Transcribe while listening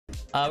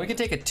We could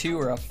take a 2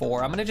 or a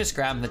 4. I'm gonna just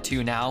grab the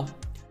 2 now.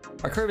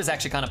 Our curve is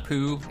actually kind of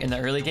poo in the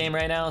early game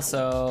right now,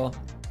 so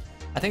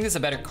I think this is a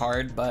better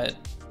card, but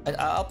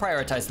I'll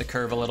prioritize the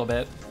curve a little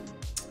bit.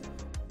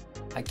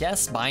 I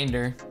guess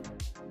binder.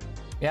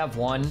 We have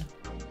 1.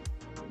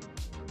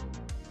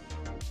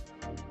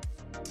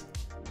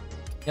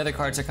 The other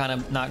cards are kind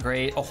of not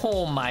great.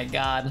 Oh my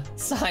god.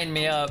 Sign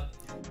me up.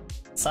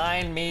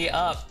 Sign me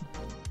up.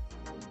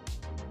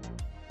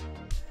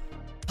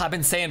 I've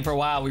been saying for a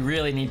while, we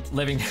really need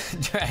Living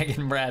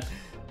Dragon Breath.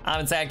 I've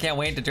been saying I can't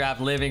wait to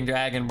draft Living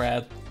Dragon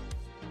Breath.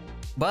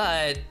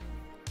 But,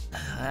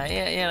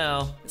 you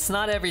know, it's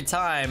not every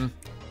time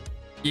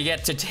you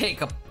get to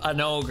take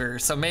an ogre.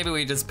 So maybe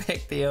we just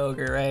pick the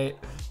ogre, right?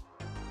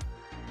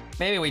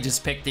 Maybe we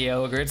just pick the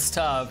ogre. It's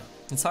tough.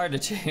 It's hard to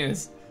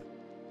choose.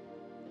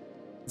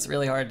 It's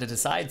really hard to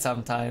decide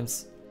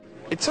sometimes.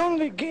 It's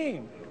only a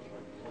game.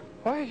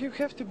 Why you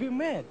have to be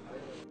mad?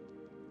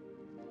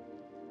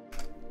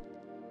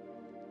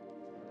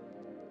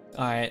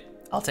 Alright,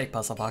 I'll take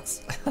Puzzle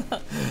Box.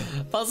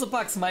 Puzzle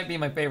Box might be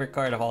my favorite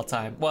card of all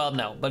time. Well,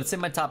 no, but it's in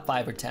my top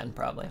 5 or 10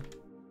 probably.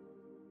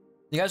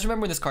 You guys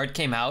remember when this card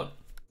came out?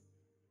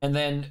 And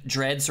then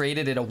Dreads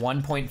rated it a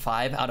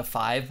 1.5 out of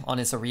 5 on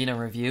his arena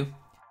review.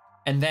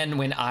 And then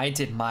when I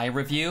did my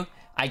review,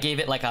 I gave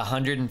it like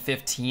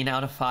 115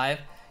 out of 5.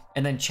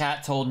 And then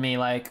chat told me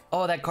like,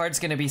 oh, that card's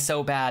gonna be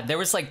so bad. There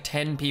was like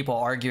 10 people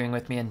arguing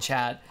with me in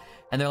chat.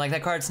 And they're like,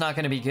 that card's not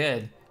gonna be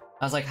good.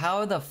 I was like,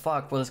 how the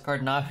fuck will this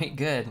card not be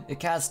good? It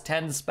casts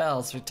 10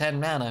 spells for 10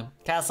 mana.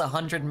 It casts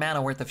 100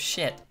 mana worth of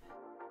shit.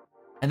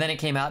 And then it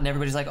came out and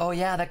everybody's like, oh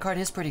yeah, that card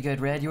is pretty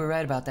good, Red. You were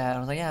right about that. I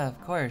was like, yeah, of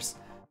course.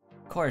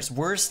 Of course.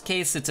 Worst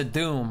case, it's a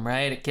Doom,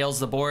 right? It kills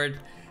the board,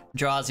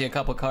 draws you a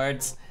couple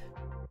cards.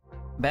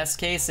 Best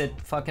case, it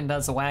fucking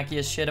does the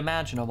wackiest shit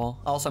imaginable.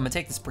 Also, I'm gonna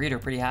take this Breeder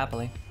pretty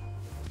happily.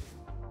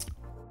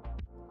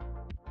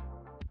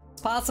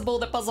 It's possible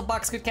that Puzzle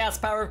Box could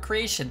cast Power of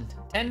Creation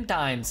 10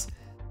 times.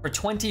 For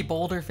 20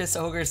 Boulder Fist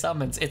Ogre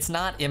summons. It's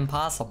not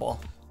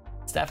impossible.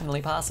 It's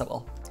definitely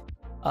possible.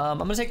 I'm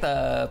gonna take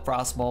the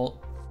Frostbolt.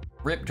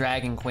 Rip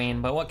Dragon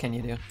Queen, but what can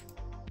you do?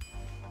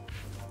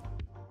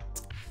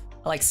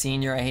 I like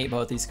Senior, I hate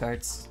both these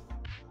cards.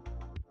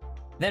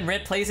 Then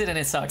Red plays it and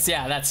it sucks.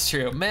 Yeah, that's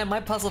true. Man, my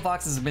puzzle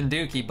boxes have been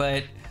dookie,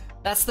 but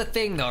that's the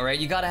thing though, right?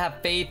 You gotta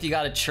have faith, you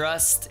gotta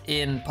trust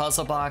in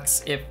Puzzle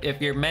Box. If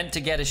you're meant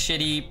to get a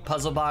shitty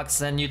puzzle box,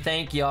 then you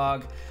thank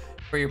Yogg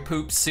for your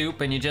poop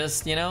soup and you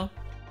just, you know,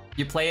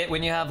 you play it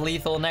when you have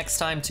lethal next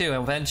time too.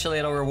 Eventually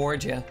it'll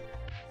reward you.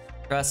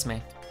 Trust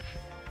me.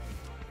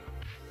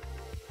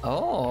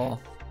 Oh.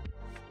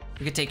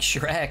 We could take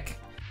Shrek.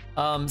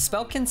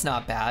 Spellkin's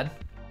not bad.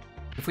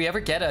 If we ever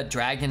get a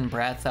Dragon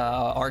Breath,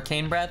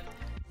 Arcane Breath,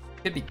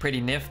 could be pretty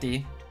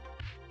nifty.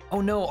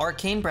 Oh no,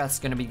 Arcane Breath's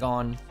gonna be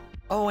gone.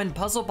 Oh, and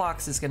Puzzle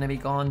Box is gonna be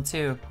gone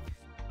too.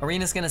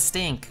 Arena's gonna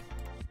stink.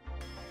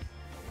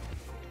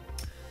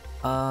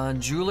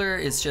 Jeweler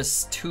is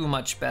just too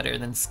much better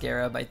than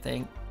Scarab, I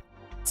think.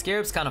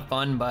 Scarab's kind of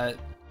fun, but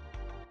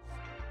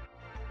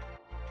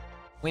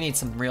we need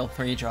some real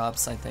free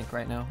drops, I think,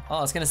 right now. Oh,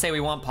 I was gonna say we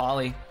want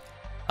Poly.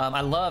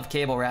 I love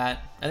Cable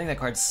Rat. I think that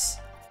card's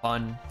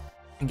fun.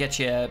 Can get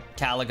you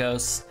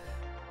Caligos.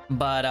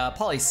 But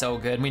Poly's so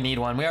good. We need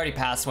one. We already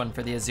passed one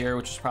for the Azir,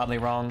 which was probably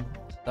wrong.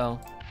 So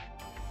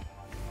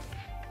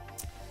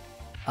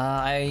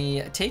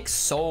I take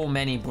so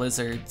many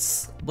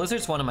Blizzards.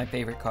 Blizzard's one of my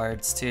favorite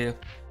cards too.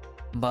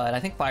 But I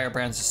think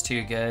Firebrand's just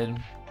too good.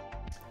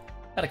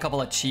 Got a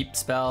couple of cheap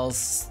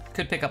spells.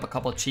 Could pick up a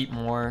couple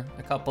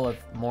of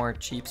more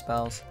cheap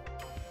spells.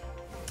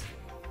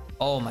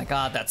 Oh my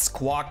god, that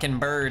Squawking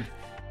Bird.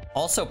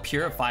 Also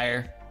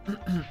Purifier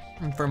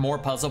for more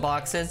puzzle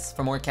boxes,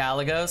 for more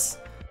Caligos.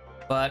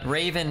 But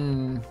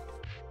Raven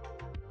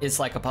is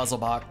like a puzzle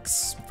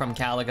box from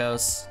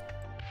Caligos.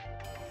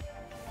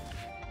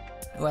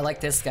 Oh, I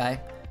like this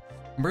guy.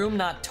 Broom,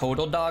 not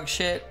total dog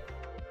shit,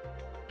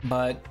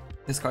 but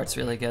this card's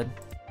really good.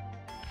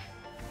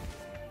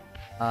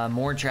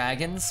 More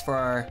dragons for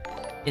our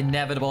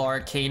inevitable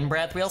Arcane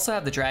Breath. We also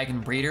have the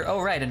Dragon Breeder.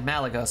 Oh, right, and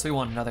Malagos. We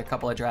want another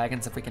couple of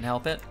dragons if we can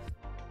help it.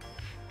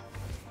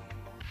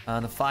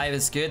 The 5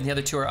 is good. The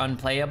other 2 are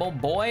unplayable.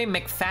 Boy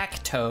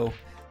McFacto.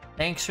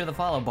 Thanks for the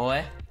follow,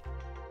 boy.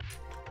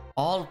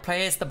 All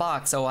praise the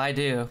box. Oh, I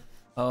do.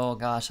 Oh,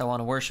 gosh, I want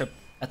to worship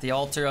at the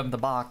altar of the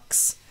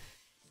box.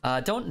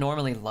 Don't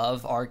normally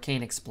love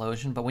Arcane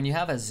Explosion, but when you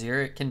have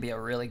Azir, it can be a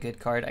really good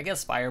card. I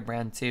guess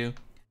Firebrand, too.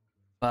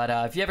 But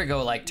if you ever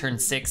go like turn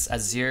 6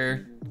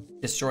 Azir,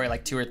 destroy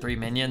like 2 or 3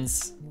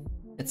 minions,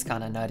 it's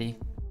kind of nutty.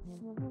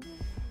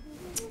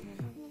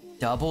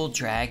 Double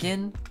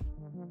Dragon?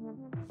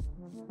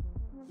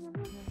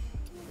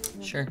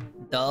 Sure.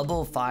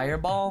 Double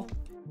Fireball?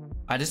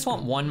 I just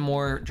want one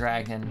more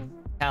dragon.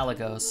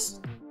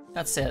 Caligos.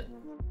 That's it.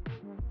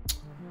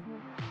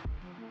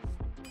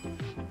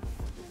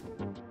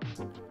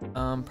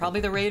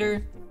 Probably the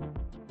Raider.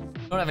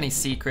 Don't have any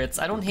secrets.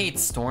 I don't hate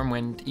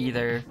Stormwind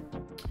either.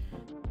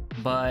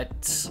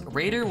 But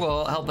Raider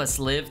will help us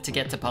live to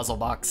get to Puzzle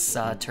Box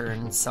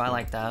turns, so I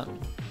like that.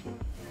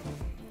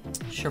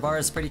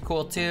 Shavara's pretty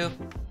cool too.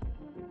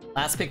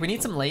 Last pick, we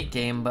need some late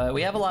game, but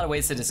we have a lot of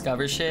ways to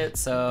discover shit,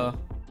 so...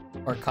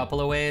 Or a couple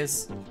of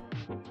ways.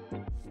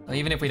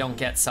 Even if we don't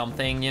get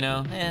something, you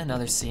know,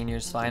 another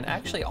senior's fine.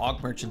 Actually,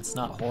 Aug Merchant's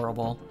not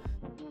horrible.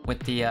 With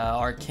the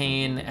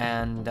Arcane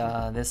and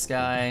this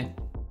guy.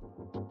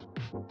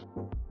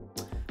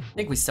 I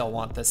think we still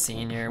want the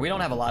senior. We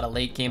don't have a lot of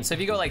late game, so if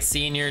you go like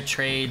senior,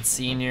 trade,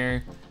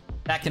 senior,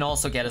 that can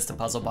also get us to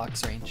puzzle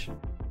box range.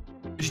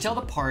 Did you tell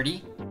the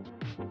party?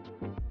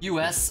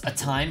 US, a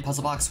time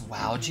puzzle box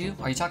wowed you?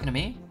 Are you talking to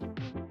me?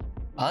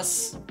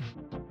 Us?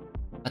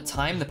 A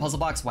time the puzzle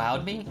box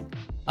wowed me?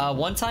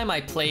 One time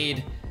I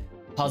played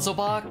puzzle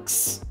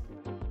box.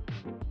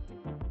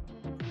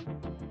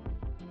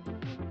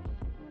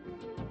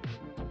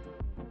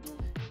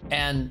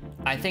 And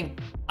I think,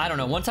 I don't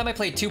know, one time I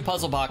played 2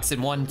 puzzle box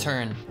in 1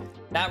 turn.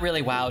 That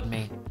really wowed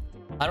me.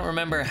 I don't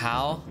remember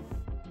how.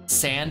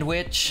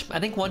 Sandwich. I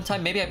think one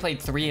time, maybe I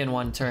played 3 in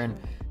 1 turn.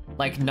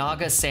 Like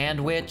Naga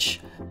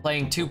Sandwich,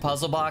 playing 2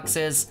 puzzle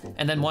boxes,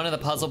 and then one of the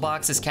puzzle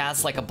boxes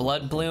cast like a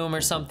Blood Bloom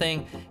or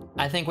something,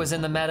 I think was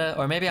in the meta,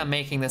 or maybe I'm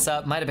making this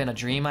up. Might have been a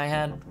dream I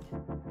had.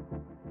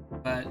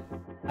 But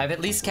I've at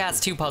least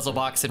cast 2 puzzle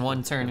box in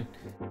 1 turn.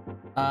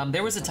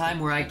 There was a time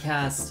where I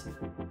cast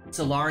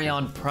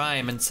Solarion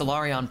Prime, and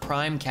Solarion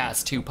Prime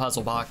cast 2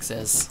 puzzle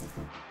boxes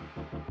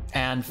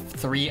and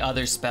 3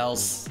 other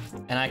spells,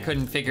 and I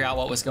couldn't figure out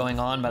what was going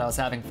on, but I was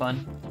having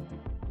fun.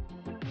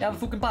 Yeah, the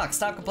fucking box,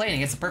 stop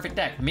complaining, it's a perfect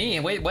deck. Me?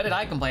 Wait, what did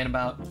I complain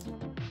about?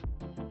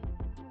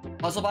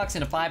 Puzzle box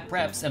into 5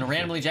 preps and a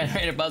randomly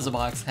generated puzzle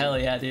box. Hell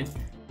yeah, dude.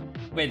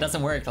 Wait, it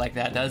doesn't work like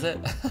that, does it?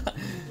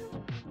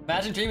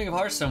 Imagine dreaming of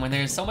Hearthstone when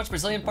there's so much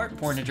Brazilian part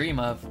porn to dream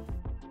of.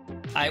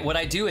 What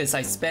I do is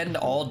I spend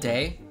all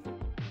day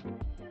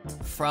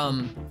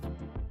from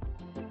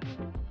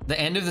the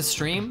end of the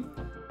stream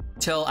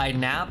till I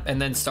nap and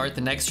then start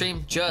the next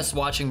stream just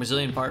watching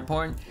Brazilian part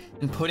porn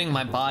and putting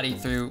my body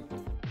through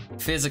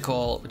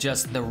physical,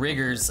 just the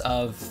rigors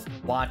of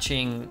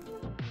watching,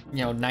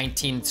 you know,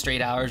 19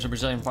 straight hours of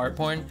Brazilian part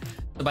porn.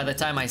 So by the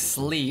time I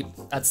sleep,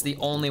 that's the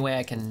only way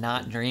I can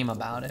not dream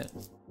about it.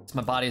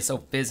 My body is so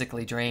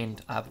physically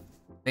drained. I have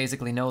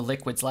basically no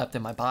liquids left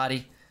in my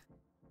body.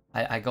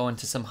 I go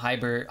into some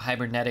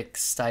hibernetic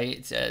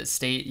state,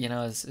 you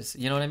know,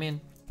 you know what I mean?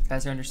 You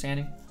guys are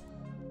understanding?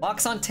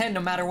 Box on 10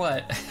 no matter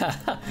what.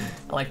 I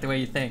like the way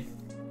you think.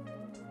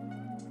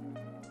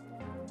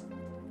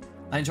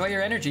 I enjoy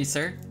your energy,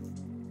 sir.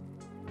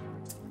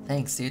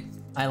 Thanks, dude.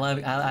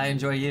 I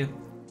enjoy you.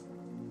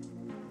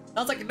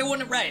 Sounds like you're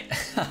doing it right.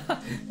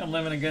 I'm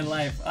living a good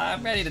life.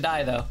 I'm ready to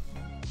die though.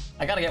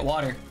 I gotta get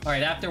water. All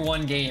right, after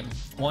 1 game,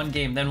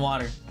 then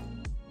water.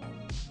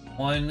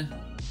 1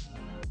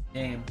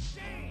 game.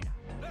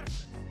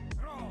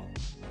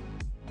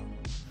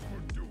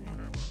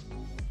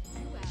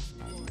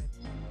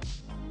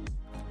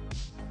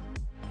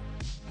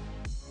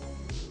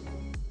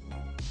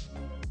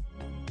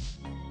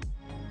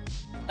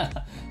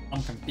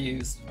 I'm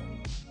confused.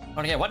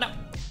 Okay, what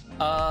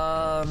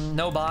now?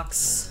 No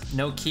box,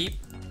 no keep.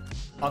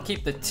 I'll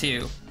keep the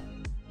 2.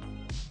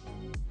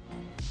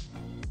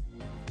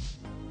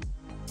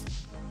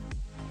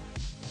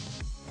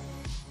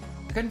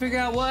 I couldn't figure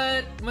out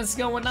what was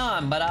going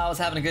on, but I was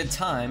having a good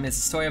time. It's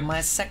the story of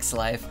my sex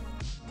life.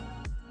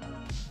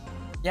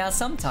 Yeah,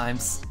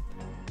 sometimes.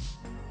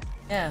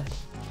 Yeah.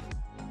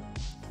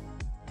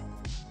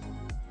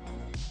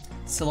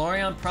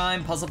 Solarion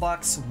Prime puzzle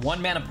box,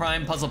 1 mana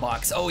Prime puzzle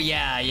box. Oh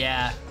yeah,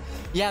 yeah.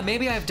 Yeah,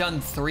 maybe I've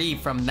done 3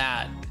 from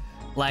that.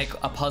 Like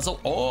a puzzle,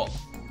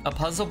 a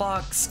puzzle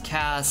box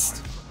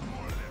cast,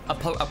 a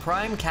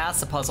Prime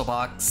cast a puzzle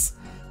box,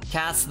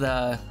 cast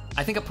the,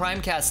 I think a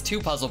Prime cast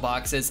 2 puzzle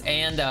boxes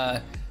and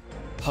a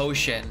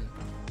potion,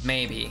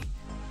 maybe.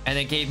 And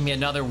it gave me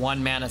another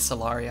 1 mana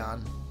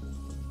Solarion.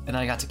 And then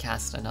I got to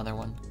cast another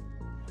one.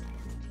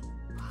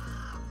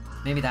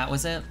 Maybe that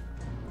was it?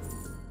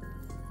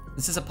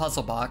 This is a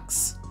puzzle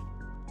box.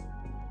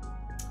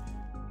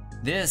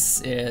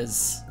 This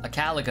is a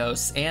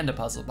Caligos and a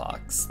puzzle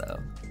box, though.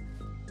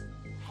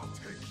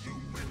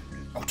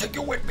 I'll take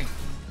you with me.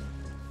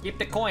 Keep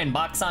the coin,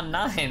 box on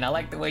 9. I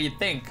like the way you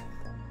think.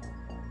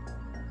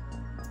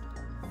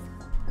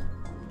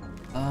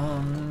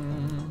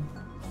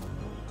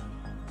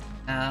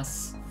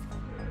 Ass.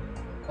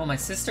 Oh, my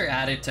sister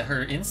added to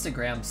her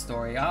Instagram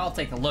story. I'll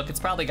take a look. It's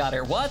probably got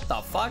her, what the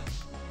fuck?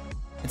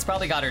 It's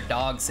probably got her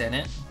dogs in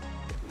it.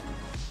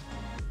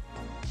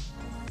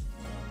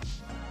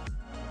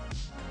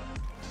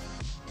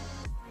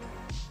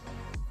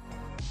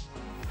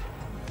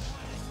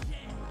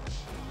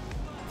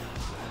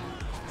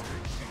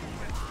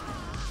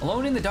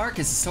 Alone in the Dark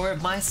is the story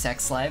of my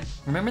sex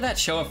life. Remember that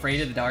show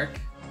Afraid of the Dark?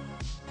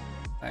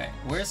 Alright,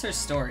 where's her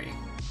story?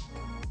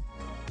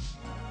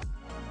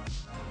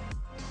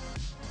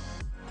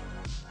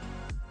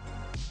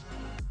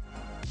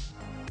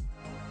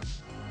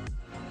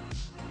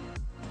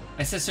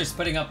 My sister's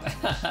putting up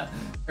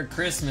her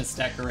Christmas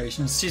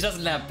decorations. She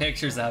doesn't have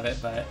pictures of it,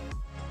 but...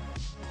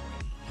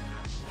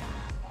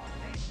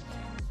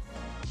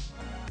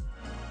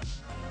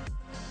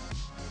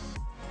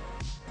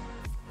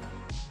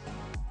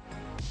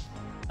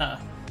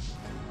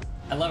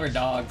 I love her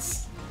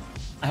dogs.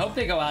 I hope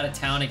they go out of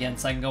town again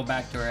so I can go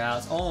back to her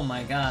house. Oh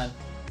my god.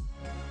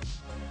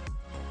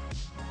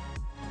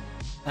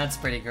 That's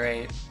pretty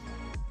great.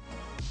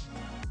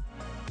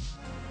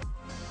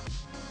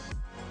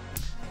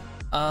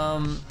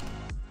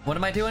 What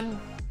am I doing?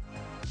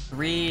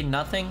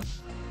 3-0?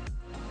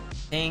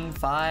 King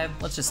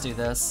 5? Let's just do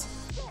this.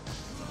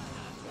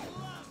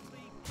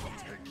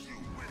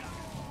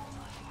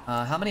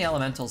 How many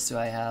elementals do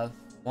I have?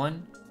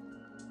 1?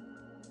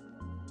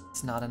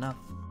 It's not enough.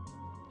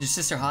 Is your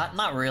sister hot?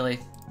 Not really.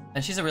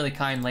 And she's a really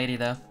kind lady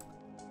though.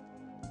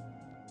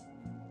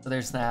 So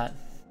there's that.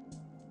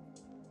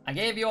 I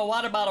gave you a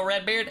water bottle,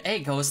 Redbeard. Hey,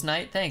 Ghost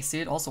Knight. Thanks,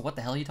 dude. Also, what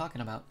the hell are you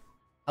talking about?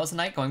 How's the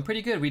night going?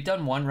 Pretty good. We've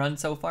done 1 run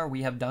so far.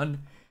 We have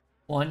done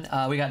 1.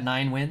 We got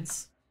 9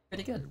 wins.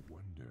 Pretty good.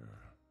 Is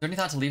there any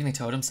thought to leaving the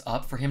totems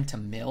up for him to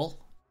mill?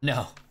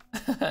 No.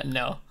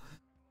 No.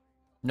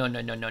 No,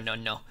 no, no, no, no,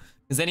 no.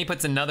 Because then he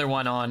puts another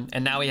one on,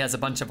 and now he has a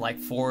bunch of like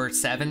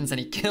 4/7s, and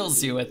he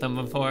kills you with them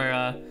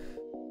before.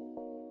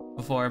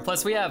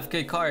 Plus, we have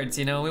good cards,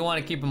 you know? We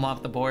want to keep them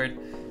off the board.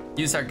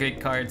 Use our good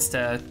cards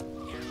to,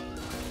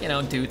 you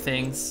know, do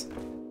things.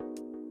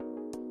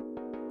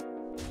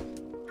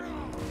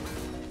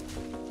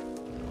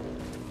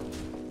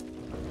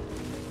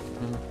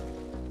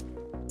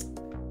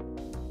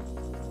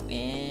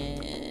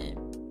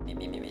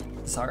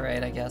 It's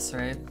alright, I guess,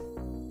 right?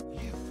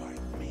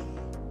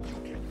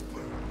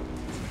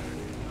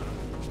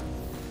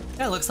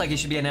 Yeah, it looks like he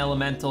should be an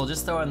elemental.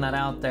 Just throwing that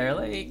out there.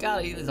 Like,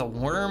 he's a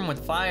worm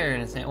with fire in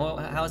his hand. Well,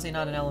 how is he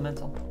not an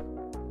elemental?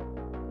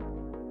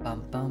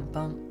 Bum bum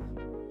bum.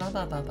 Bum,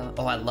 bum, bum, bum.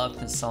 Oh, I love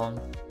this song.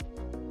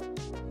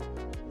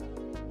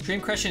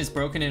 Dream Crushing is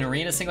broken in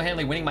arena,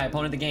 single-handedly winning my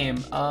opponent the game.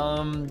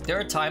 There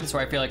are times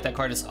where I feel like that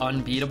card is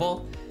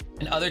unbeatable,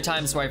 and other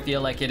times where I feel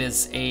like it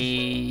is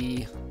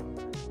a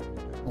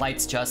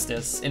Light's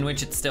Justice, in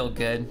which it's still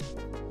good.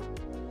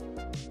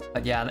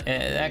 But yeah,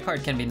 that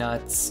card can be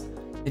nuts.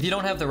 If you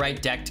don't have the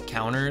right deck to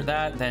counter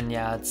that, then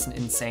yeah, it's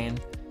insane.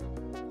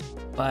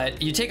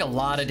 But you take a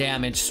lot of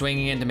damage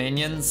swinging into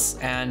minions,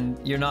 and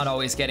you're not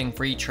always getting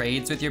free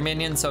trades with your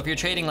minions. So if you're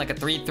trading like a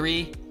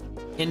 3/3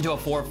 into a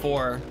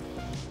 4/4,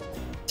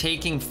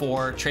 taking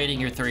 4, trading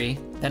your 3,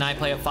 then I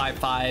play a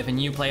 5/5,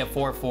 and you play a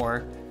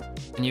 4/4,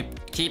 and you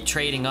keep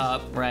trading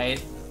up,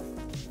 right?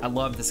 I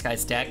love this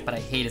guy's deck, but I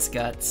hate his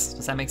guts.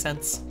 Does that make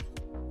sense?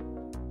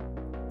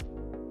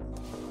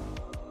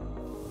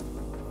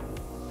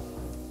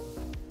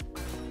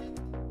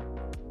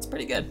 It's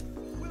pretty good.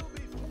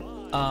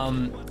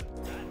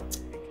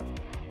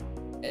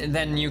 And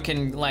then you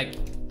can, like,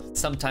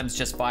 sometimes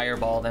just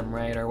fireball them,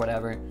 right, or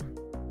whatever.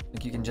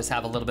 Like, you can just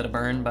have a little bit of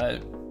burn,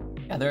 but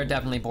yeah, there are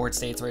definitely board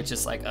states where it's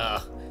just like,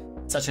 ugh,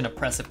 such an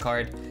oppressive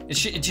card. It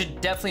should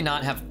definitely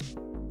not have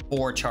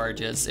 4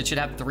 charges. It should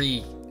have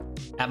 3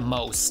 at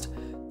most.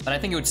 But I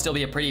think it would still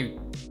be a pretty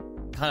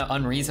kind of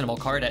unreasonable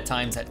card at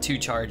times at 2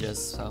 charges,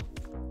 so.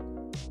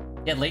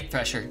 Yeah, Lake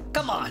Thresher,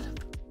 come on!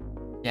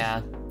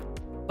 Yeah,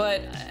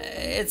 but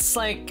it's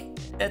like,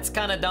 it's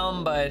kind of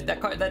dumb, but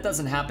that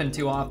doesn't happen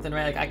too often,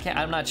 right? Like,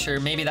 I'm not sure,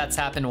 maybe that's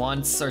happened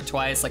once or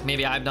twice, like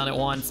maybe I've done it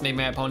once, maybe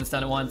my opponent's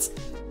done it once,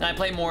 and I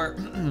play more,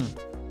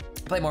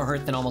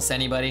 Hearth than almost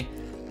anybody.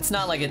 It's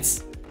not like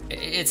it's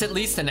at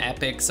least an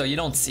epic, so you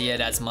don't see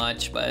it as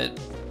much, but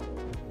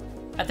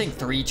I think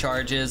 3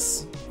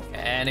 charges,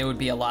 and it would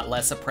be a lot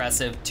less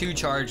oppressive. 2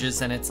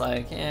 charges, and it's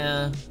like,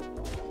 yeah,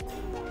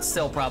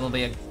 still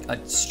probably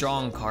a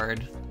strong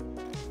card.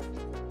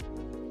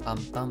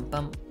 Bum bum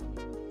bum.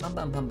 Bum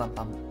bum bum bum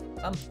bum.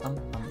 Bum bum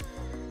bum.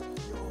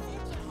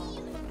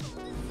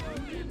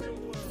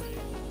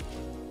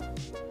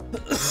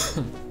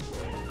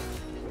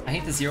 I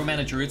hate the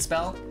 0-mana Druid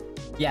spell.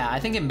 Yeah, I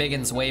think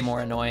Embiggen's way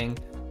more annoying.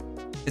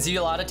 Because you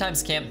a lot of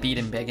times can't beat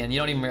Embiggen. You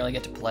don't even really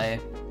get to play.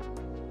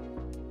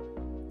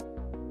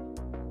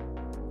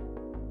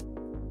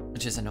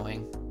 Which is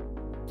annoying.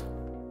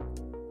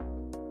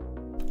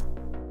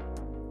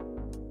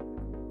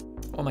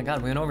 Oh my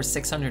god, we went over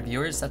 600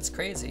 viewers? That's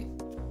crazy.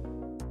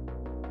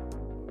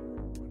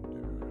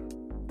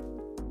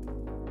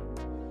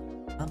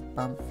 Bum,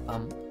 bum,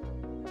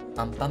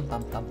 bum, bum,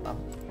 bum, bum, bum.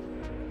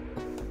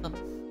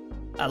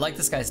 I like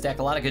this guy's deck.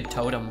 A lot of good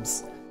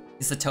totems.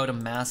 He's the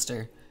totem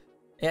master.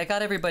 Yeah, I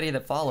got everybody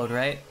that followed,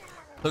 right?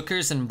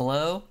 Hookers and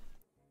Blow.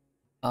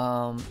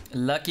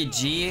 Lucky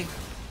G.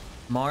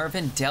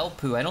 Marvin.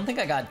 Delpu. I don't think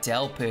I got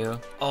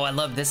Delpu. Oh, I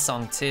love this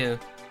song too.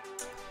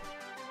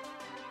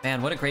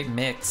 Man, what a great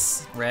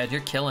mix. Red,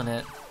 you're killing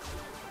it.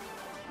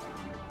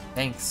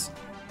 Thanks.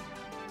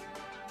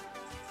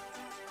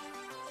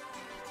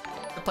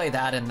 I'll play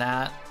that and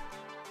that.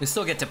 We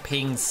still get to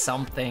ping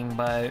something,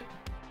 but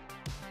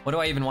what do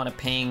I even want to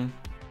ping?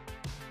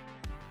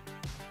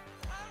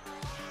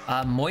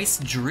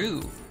 Moist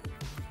Drew.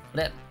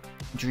 What up,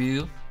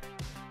 Drew?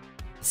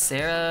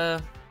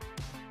 Sarah.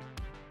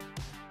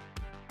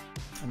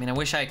 I mean, I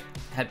wish I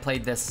had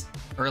played this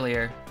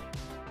earlier,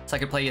 so I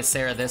could play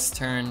Sarah this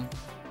turn.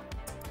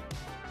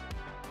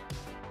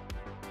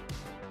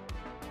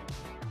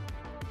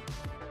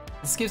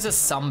 This gives us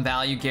some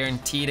value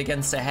guaranteed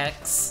against a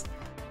Hex.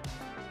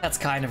 That's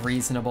kind of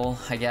reasonable,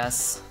 I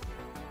guess.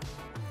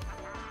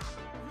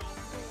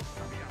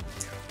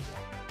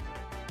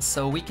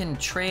 So we can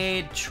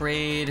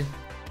trade.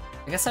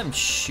 I guess I'm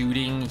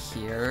shooting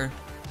here.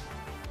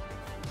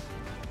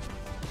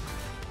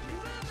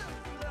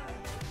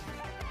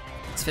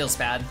 This feels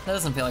bad. That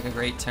doesn't feel like a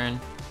great turn.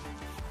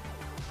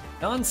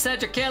 No one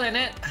said you're killing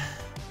it.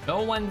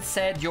 No one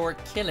said you're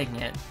killing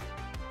it.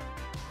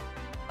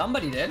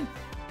 Somebody did.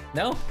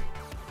 No?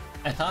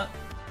 I thought.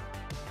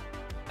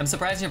 I'm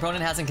surprised your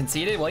opponent hasn't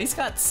conceded. Well, he's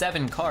got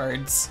 7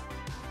 cards.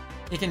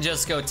 He can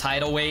just go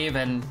Tidal Wave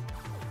and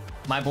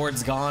my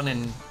board's gone,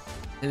 and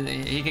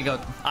he could go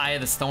Eye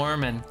of the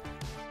Storm and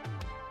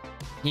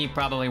he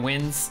probably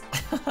wins.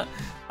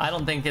 I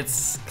don't think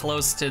it's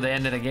close to the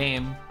end of the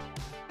game.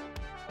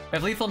 We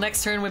have lethal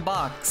next turn with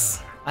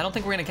Box. I don't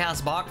think we're gonna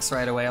cast Box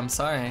right away, I'm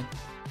sorry.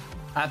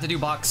 I have to do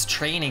Box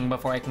training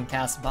before I can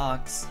cast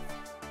Box.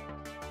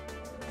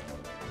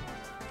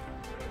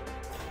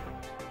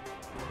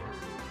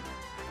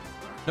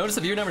 Notice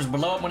the view numbers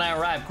blow up when I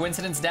arrive.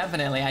 Coincidence?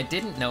 Definitely. I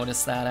didn't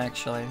notice that,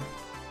 actually.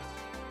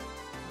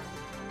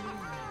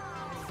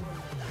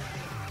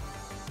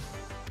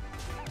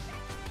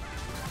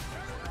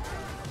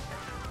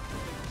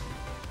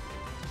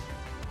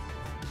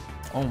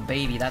 Oh,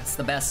 baby, that's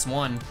the best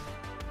one.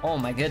 Oh,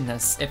 my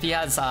goodness. If he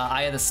has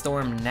Eye of the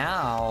Storm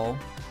now,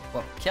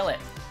 well, kill it.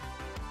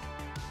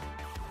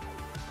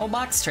 Oh,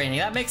 Box training.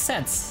 That makes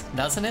sense,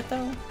 doesn't it,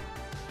 though?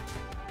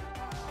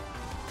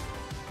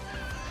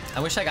 I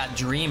wish I got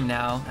Dream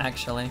now,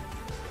 actually.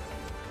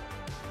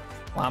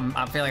 Well,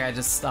 I feel like I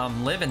just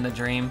live in the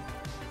dream.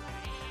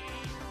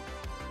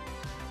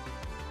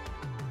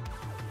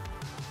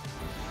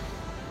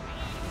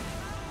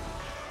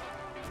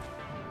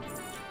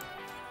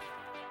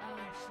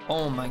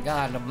 Oh my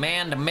god, the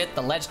man, the myth,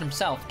 the legend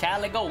himself,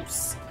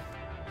 Caligos.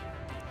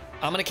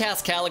 I'm gonna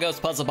cast Caligos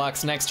Puzzle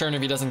Box next turn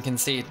if he doesn't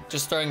concede.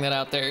 Just throwing that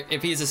out there.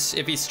 If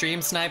he's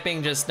stream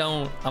sniping, just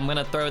don't. I'm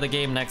gonna throw the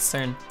game next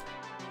turn.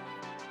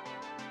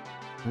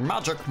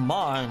 Magic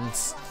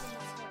Minds.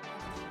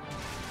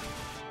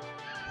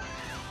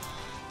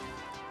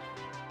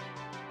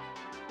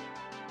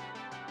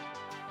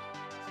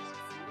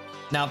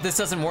 Now, if this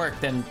doesn't work,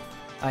 then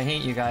I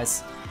hate you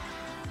guys.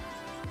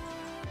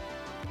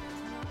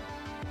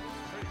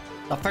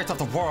 The fate of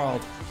the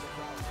world.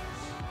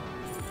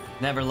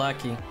 Never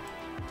lucky.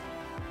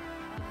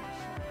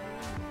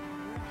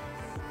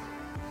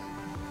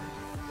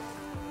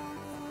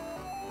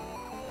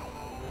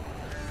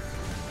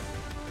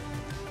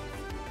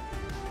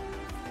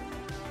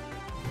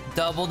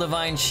 Double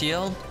Divine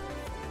Shield.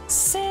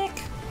 Sick.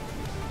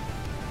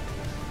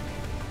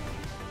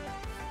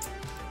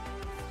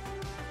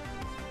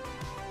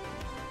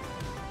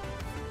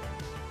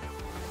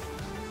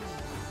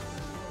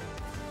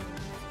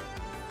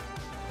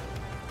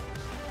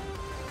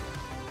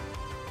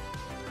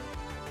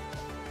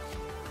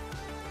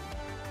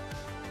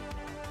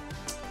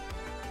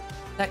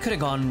 That could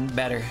have gone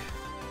better.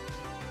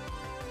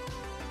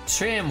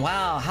 Stream,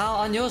 wow,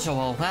 how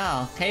unusual.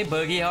 Wow. Hey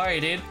Boogie, how are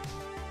you, dude?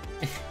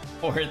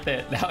 Worth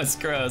it. That was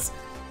gross.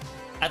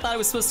 I thought I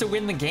was supposed to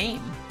win the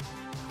game.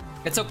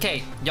 It's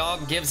okay. Y'all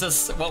gives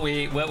us what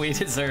we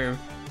deserve.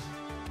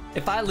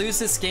 If I lose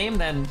this game,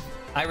 then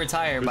I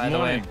retire, by the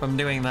way, from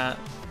doing that.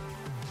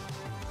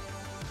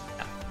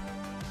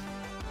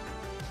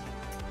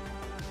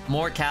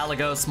 More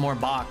Caligos, more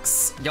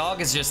Box.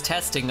 Yogg is just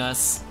testing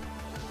us.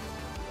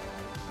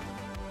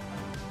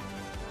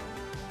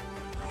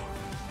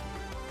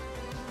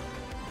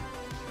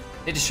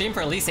 Did you stream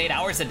for at least 8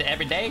 hours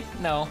every day?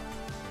 No.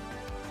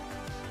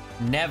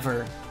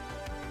 Never.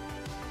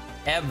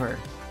 Ever.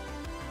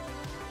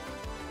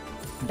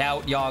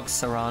 Doubt Yogg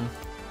Saran.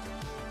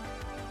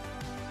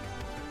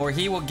 For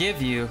he will give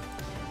you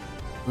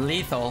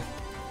lethal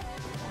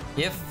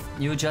if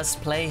you just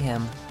play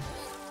him.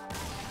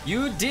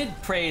 You did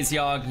praise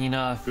Yogg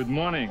enough. Good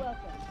morning.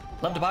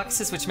 Love the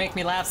boxes which make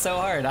me laugh so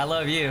hard. I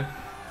love you.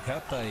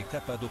 I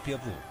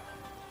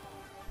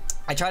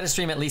try to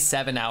stream at least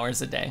 7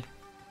 hours a day.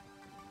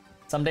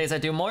 Some days I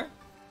do more.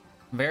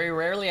 Very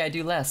rarely I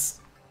do less.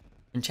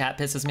 When chat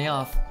pisses me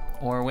off,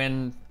 or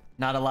when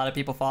not a lot of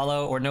people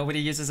follow, or nobody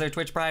uses their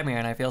Twitch Prime here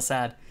and I feel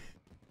sad.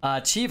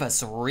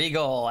 Chivas,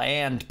 Regal,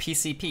 and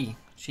PCP.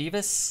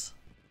 Chivas,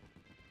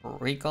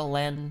 Regal,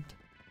 and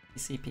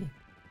PCP.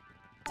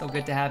 So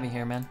good to have you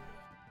here, man.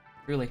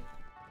 Truly.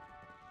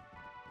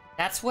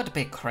 That's would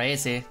be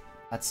crazy.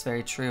 That's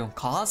very true.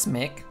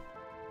 Cosmic.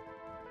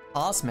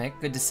 Cosmic,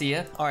 good to see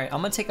you. Alright,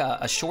 I'm gonna take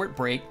a short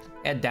break,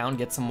 head down,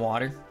 get some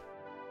water.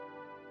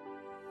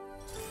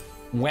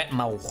 Wet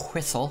my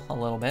whistle a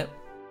little bit.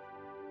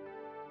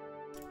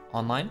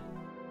 Online?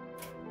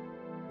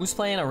 Who's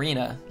playing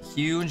Arena?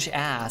 Huge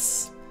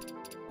Ass.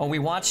 Oh, we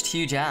watched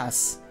Huge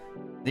Ass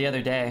the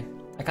other day.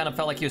 I kind of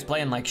felt like he was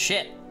playing like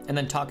shit and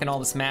then talking all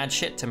this mad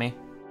shit to me.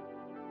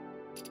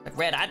 Like,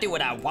 Red, I do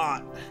what I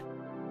want.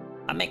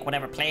 I make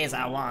whatever plays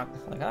I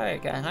want. Like,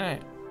 alright, guy,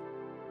 alright.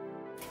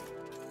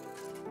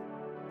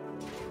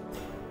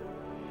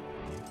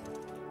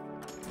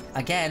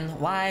 Again,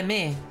 why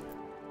me?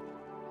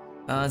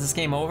 Is this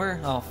game over?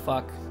 Oh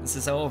fuck, this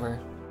is over.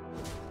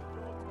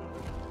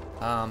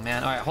 Oh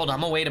man, alright, hold on,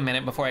 I'm gonna wait a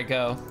minute before I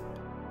go.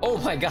 Oh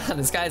my god,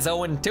 this guy's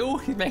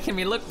 0-2? He's making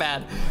me look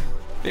bad.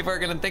 People are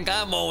gonna think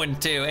I'm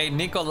 0-2. Hey,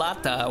 Nico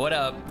Lata, what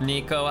up,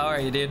 Nico? How are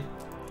you, dude?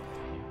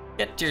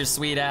 Get your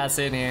sweet ass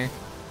in here.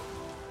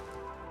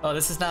 Oh,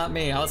 this is not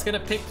me. I was gonna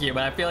pick you,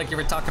 but I feel like you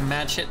were talking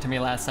mad shit to me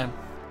last time.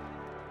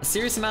 A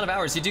serious amount of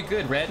hours. You do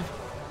good, Red.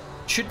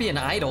 Should be an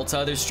idol to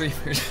other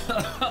streamers.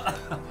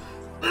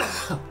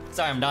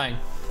 Sorry, I'm dying.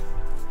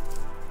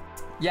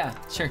 Yeah,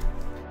 sure.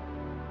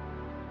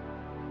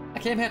 I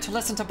came here to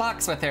listen to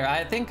Box with her.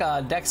 I think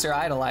Dexter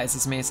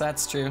idolizes me, so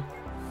that's true.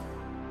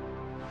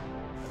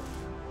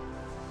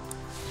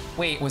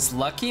 Wait, was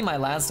Lucky my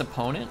last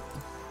opponent?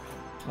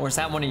 Or is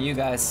that one of you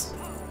guys?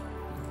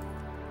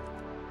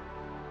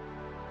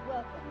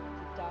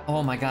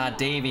 Oh my god,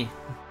 Davey.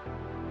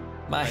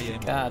 My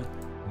god.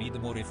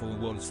 Need more if we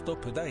will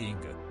stop dying.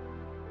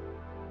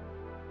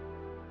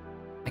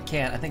 I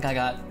can't. I think I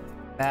got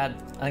bad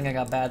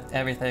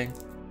everything.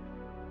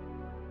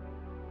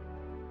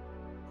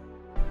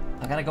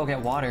 I gotta go get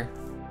water.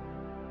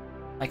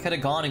 I could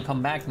have gone and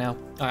come back now.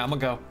 Alright, I'm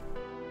gonna go.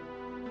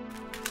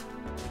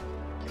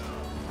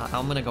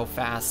 I'm gonna go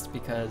fast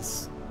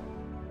because,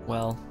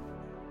 well,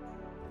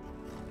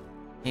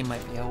 game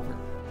might be over.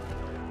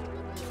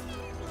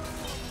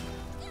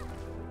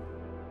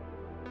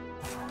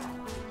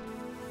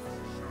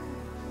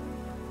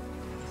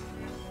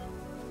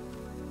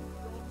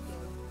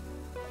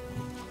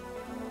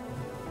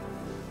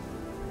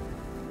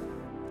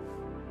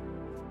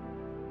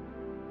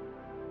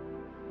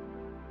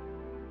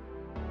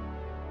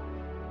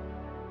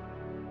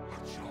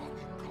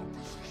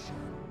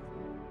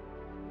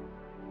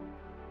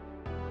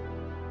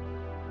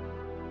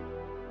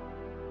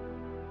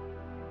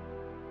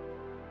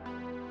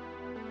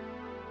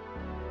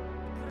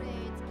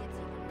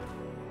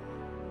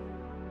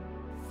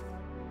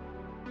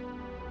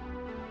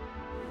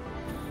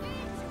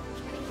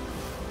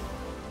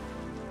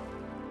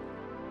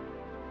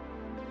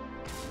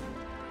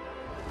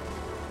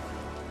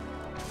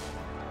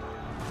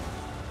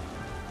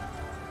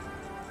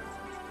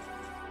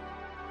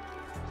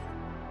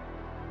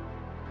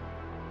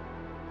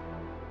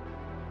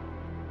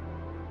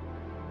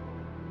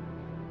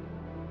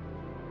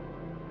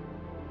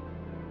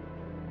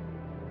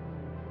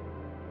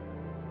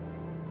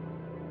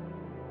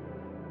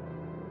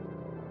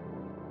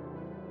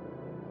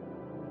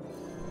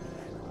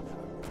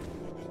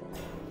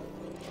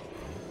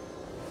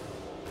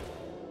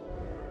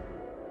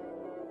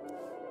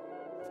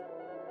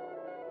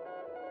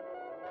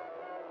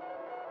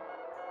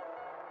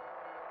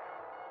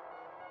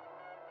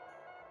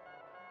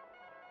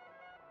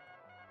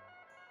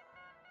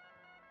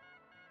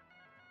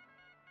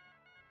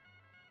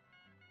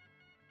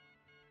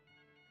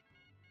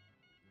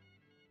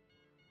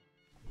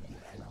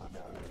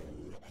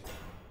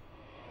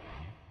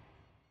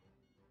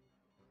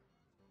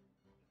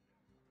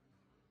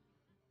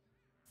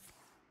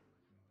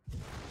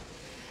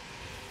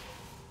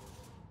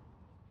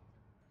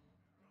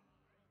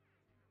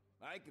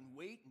 I can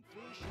wait and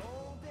fish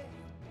all day.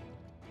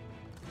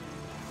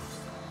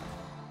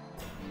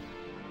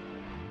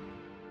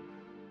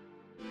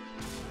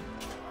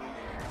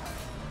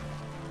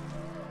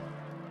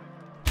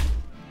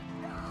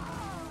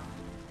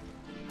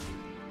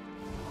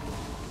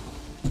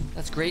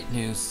 That's great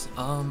news.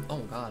 Oh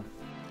god.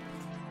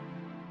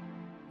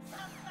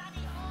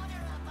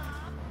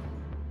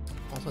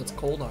 Also, it's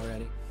cold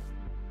already.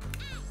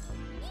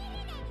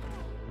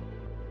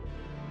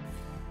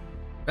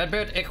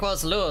 Redbird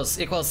equals lose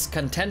equals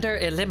contender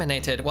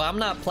eliminated. Well, I'm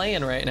not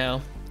playing right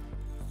now.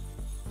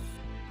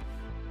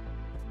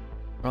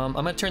 I'm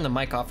gonna turn the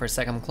mic off for a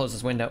second. I'm gonna close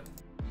this window.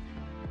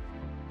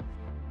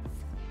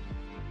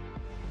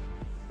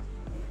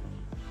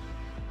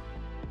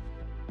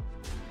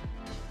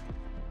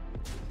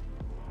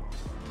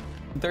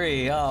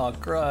 Three. Oh,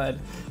 crud.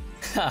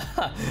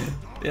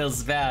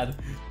 Feels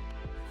bad.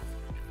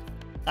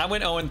 I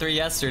went 0-3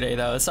 yesterday,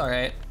 though. It's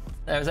alright.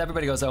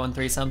 Everybody goes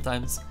 0-3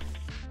 sometimes.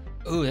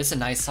 Ooh, this is a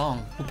nice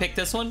song. Who picked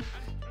this one?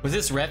 Was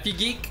this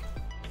Refugeek?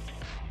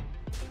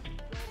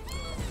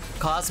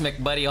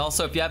 Cosmic, buddy.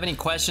 Also, if you have any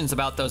questions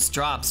about those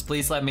drops,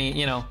 please let me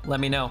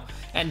know.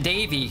 And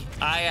Davey,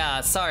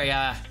 sorry,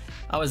 I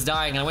was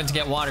dying. I went to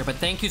get water, but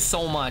thank you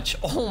so much.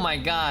 Oh my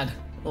god.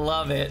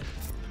 Love it.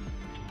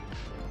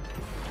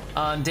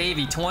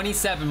 Davey,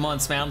 27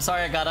 months, man. I'm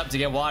sorry I got up to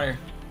get water.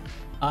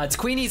 It's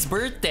Queenie's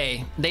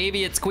birthday.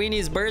 Davey, it's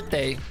Queenie's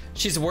birthday.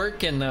 She's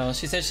working though.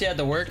 She said she had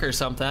to work or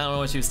something. I don't know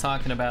what she was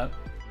talking about.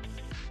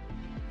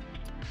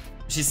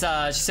 She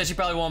said she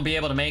probably won't be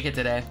able to make it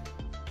today.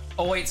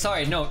 Oh wait,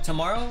 sorry, no,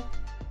 tomorrow?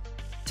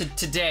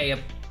 Today.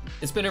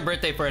 It's been her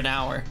birthday for an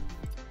hour.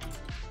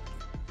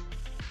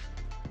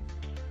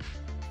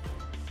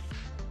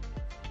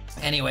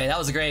 Anyway, that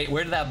was great.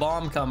 Where did that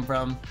bomb come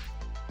from?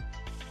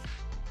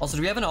 Also,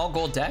 do we have an all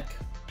gold deck?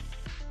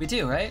 We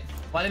do, right?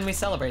 Why didn't we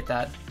celebrate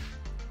that?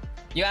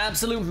 You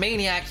absolute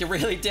maniac, you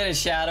really did it,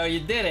 Shadow, you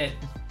did it.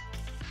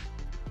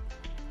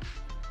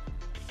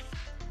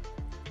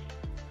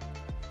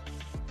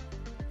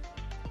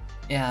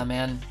 Yeah,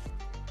 man.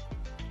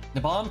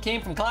 The bomb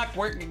came from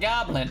Clockwork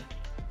Goblin.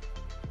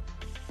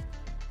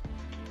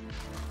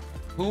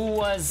 Who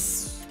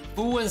was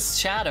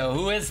Shadow?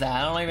 Who is that?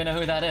 I don't even know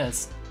who that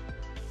is.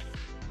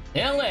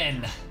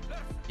 Dylan!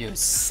 You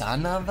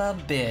son of a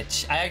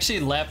bitch. I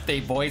actually left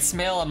a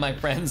voicemail on my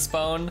friend's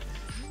phone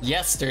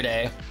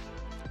yesterday,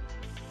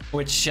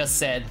 which just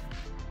said,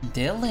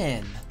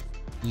 Dylan,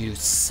 you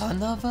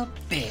son of a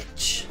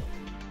bitch.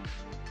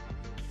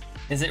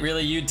 Is it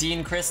really you,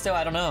 Dean Christo?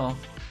 I don't know.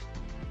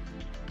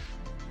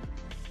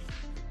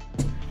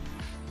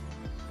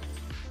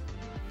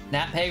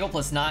 Nat Pagel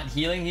plus not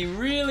healing. He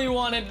really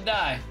wanted to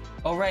die.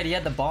 Oh right, he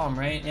had the bomb,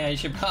 right? Yeah, he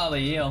should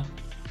probably heal.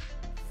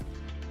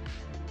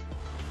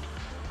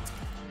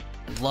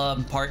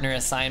 Love partner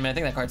assignment. I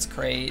think that card's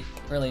great.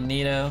 Really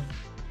neato.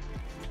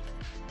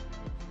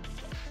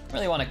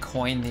 Really want to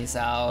coin these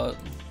out.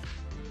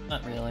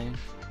 Not really.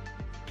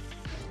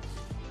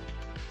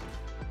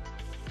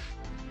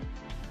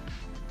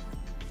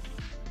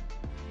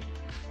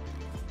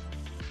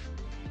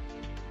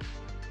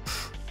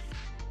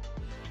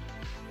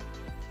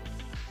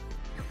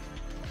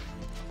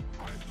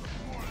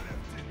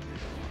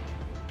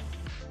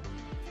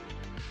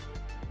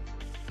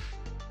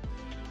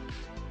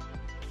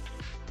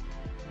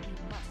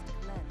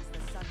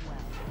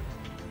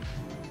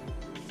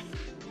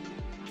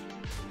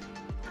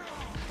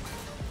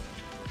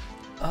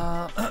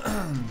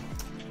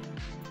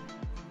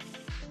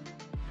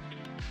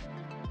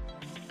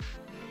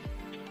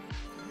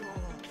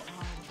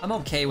 I'm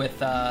okay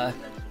with,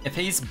 if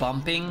he's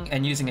bumping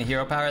and using a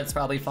hero power, that's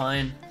probably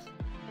fine.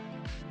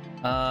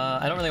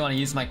 I don't really want to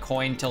use my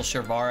coin till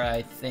Sharvara,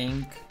 I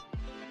think.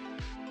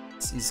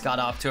 So he's got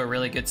off to a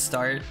really good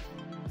start.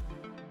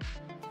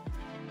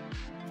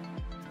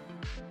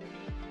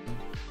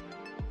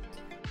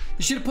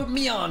 You should have put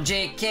me on,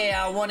 JK.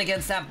 I won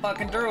against that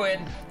fucking druid.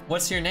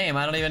 What's your name?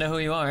 I don't even know who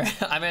you are.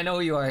 I mean, I know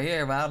who you are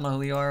here, but I don't know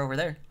who you are over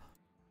there.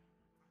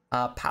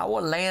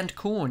 Powerland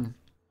Coon.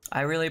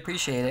 I really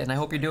appreciate it, and I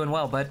hope you're doing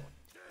well, bud.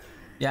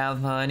 You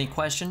have any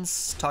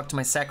questions? Talk to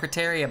my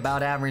secretary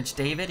about Average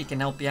David. He can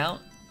help you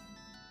out.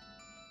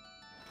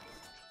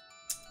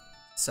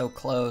 So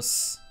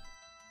close.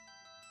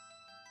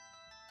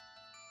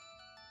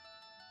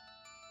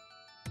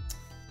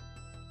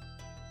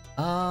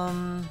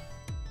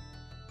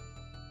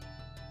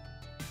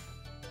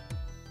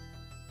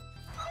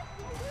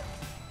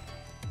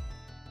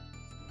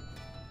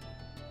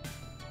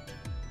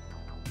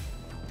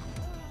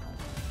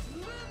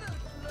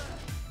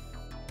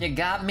 You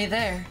got me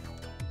there.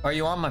 Are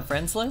you on my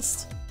friends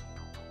list?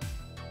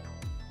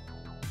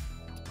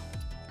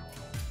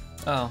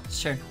 Oh,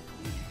 sure.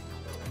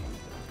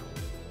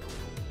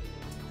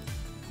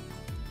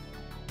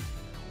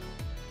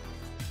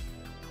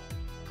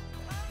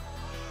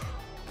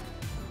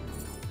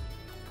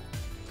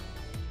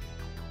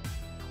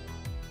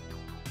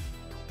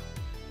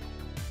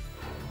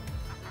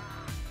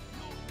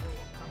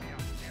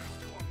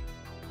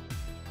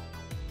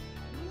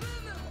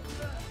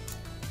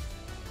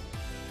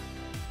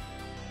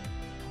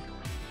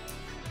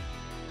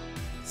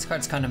 This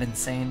card's kind of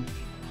insane.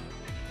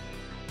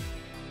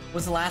 What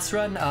was the last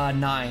run?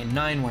 9.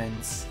 9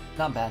 wins.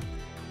 Not bad.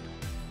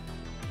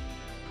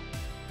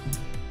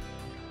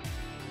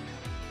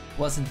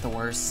 Wasn't the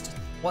worst.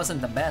 Wasn't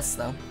the best,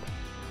 though.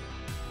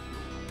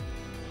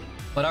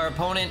 But our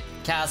opponent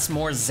cast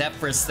more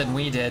Zephrys than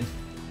we did.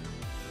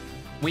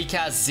 We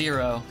cast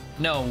 0.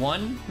 No,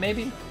 1,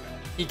 maybe?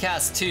 He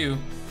cast 2.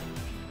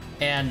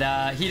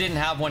 And he didn't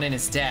have one in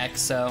his deck,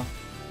 so...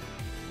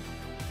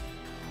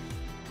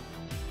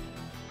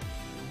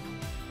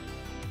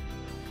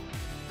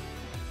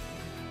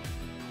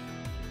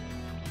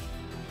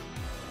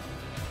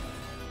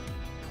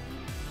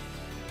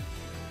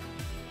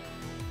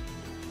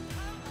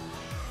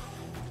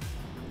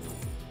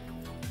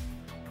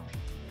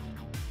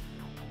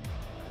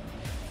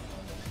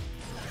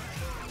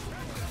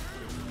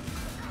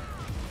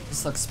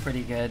 This looks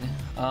pretty good.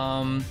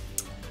 I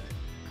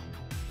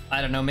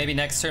don't know, maybe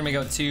next turn we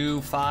go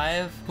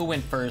 2-5. Who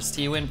went first?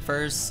 He went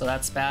first, so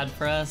that's bad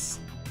for us.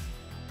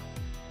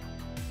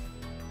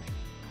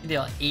 We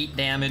deal 8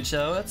 damage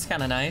though, that's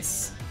kind of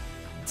nice.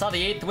 Saw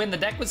the 8th win, the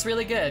deck was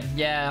really good.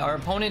 Yeah, our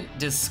opponent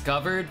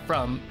discovered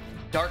from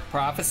Dark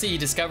Prophecy, he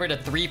discovered a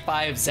 3-5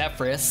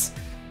 Zephrys,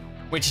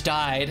 which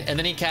died, and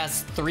then he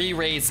cast 3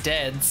 Raised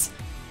Deads,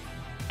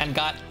 and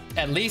got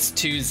at least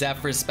 2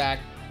 Zephrys back.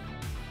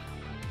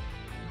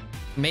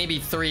 Maybe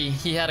 3.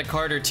 He had a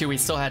card or 2 we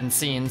still hadn't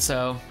seen,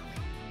 so...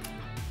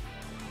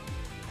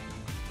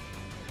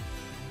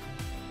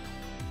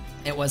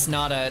 It was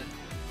not a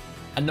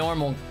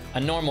normal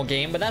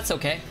game, but that's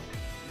okay.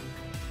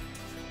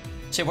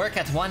 Should work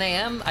at 1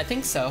 AM? I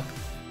think so.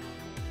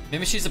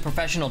 Maybe she's a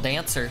professional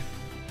dancer.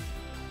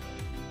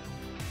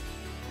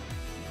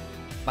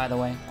 By the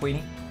way,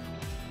 Queenie.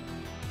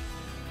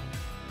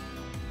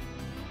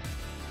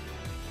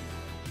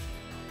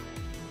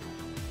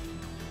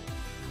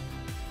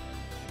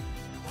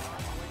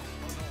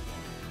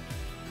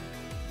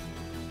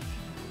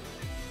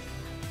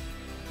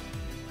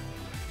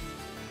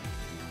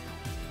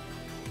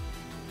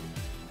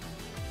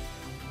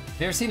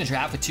 you ever seen a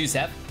draft with 2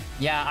 Zep?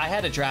 Yeah, I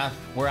had a draft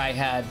where I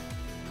had...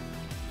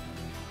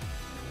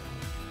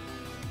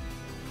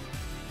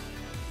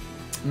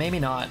 Maybe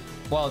not.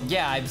 Well,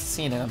 yeah, I've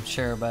seen it, I'm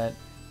sure, but...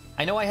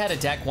 I know I had a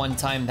deck one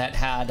time that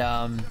had,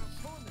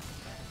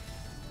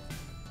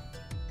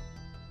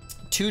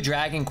 2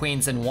 Dragon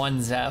Queens and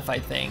 1 Zeph, I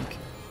think.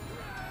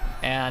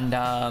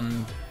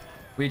 And,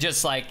 we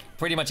just, like,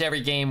 pretty much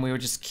every game, we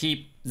would just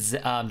keep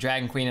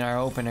Dragon Queen in our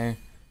opener.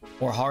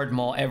 Or hard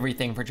mull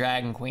everything for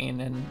Dragon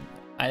Queen, and...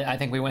 I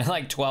think we went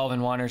like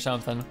 12-1 or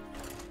something.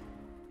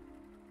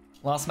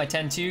 Lost my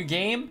 10-2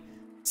 game?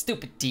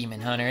 Stupid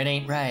Demon Hunter, it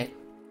ain't right.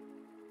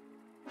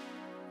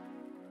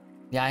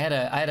 Yeah, I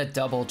had a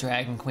double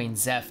Dragon Queen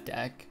Zeph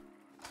deck.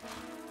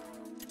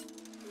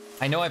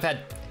 I know I've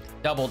had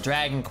double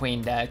Dragon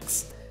Queen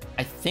decks.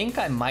 I think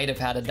I might have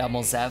had a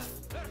double Zeph,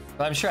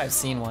 but I'm sure I've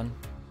seen one.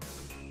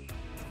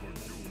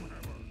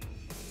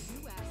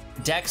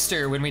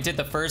 Dexter, when we did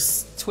the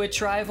first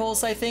Twitch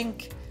Rivals, I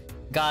think,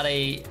 got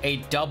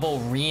a double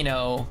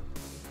Reno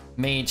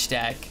Mage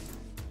deck,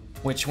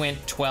 which went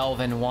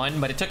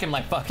 12-1, but it took him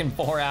like fucking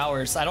 4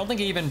 hours. I don't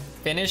think he even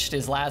finished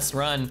his last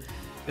run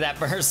for that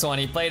first one.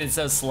 He played it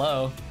so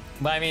slow.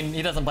 But I mean,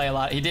 he doesn't play a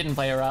lot. He didn't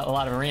play a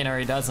lot of Arena, or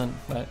he doesn't,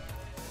 but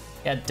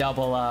he had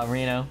double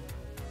Reno.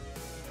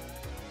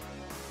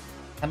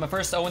 Had my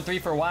first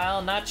 0-3 for a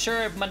while. Not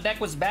sure if my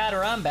deck was bad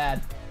or I'm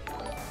bad.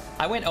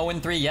 I went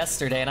 0-3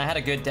 yesterday and I had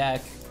a good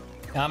deck.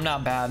 I'm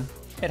not bad.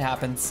 It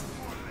happens.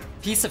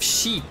 Piece of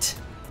sheet.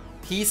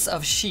 Piece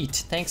of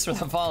sheet. Thanks for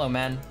the follow,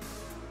 man.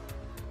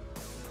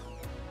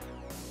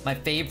 My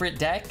favorite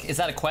deck? Is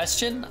that a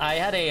question? I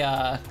had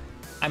a,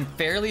 I'm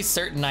fairly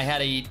certain I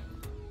had a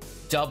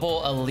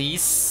double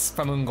Elise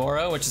from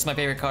Ungoro, which is my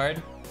favorite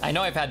card. I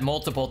know I've had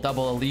multiple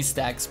double Elise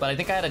decks, but I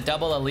think I had a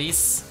double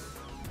Elise.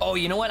 Oh,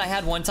 you know what? I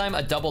had one time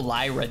a double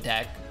Lyra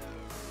deck.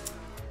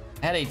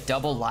 I had a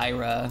double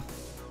Lyra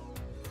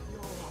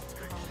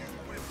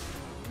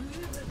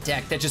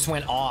deck that just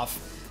went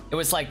off. It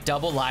was like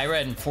double Lyra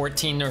and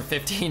 14 or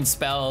 15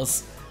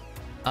 spells.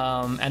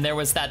 And there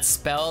was that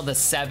spell, the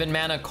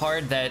 7-mana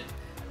card that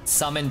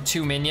summoned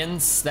 2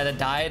 minions that had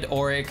died,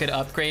 or it could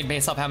upgrade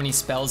based off how many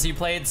spells you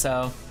played,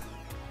 so...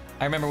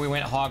 I remember we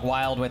went hog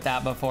wild with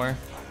that before.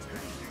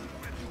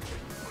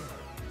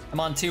 I'm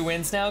on 2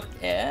 wins now.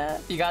 Yeah,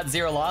 you got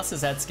 0 losses,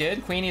 that's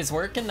good. Queenie's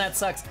working, that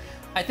sucks.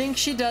 I think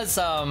she does,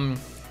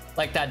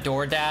 like that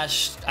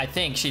DoorDash, I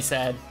think she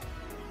said.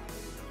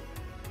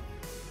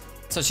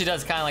 So she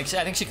does kind of like,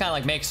 I think she kind of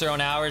like makes her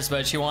own hours,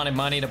 but she wanted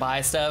money to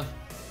buy stuff.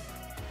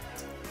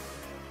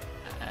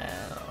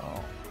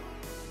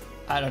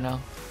 I don't know.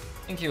 I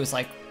think he was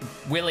like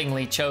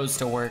willingly chose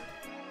to work.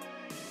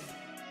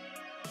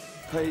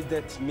 Pay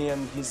that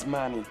man his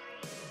money.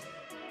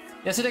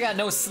 Yesterday I got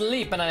no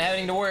sleep and I'm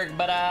having to work,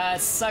 but I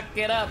suck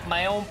it up,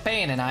 my own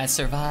pain, and I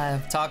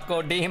survive.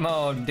 Taco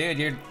Demo,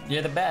 dude,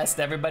 you're the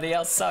best. Everybody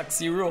else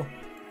sucks. You rule.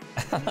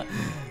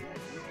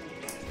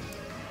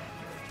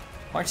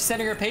 Why aren't you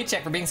sending her a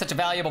paycheck for being such a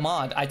valuable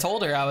mod? I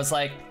told her, I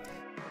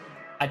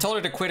told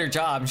her to quit her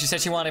job, and she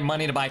said she wanted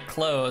money to buy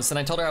clothes, and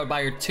I told her I would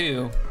buy her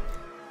 2.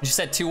 And she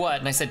said 2 what?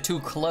 And I said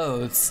 2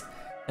 clothes.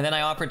 And then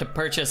I offered to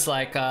purchase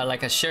like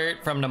a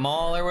shirt from the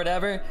mall or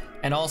whatever,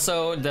 and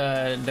also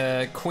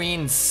the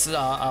queen's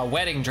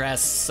wedding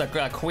dress,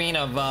 a queen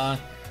of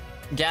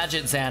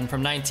Gadget Zan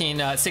from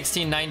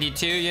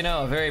 1692. You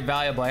know, a very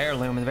valuable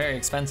heirloom and very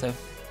expensive.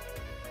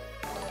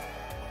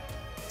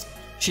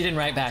 She didn't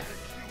write back.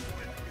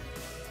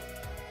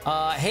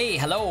 Hey,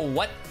 hello,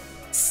 what?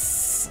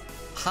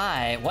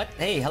 Hi, what?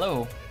 Hey,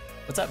 hello.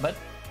 What's up, bud?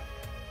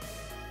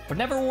 Would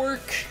never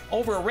work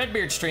over a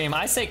Redbeard stream.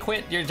 I say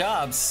quit your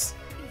jobs.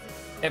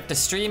 If the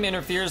stream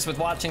interferes with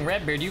watching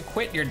Redbeard, you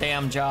quit your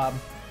damn job.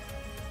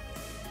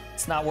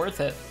 It's not worth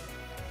it.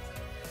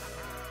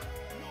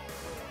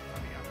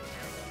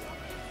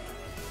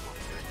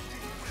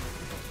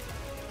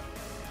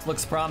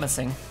 Looks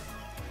promising.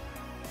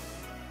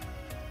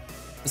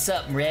 What's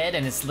up, Red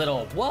and his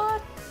little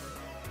what?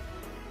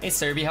 Hey,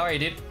 Serby, how are you,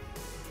 dude?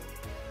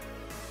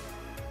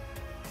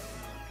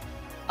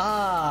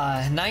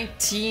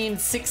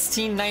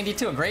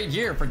 1692, a great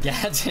year for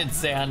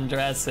gadgets and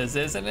dresses,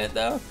 isn't it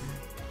though?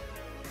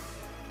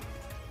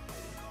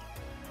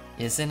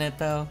 Isn't it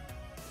though?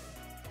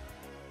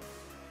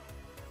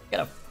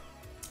 Got a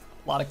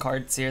lot of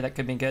cards here that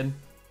could be good.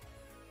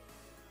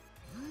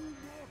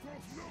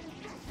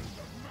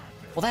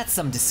 Well, that's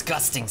some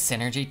disgusting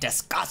synergy.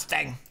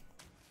 Disgusting!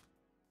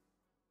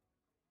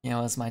 You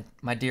know, as my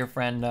dear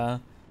friend,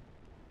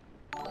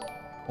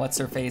 what's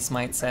her face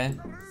might say.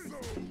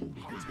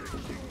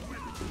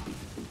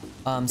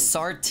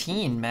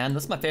 Sartine, man.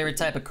 That's my favorite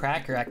type of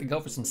cracker. I could go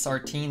for some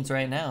sartines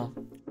right now.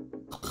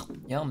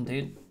 Yum,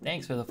 dude.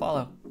 Thanks for the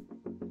follow.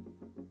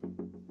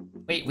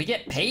 Wait, we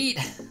get paid?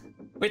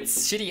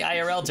 It's shitty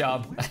IRL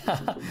job.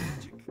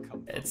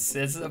 It's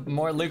a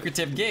more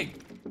lucrative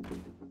gig.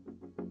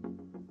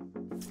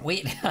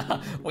 Wait,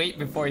 wait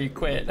before you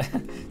quit.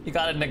 You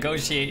gotta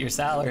negotiate your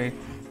salary.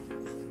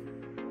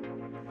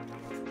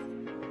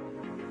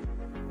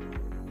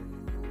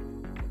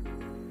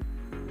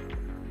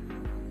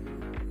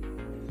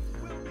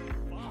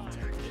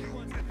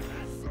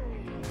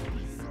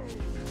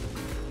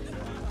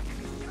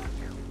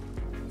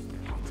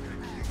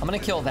 I'm gonna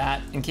kill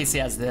that in case he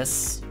has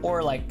this.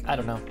 Or like, I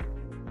don't know.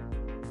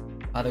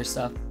 Other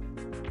stuff.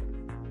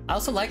 I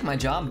also like my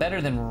job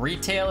better than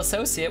retail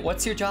associate.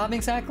 What's your job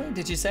exactly,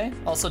 did you say?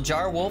 Also,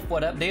 Jar Wolf,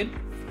 what up, dude?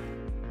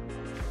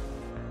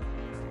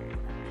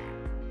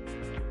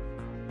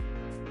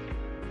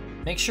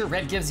 Make sure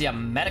Red gives you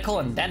medical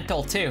and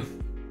dental too.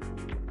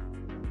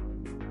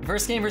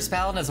 First game versus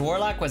Paladin as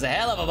Warlock was a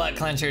hell of a butt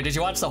clencher. Did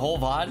you watch the whole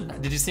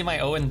VOD? Did you see my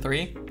 0-3?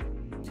 Did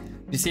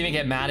you see me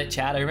get mad at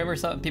chat? I remember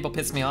some people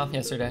pissed me off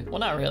yesterday. Well,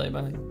 not really,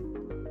 but...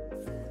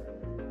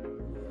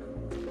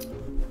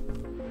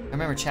 I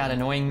remember chat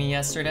annoying me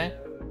yesterday.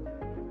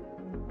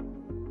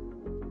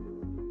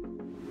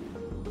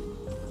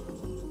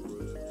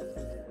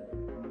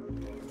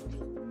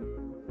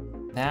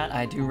 That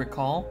I do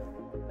recall.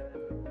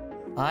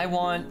 I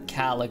want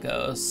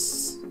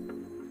Caligos.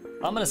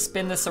 I'm gonna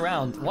spin this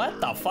around.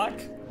 What the fuck?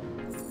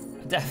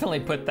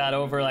 Definitely put that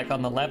over like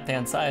on the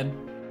left-hand side.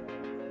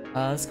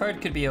 This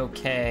card could be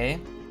okay.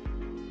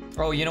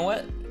 Oh, you know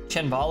what?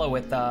 Chenvala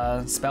with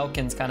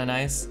Spellkin's kind of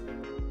nice.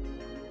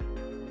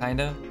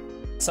 Kinda.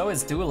 So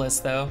is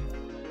Duelist though.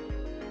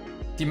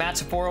 Do you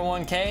match a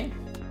 401k?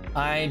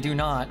 I do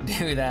not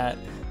do that.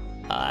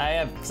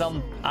 I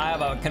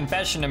have a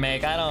confession to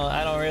make.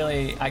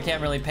 I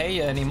can't really pay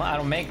you anymore. I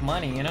don't make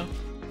money, you know?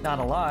 Not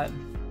a lot.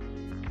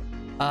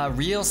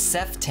 Real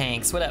Seth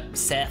Tanks. What up,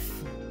 Seth?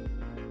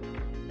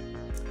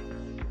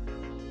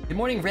 Good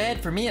morning,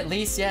 Red. For me, at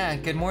least. Yeah,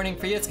 good morning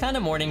for you. It's kind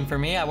of morning for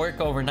me. I work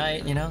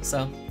overnight, you know,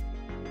 so.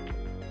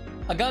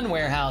 A gun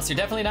warehouse. You're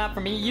definitely not for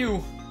me.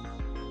 You.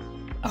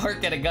 I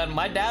work at a gun.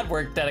 My dad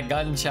worked at a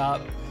gun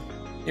shop.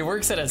 He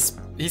works at a...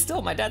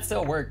 My dad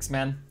still works,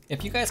 man.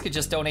 If you guys could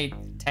just donate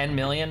 10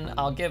 million,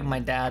 I'll give my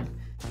dad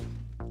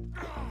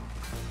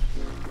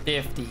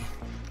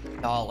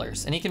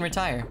 $50 and he can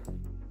retire.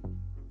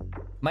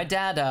 My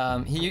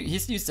dad, he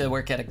used to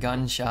work at a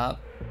gun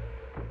shop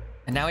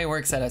and now he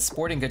works at a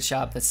sporting goods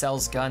shop that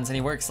sells guns, and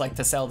he works like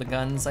to sell the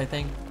guns, I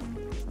think.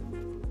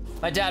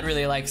 My dad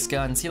really likes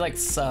guns. He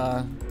likes,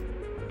 but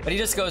he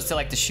just goes to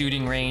like the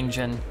shooting range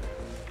and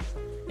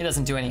he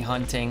doesn't do any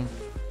hunting.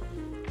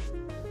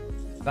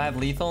 Do I have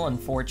lethal?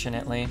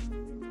 Unfortunately.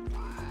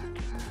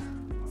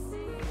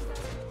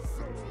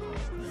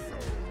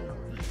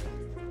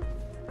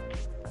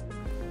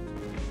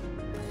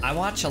 I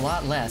watch a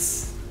lot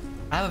less.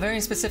 I have a very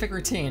specific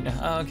routine.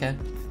 Oh, okay.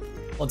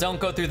 Well, don't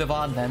go through the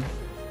VOD then.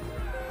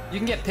 You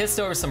can get pissed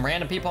over some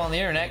random people on the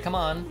internet, come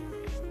on.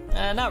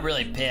 Not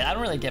really pissed. I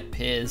don't really get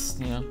pissed,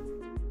 you know.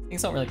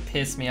 Things don't really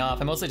piss me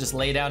off. I mostly just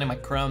lay down in my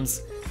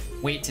crumbs,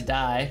 wait to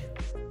die.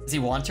 Does he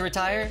want to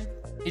retire?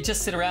 He'd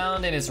just sit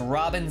around in his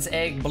robin's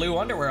egg blue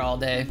underwear all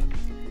day.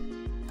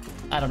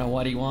 I don't know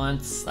what he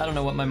wants. I don't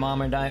know what my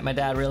mom or my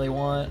dad really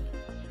want.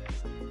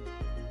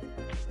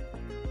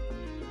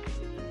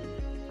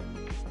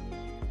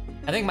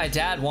 I think my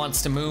dad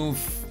wants to move,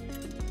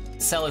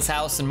 sell his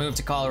house and move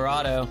to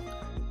Colorado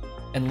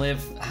and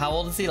live, how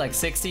old is he? Like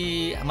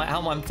 60?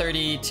 I'm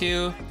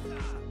 32.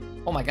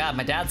 Oh my God,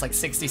 my dad's like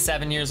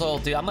 67 years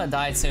old, dude. I'm gonna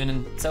die soon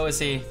and so is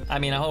he. I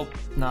mean, I hope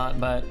not,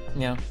 but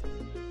you know,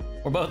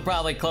 we're both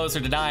probably closer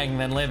to dying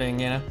than living,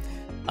 you know?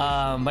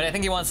 But I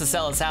think he wants to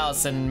sell his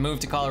house and move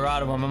to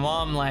Colorado, but my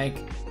mom, like,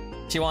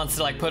 she wants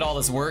to like put all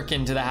this work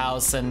into the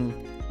house and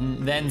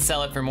then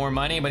sell it for more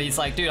money, but he's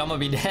like, dude, I'm gonna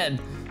be dead.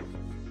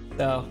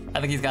 So, I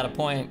think he's got a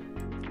point.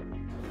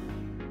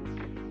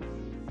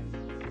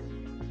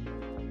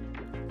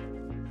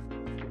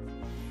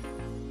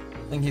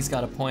 I think he's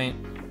got a point.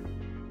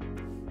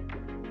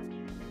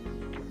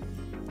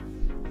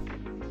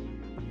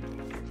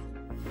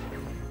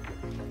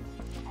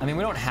 I mean,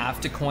 we don't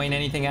have to coin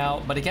anything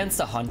out, but against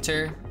a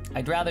hunter,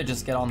 I'd rather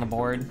just get on the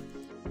board.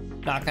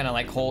 Not gonna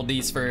like hold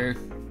these for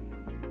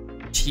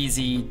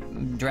cheesy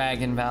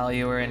dragon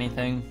value or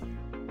anything.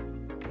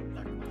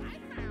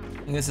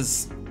 I think this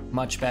is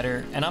much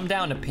better, and I'm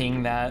down to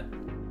ping that.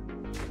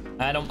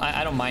 I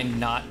don't mind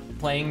not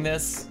playing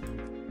this.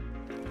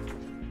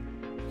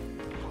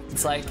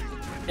 It's like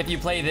if you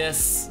play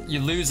this, you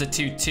lose a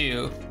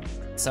 2/2,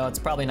 so it's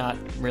probably not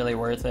really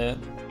worth it.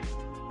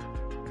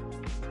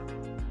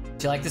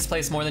 Do you like this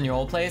place more than your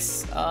old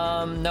place?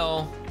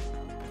 No.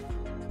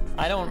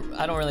 I don't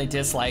really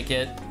dislike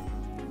it.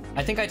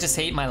 I think I just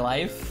hate my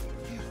life.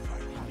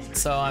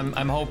 So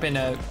I'm hoping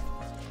to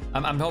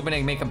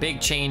make a big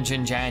change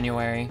in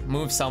January.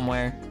 Move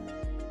somewhere.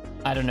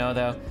 I don't know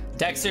though.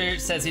 Dexter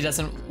says he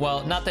doesn't,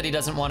 well, not that he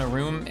doesn't want a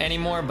room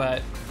anymore,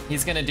 but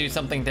he's gonna do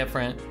something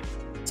different.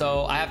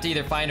 So I have to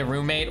either find a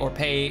roommate or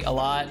pay a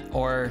lot,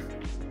 or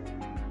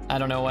I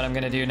don't know what I'm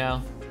gonna do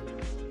now.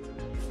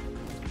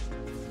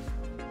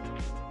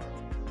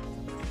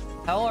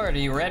 How old are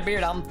you,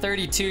 Redbeard? I'm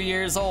 32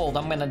 years old.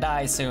 I'm gonna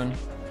die soon.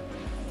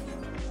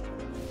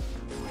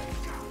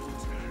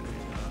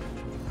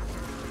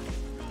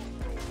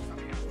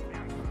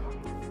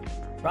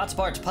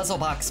 Rotsparch Puzzle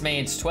Box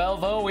Mage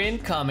 12-0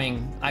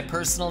 incoming. I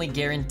personally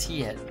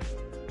guarantee it.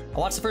 I'll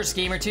watch the first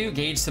game or two,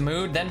 gauge the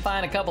mood, then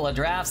find a couple of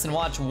drafts and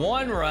watch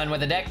one run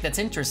with a deck that's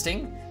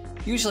interesting.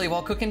 Usually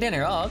while cooking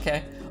dinner. Oh,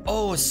 okay.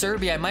 Oh,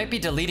 Serbia, I might be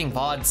deleting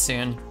VOD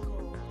soon.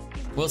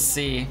 We'll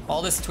see.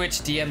 All this Twitch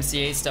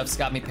DMCA stuff's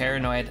got me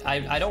paranoid.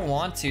 I don't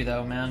want to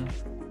though, man.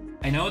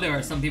 I know there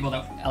are some people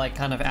that like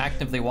kind of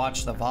actively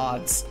watch the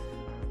VODs.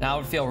 Now I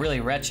would feel really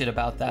wretched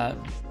about that.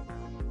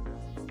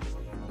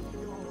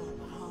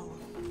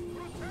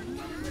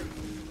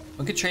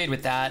 We could trade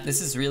with that. This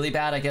is really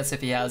bad, I guess,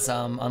 if he has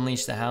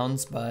Unleash the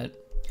Hounds, but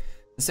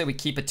let's say we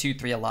keep a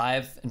 2-3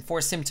 alive and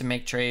force him to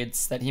make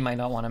trades that he might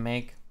not want to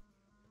make.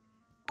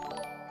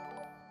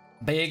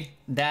 Big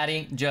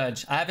Daddy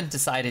Judge. I haven't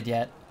decided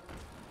yet.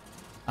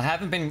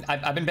 I've been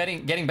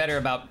getting better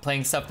about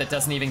playing stuff that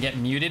doesn't even get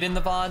muted in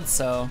the VOD,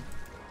 so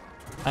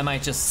I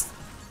might just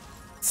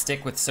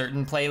stick with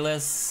certain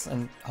playlists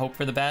and hope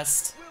for the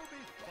best.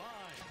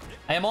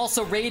 I am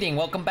also raiding.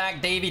 Welcome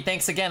back, Davey.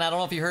 Thanks again. I don't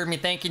know if you heard me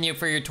thanking you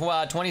for your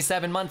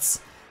 27 months.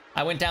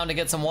 I went down to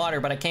get some water,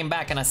 but I came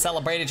back and I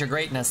celebrated your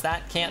greatness.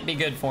 That can't be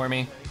good for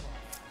me.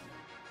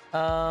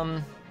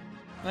 Well,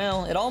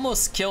 it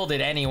almost killed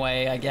it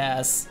anyway, I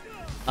guess.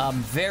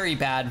 Very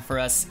bad for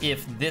us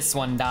if this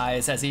one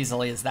dies as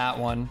easily as that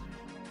one.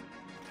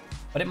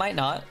 But it might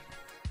not.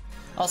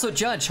 Also,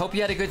 Judge, hope you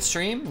had a good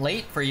stream.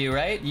 Late for you,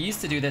 right? You used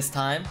to do this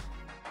time.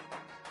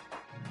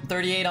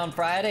 38 on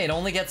Friday, it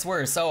only gets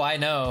worse. Oh, I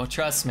know,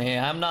 trust me.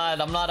 I'm not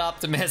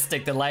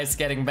optimistic that life's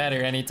getting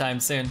better anytime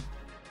soon.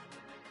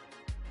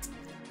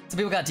 Some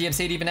people got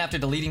DMC'd even after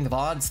deleting the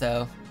VODs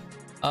though.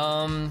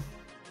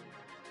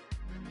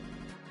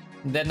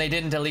 Then they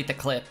didn't delete the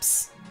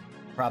clips,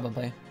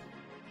 probably.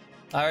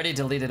 I already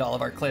deleted all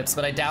of our clips,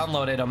 but I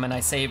downloaded them and I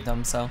saved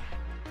them, so.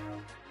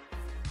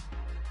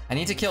 I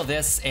need to kill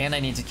this and I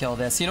need to kill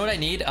this. You know what I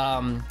need?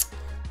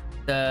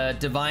 The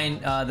divine,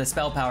 the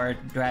spell power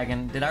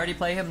dragon. Did I already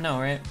play him?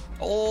 No, right?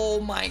 Oh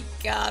my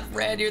god,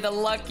 Red, you're the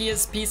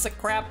luckiest piece of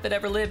crap that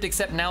ever lived,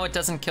 except now it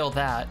doesn't kill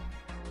that.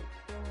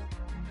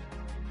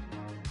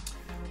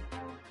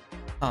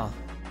 Huh.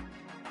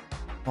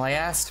 Well, I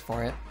asked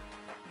for it,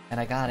 and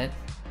I got it.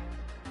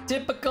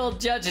 Typical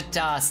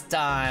Judgitas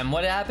time.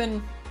 What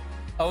happened?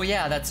 Oh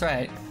yeah, that's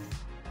right.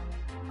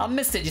 I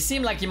missed it. You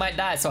seemed like you might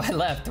die, so I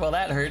left. Well,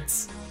 that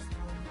hurts.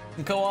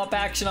 Co-op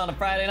action on a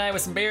Friday night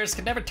with some beers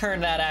could never turn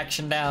that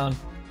action down.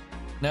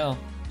 No,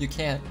 you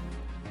can't.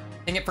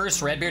 Ping it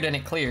first, Redbeard, and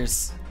it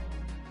clears.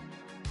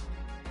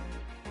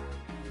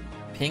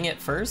 Ping it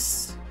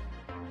first,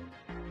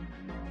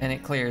 and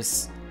it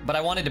clears. But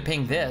I wanted to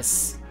ping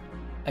this.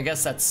 I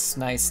guess that's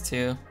nice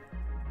too.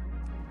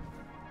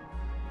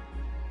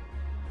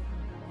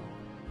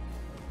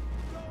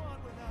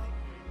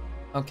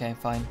 Okay,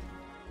 fine.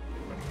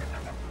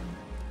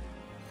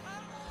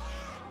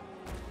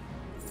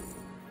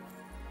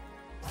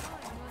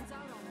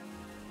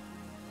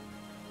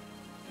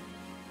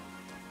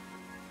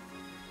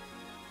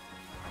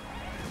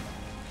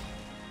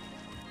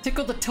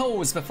 Tickle the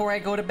toes before I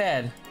go to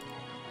bed.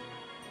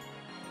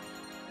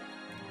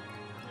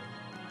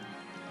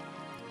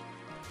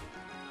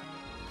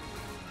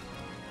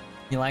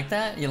 You like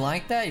that? You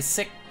like that? You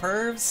sick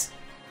pervs?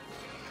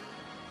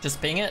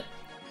 Just ping it?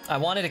 I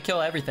wanted to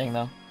kill everything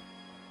though.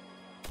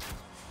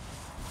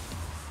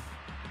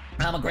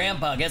 I'm a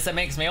grandpa, guess that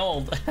makes me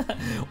old.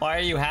 Why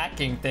are you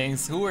hacking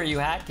things? Who are you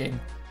hacking?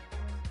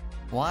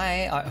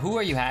 Why? Who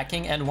are you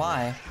hacking and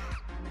why?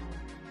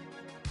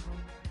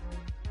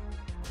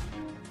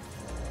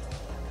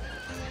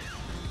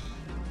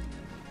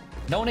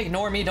 Don't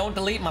ignore me, don't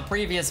delete my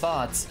previous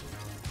VODs.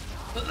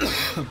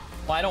 Well,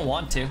 I don't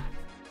want to.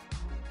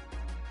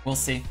 We'll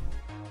see.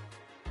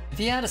 If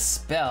he had a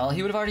spell,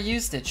 he would have already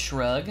used it,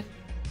 shrug.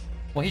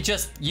 Well, he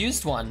just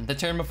used one the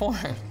turn before.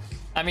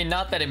 I mean,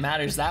 not that it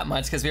matters that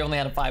much because we only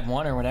had a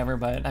 5-1 or whatever,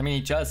 but I mean,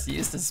 he just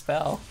used a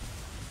spell.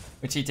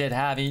 Which he did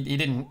have.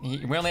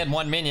 We only had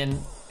one minion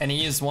and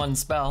he used one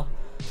spell.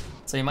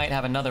 So he might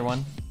have another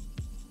one.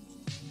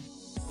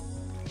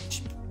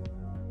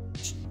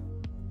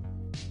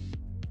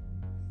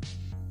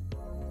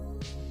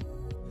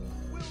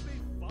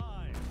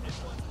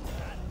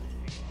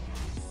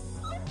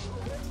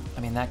 I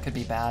mean, that could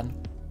be bad.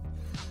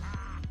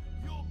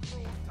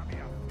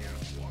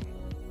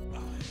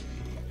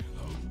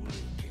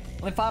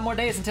 Only 5 more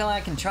days until I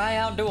can try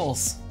out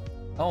duels.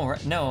 Oh,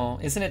 no.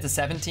 Isn't it the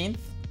 17th?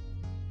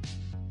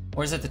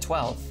 Or is it the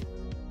 12th?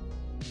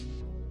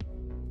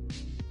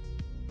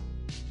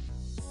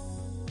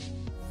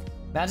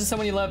 Imagine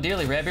someone you love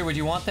dearly, Redbeard. Would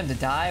you want them to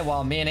die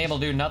while me and Abel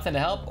do nothing to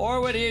help?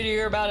 Or would you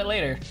hear about it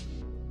later?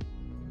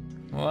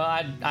 Well,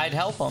 I'd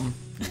help them.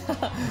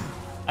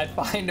 I'd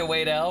find a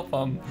way to help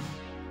them.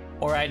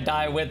 Or I'd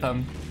die with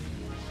them.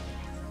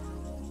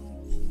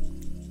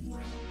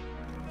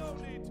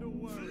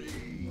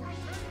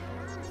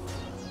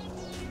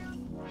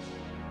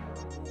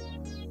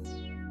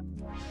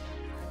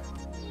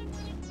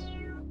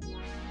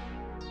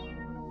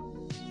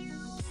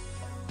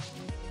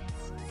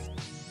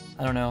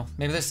 I don't know.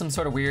 Maybe there's some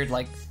sort of weird,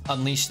 like,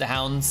 Unleash the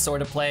Hounds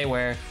sort of play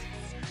where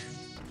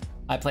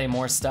I play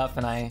more stuff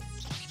and I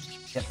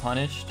get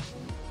punished.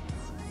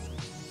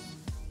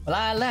 Well,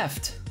 I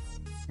left.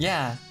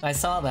 Yeah, I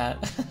saw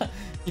that.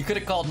 You could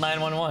have called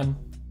 911.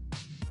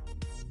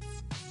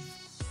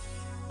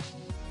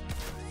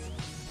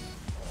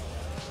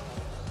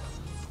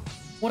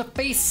 What a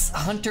face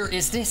hunter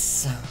is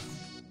this?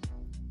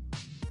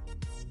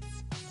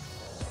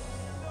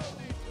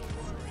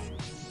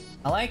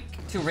 I like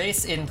to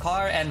race in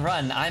car and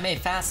run. I'm a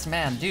fast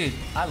man. Dude,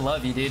 I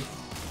love you, dude.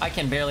 I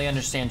can barely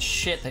understand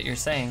shit that you're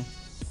saying.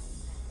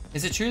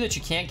 Is it true that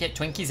you can't get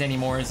Twinkies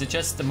anymore? Is it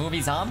just the movie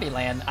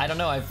Zombieland? I don't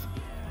know, I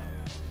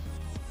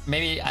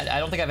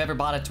don't think I've ever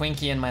bought a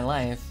Twinkie in my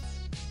life.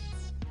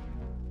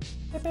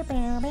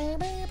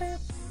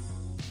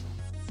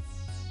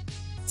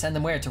 Send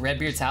them where? To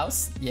Redbeard's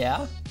house?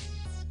 Yeah.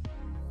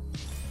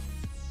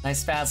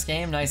 Nice fast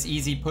game, nice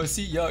easy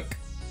pussy, yuck.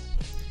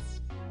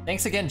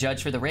 Thanks again,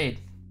 Judge, for the raid.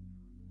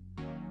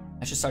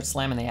 I should start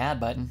slamming the add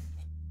button.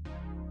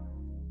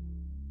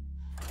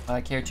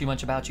 I care too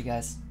much about you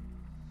guys.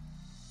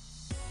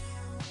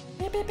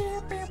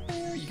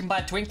 You can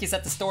buy Twinkies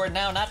at the store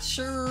now. Not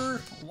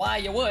sure why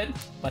you would,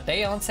 but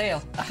they on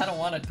sale. I don't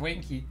want a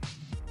Twinkie.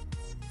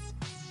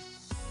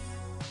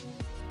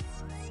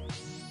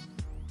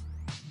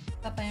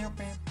 I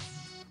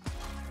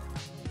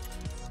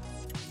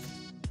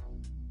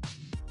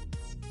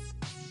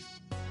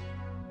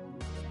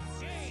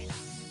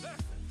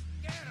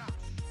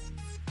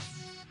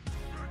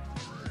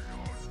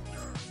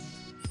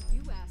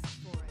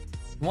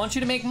want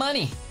you to make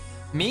money.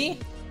 Me?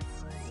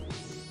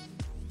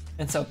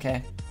 It's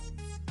okay.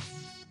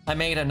 I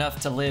made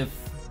enough to live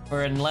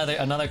for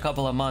another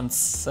couple of months,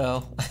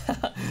 so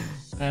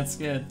that's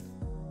good.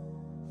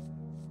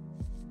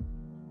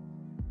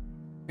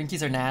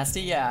 Twinkies are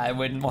nasty? Yeah, I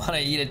wouldn't want to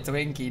eat a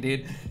Twinkie,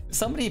 dude. If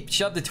somebody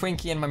shoved a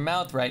Twinkie in my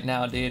mouth right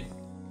now, dude,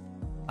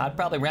 I'd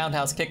probably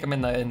roundhouse kick him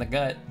in the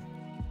gut.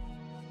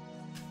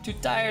 Too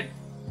tired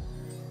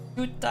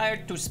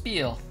to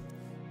spiel.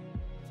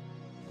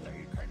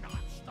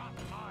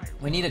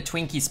 We need a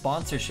Twinkie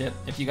sponsorship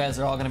if you guys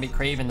are all gonna be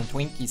craving the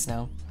Twinkies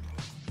now.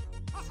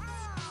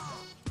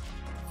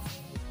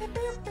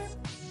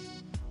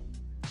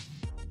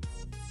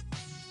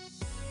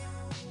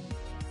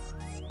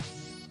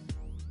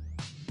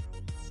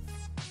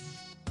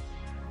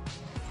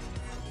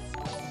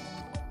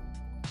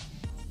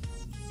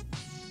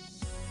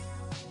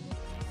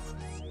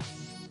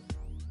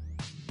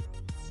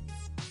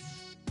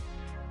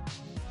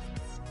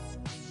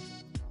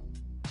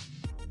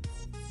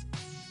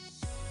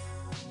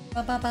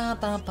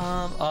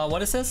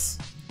 What is this?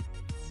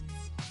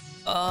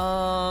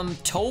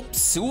 Taupe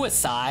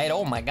suicide.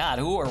 Oh my god,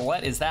 who or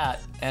what is that?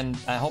 And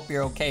I hope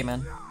you're okay,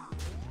 man.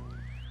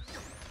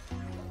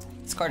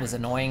 This card is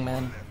annoying,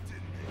 man.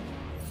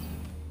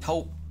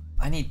 Taupe.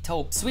 I need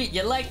Taupe. Sweet,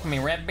 you like me,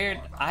 Redbeard.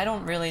 I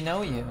don't really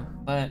know you,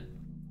 but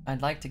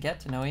I'd like to get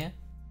to know you.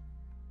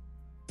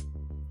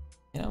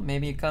 You know,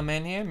 maybe you come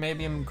in here,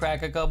 maybe you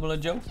crack a couple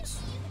of jokes.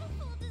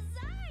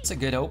 It's a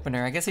good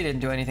opener. I guess he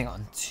didn't do anything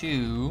on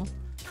 2.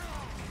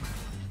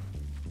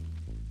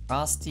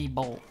 Frosty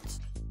Bolt.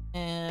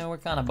 Eh, we're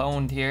kind of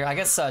boned here. I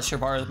guess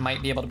Shavar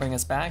might be able to bring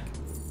us back.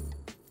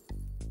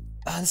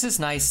 This is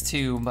nice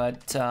too, but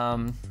we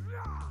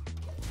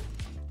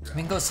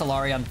can go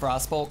Solari on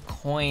Frostbolt,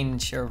 coin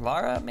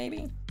Shavara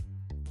maybe?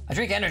 I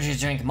drink energy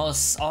drink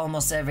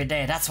almost every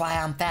day. That's why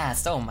I'm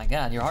fast. Oh my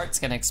god, your heart's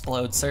gonna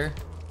explode, sir.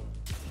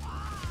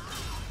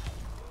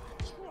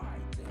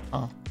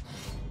 Huh.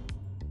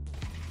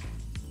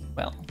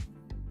 Well.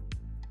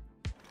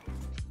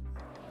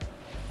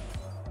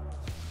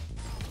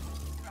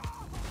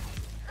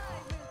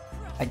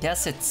 I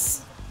guess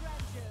it's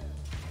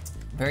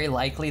very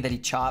likely that he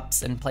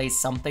chops and plays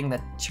something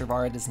that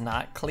Shavara does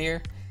not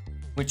clear, in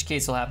which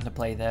case we'll happen to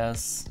play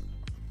this.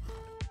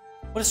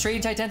 What a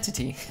strange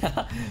identity.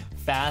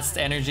 Fast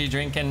energy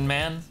drinking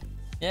man.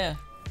 Yeah,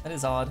 that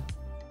is odd.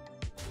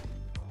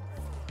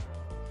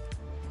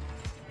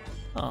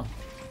 Oh,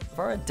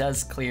 Shavara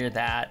does clear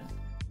that.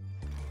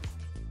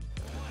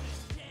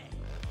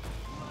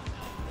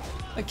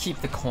 I'll keep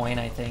the coin,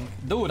 I think.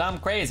 Dude, I'm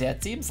crazy.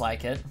 It seems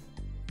like it.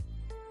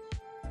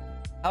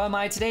 How am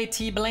I today,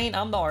 T-Blaine?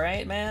 I'm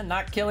alright, man.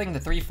 Not killing the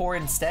 3-4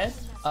 instead.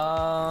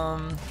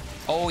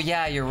 Oh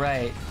yeah, you're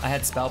right. I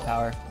had spell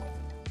power.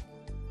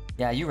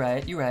 Yeah, you're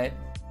right, you're right.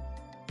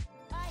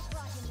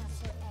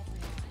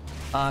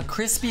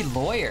 Crispy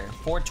Lawyer,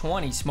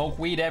 420. Smoke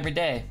weed every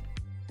day.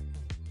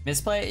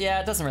 Misplay? Yeah,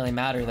 it doesn't really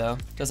matter though.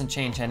 Doesn't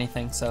change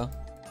anything, so,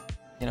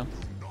 you know,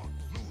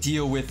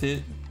 deal with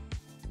it.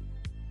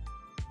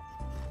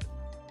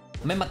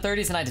 I'm in my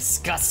 30s and I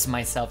disgust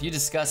myself. You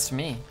disgust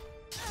me.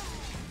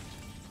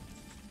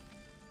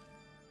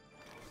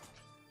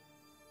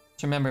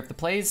 Remember, if the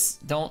plays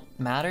don't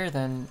matter,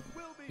 then,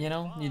 you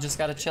know, you just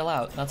gotta chill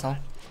out, that's all.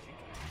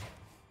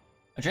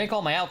 I drank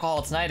all my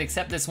alcohol tonight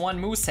except this one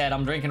moose head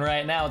I'm drinking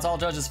right now. It's all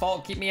Judge's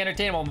fault. Keep me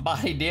entertained while my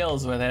body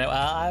deals with it.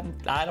 Well,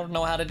 I don't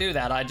know how to do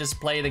that. I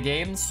just play the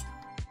games.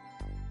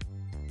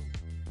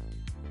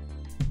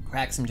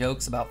 Crack some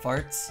jokes about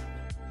farts.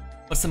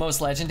 What's the most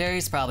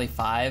legendaries? Probably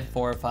 4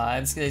 or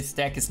 5. This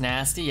deck is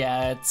nasty.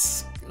 Yeah,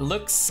 it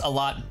looks a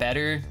lot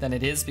better than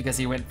it is because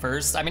he went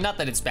first. I mean, not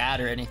that it's bad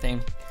or anything.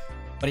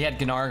 But he had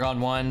Gnarg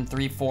on 1,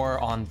 3-4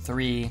 on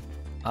 3,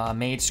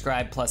 Mage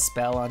Scribe plus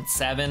Spell on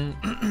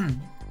 7,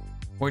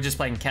 We're just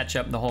playing catch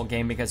up the whole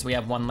game because we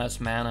have one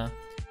less mana.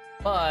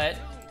 But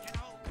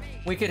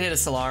we could hit a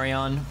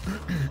Solarion.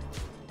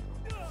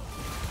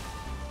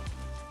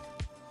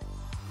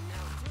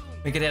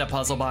 We could hit a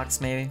puzzle box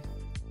maybe.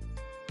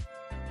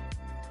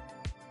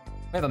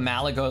 We have a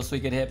Malagos we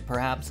could hit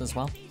perhaps as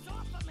well.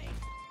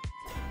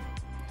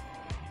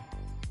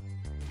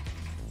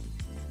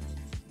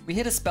 We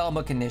hit a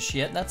Spellbook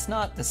Initiate. That's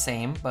not the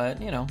same,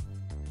 but you know.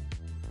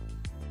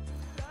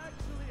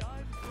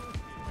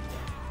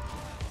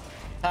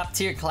 Top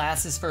tier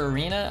classes for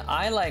Arena.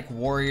 I like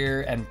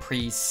Warrior and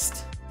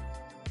Priest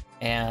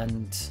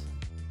and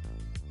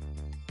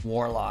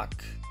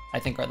Warlock. I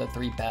think are the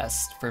 3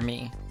 best for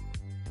me.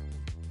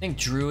 I think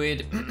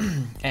Druid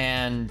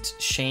and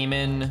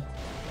Shaman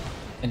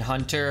and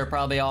Hunter are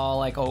probably all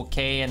like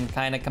okay and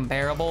kind of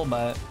comparable,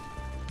 but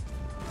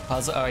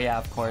Puzzle, oh yeah,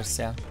 of course,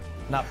 yeah.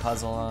 Not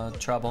Puzzle,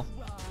 Trouble.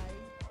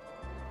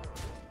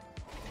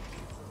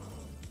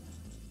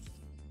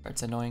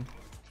 It's annoying.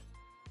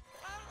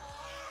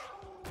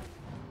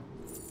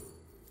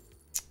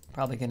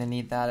 Probably gonna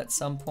need that at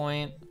some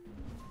point.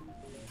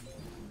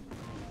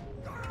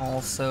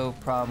 Also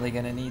probably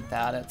gonna need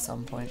that at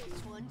some point.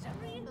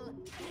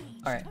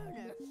 Alright,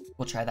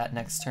 we'll try that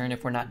next turn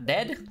if we're not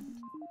dead.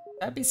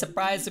 I'd be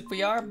surprised if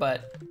we are,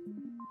 but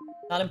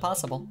not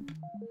impossible.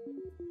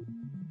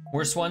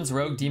 Worst ones,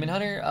 Rogue, Demon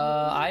Hunter?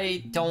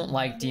 I don't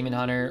like Demon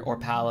Hunter or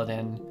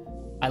Paladin.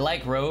 I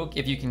like Rogue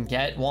if you can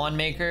get Wand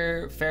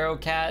Maker, Pharaoh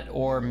Cat,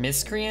 or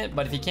Miscreant,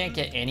 but if you can't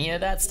get any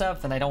of that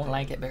stuff, then I don't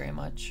like it very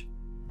much.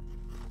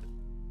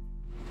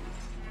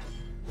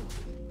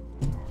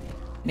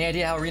 Any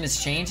idea how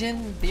Arena's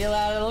changing? Be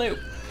out of the loop.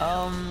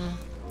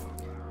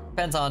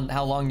 Depends on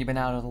how long you've been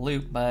out of the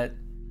loop, but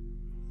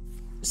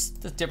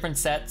just the different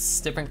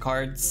sets, different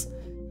cards,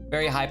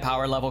 very high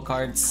power level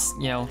cards.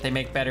 You know, they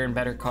make better and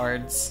better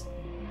cards.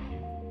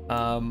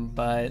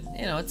 But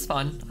you know, it's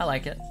fun. I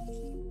like it.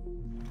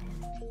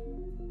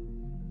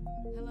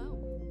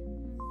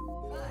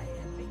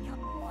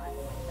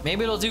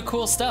 Maybe it'll do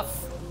cool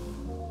stuff.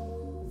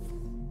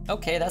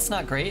 Okay, that's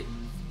not great.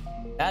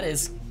 That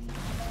is.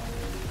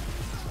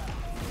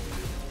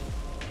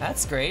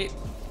 That's great.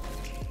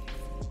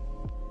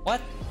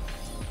 What?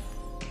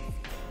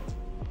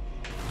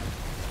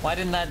 Why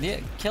didn't that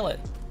kill it?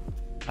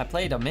 I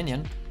played a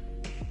minion.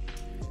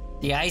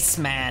 The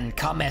Iceman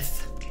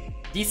cometh.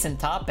 Decent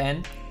top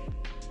end.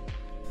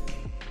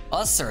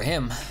 Us or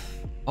him?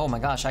 Oh my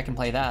gosh, I can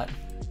play that.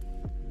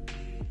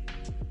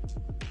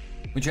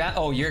 We draft.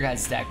 Oh, your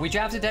guys' deck. We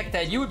drafted a deck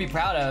that you would be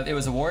proud of. It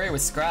was a warrior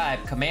with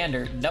Scribe,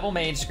 Commander, Double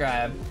Mage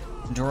Scribe,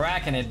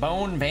 Draconid,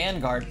 Bone,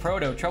 Vanguard,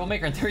 Proto,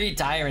 Troublemaker, and 3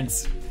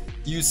 Tyrants.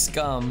 You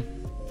scum.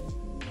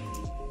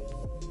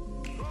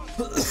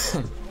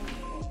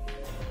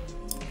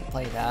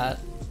 Play that.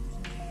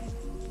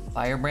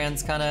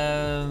 Firebrand's kind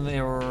of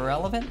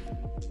irrelevant.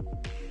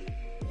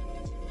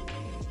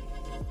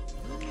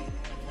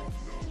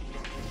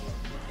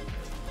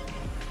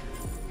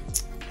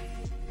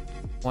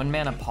 One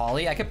mana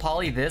Poly? I could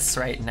Poly this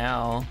right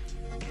now.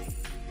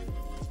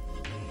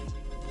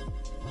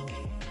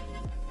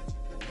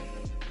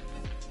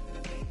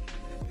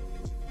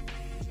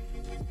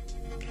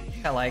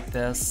 I like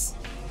this.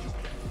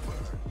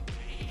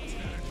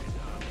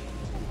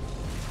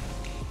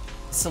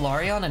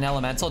 Solarion an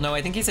elemental? No,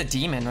 I think he's a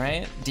demon,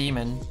 right?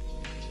 Demon.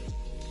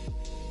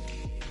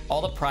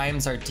 All the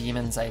primes are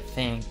demons, I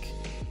think.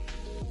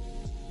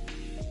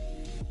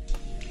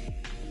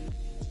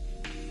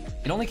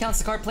 It only counts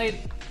the card played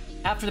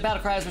after the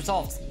battle cry is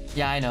resolved.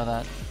 Yeah, I know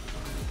that.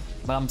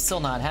 But I'm still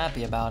not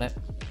happy about it.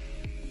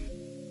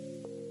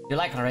 You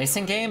like a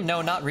racing game?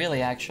 No, not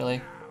really,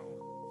 actually.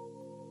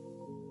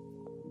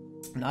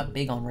 I'm not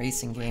big on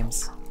racing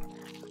games.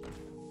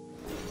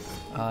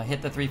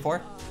 Hit the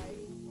 3/4.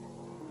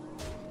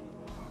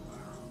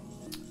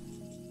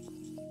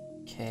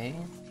 Okay.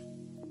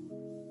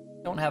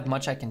 Don't have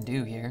much I can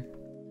do here.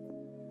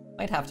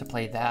 Might have to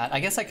play that. I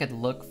guess I could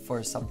look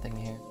for something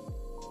here.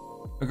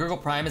 McGurgle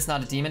Prime is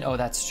not a demon? Oh,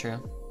 that's true.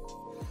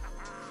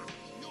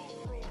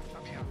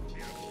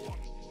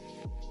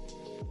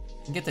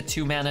 You get the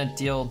 2 mana,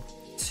 deal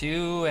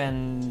 2,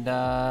 and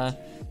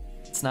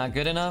it's not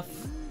good enough.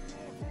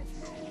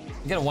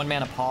 You get a 1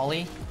 mana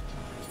Poly.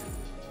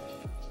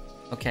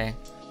 Okay.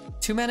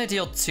 2 mana,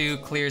 deal 2,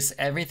 clears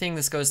everything.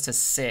 This goes to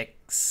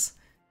 6.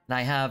 And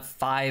I have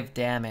 5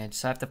 damage,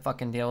 so I have to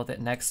fucking deal with it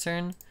next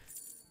turn.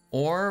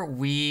 Or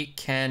we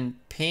can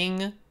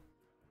ping,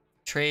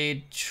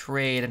 trade,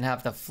 and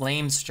have the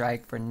Flame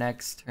Strike for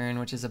next turn,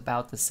 which is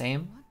about the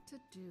same. What to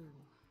do?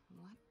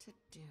 What to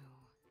do?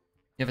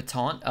 You have a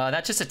taunt?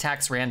 That just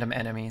attacks random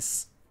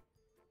enemies.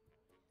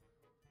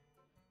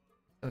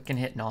 So it can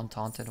hit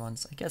non-taunted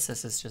ones. I guess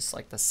this is just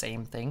like the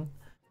same thing.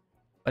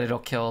 But it'll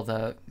kill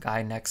the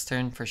guy next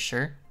turn for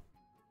sure.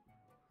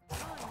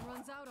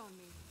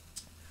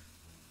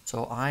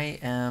 So I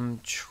am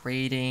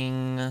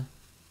trading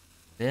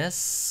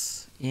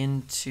this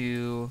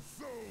into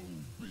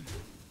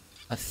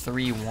a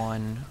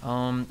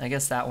 3/1. I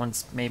guess that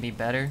one's maybe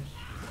better.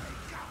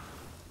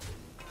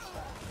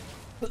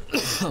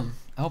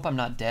 I hope I'm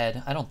not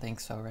dead. I don't think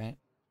so, right?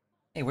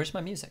 Hey, where's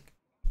my music?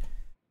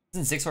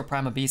 Isn't 6-4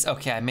 Prime a beast?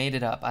 Okay, I made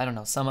it up. I don't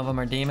know. Some of them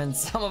are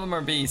demons. Some of them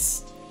are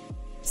beasts.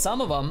 Some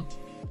of them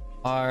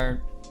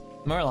are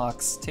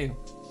Murlocs, too.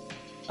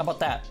 How about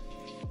that?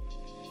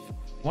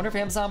 Wonder if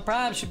Amazon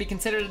Prime should be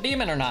considered a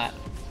demon or not.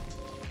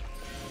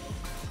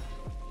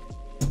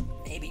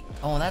 Maybe.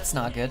 Oh, that's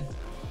not good.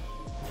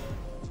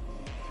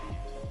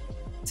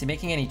 Is he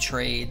making any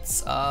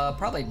trades?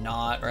 Probably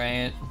not,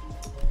 right?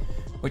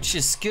 Which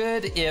is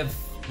good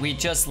if we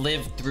just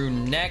live through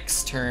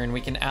next turn.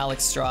 We can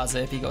Alex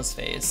Straza if he goes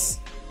face.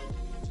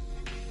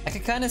 I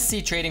could kind of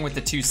see trading with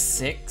the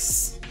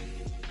 2-6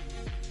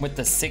 with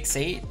the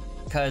 6-8,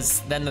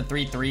 because then the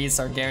 3-3s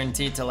are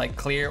guaranteed to like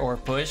clear or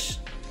push.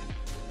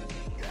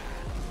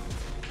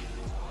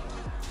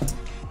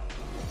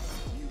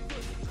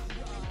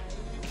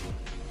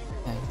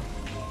 Okay.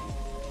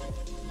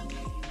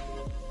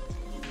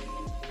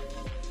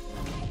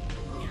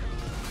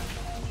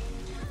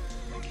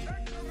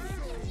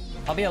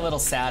 I'll be a little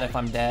sad if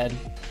I'm dead.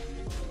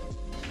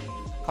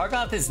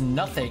 Kargoth is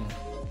nothing.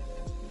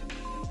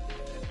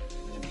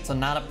 So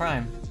not a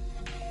prime.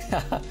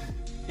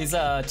 He's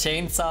a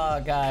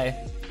chainsaw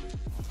guy.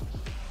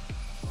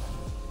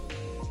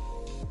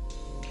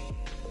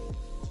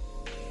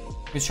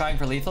 He's trying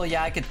for lethal?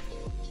 Yeah, I could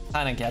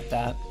kind of get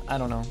that. I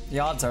don't know. The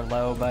odds are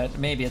low, but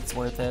maybe it's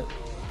worth it.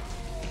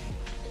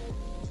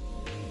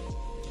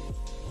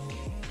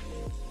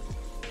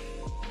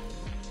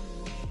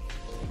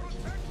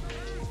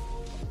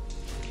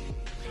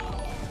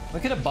 We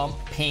could have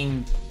bumped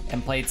ping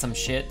and played some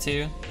shit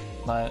too,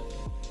 but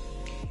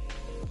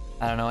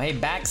I don't know. Hey,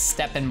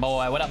 backstepping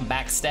boy. What up,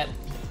 backstep?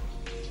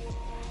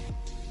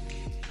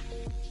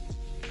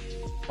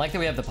 Like that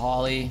we have the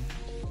poly.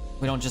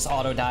 We don't just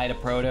auto die to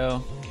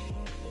proto.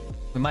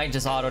 We might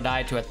just auto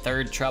die to a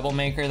third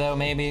troublemaker though,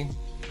 maybe.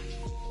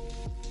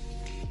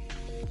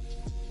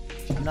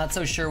 I'm not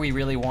so sure we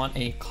really want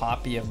a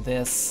copy of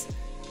this.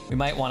 We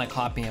might want a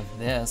copy of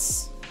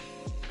this.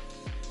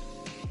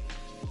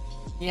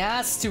 He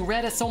has to.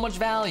 Red has so much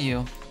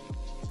value.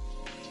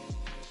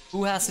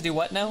 Who has to do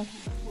what now?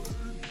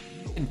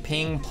 Can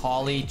ping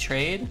poly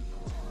trade?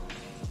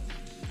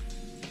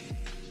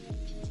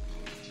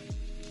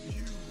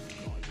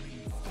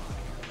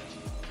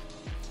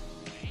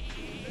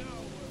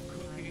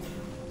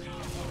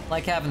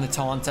 Like having the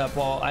taunt up.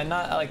 Well, I'm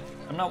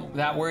not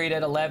that worried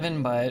at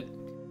 11, but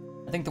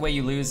I think the way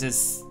you lose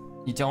is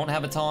you don't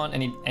have a taunt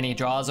and he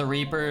draws a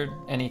Reaper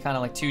and he kind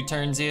of like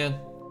 2-turns you.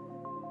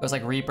 Goes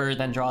like Reaper,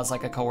 then draws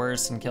like a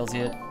Coerce and kills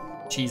you,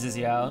 cheeses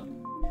you out.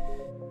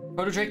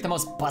 Proto Drake, the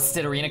most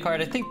busted arena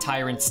card. I think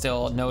Tyrant's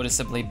still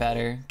noticeably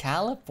better.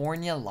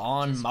 California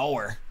Lawn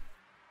Mower.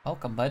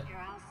 Welcome, bud.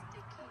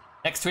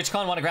 Next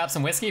TwitchCon, want to grab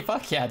some whiskey?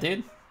 Fuck yeah,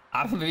 dude.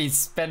 I'm gonna be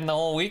spending the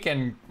whole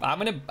weekend. I'm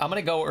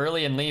gonna go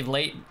early and leave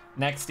late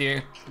next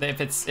year if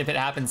it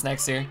happens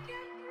next year.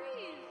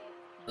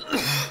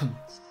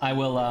 I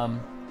will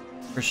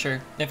for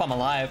sure if I'm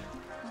alive.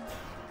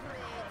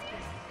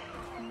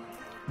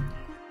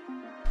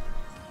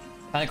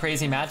 Kind of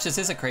crazy match. This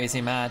is a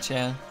crazy match,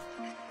 yeah.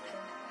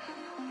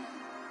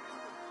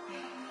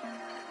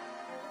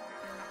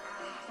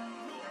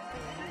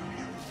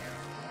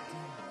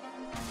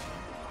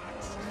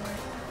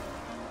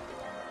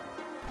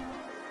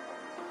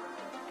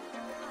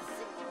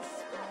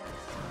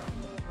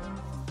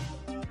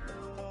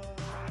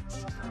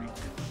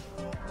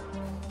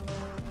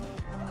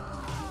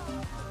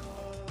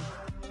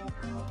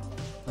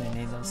 I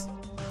need this.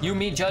 You,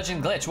 me, Judge,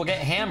 and Glitch will get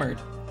hammered.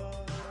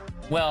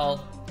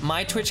 Well,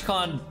 my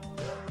TwitchCon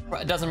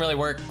doesn't really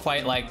work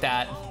quite like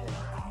that.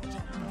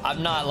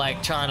 I'm not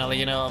like trying to,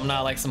 you know, I'm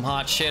not like some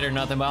hot shit or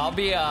nothing, but I'll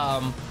be,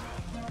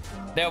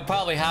 there'll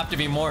probably have to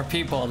be more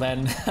people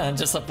than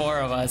just the 4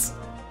 of us,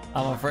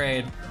 I'm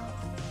afraid.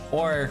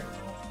 Or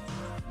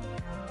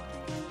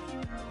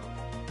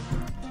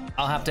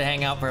I'll have to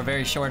hang out for a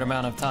very short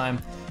amount of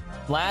time.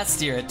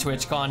 Last year at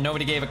TwitchCon,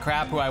 nobody gave a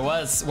crap who I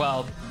was,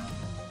 well,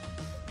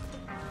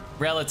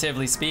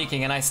 relatively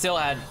speaking, and I still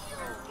had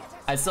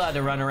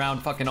to run around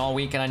fucking all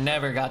week and I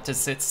never got to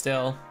sit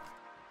still.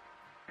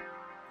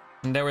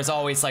 And there was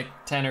always like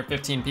 10 or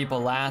 15 people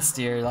last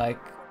year, like,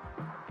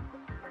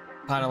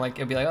 kind of like,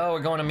 it'd be like, oh, we're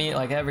going to meet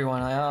like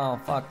everyone. Like, oh,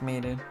 fuck me,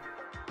 dude.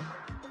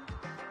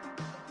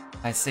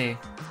 I see.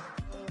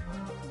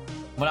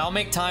 But I'll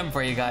make time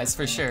for you guys,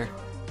 for sure.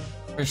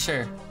 For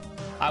sure.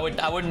 I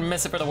wouldn't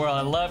miss it for the world.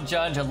 I love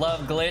Judge, I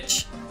love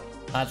Glitch.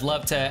 I'd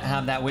love to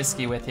have that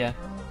whiskey with you.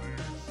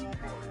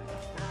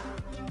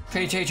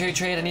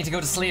 Trade. I need to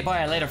go to sleep. All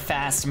right, later,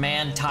 fast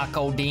man,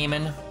 taco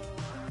demon.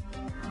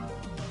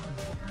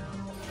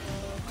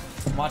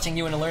 Watching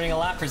you and learning a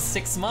lot for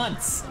 6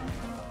 months.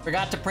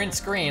 Forgot to print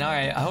screen. All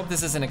right, I hope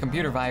this isn't a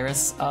computer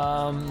virus.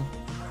 Oh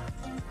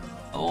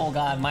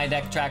God, my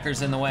deck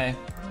tracker's in the way.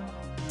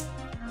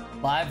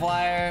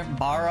 Livewire,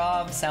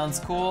 Barov, sounds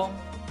cool.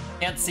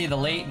 Can't see the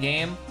late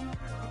game.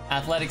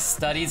 Athletic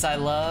Studies, I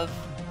love.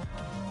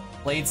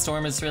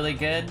 Bladestorm is really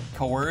good.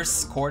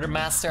 Coerce,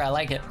 Quartermaster, I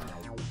like it.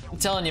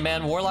 telling you,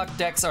 man, Warlock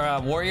decks or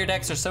Warrior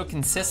decks are so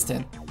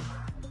consistent.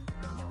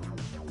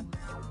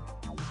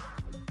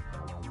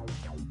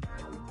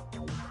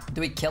 Do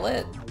we kill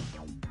it?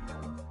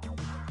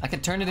 I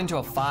could turn it into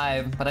a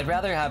 5, but I'd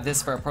rather have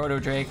this for a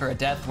Proto Drake or a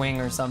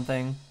Deathwing or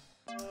something.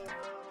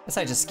 Guess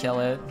I just kill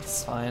it.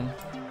 It's fine.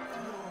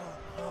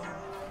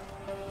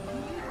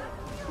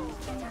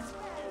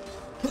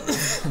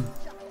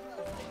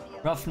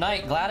 Rough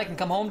night. Glad I can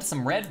come home to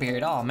some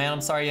Redbeard. Oh man, I'm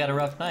sorry you had a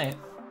rough night.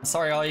 I'm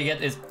sorry all you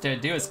get is to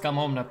do is come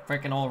home to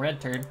frickin' old red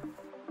turd.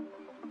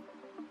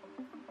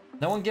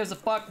 No one gives a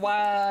fuck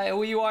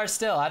who you are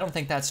still. I don't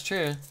think that's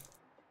true.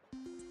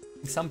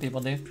 Some people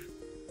do.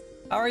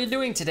 How are you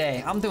doing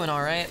today? I'm doing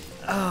all right.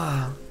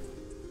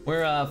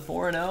 We're 4-0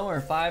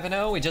 or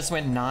 5-0. We just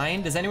went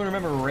 9. Does anyone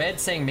remember Red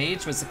saying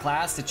Mage was the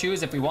class to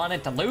choose if we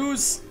wanted to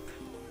lose?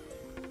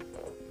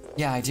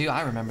 Yeah, I do.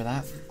 I remember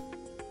that.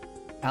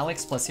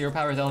 Alex plus Hero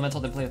Power with Elemental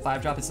to play the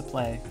 5-drop is the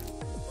play.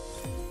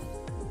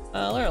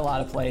 Well, there are a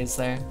lot of plays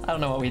there. I don't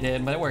know what we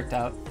did, but it worked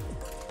out.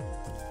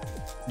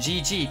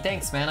 GG.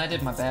 Thanks, man. I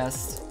did my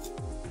best.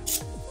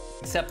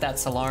 Except that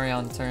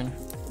Solarion turn.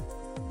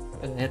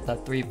 Couldn't hit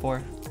that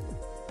 3-4.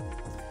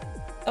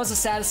 That was a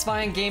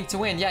satisfying game to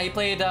win. Yeah, he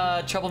played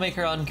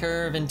Troublemaker on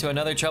curve into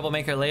another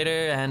Troublemaker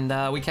later,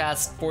 and we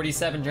cast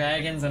 47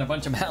 dragons and a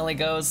bunch of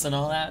Maligos and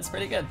all that. It's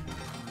pretty good.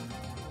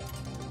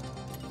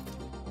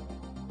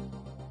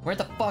 Where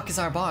the fuck is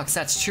our box?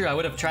 That's true. I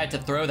would have tried to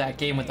throw that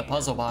game with the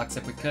puzzle box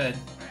if we could.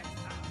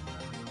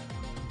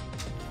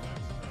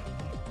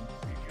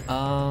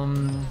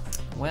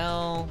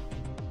 Well,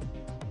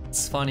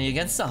 it's funny.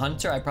 Against the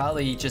Hunter, I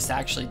probably just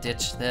actually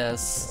ditched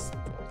this.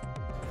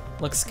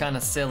 Looks kind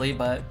of silly,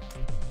 but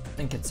I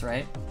think it's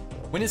right.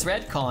 When is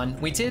Redcon?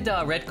 We did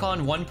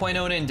Redcon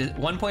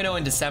 1.0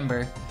 in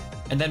December,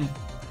 and then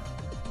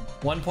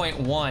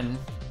 1.1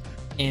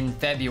 in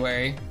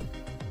February.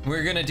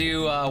 We're gonna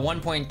do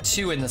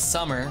 1.2 in the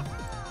summer,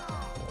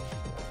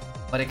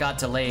 but it got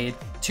delayed.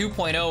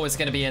 2.0 was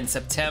gonna be in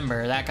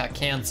September. That got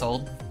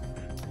canceled.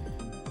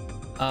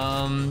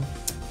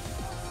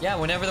 Yeah,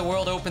 whenever the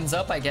world opens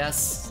up, I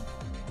guess.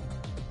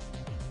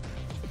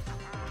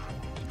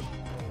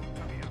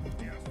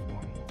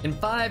 In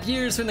 5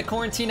 years, when the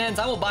quarantine ends,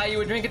 I will buy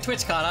you a drink at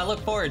TwitchCon. I look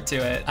forward to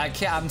it.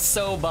 I'm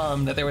so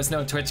bummed that there was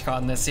no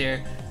TwitchCon this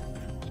year,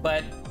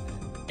 but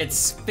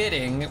it's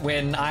fitting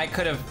when I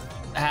could have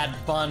had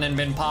fun and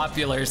been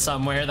popular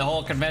somewhere. The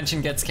whole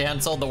convention gets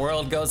canceled. The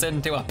world goes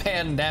into a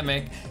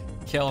pandemic.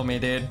 Kill me,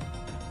 dude.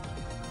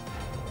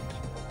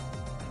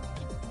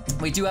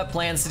 We do have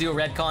plans to do a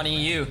Redcon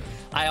EU.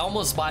 I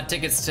almost bought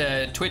tickets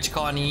to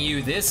TwitchCon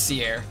EU this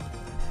year,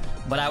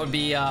 but I would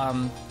be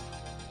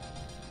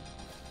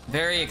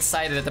very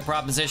excited at the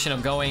proposition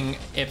of going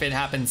if it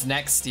happens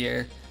next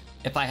year,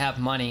 if I have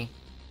money.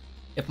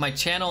 If my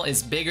channel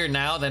is bigger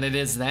now than it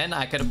is then,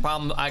 I could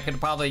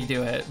probably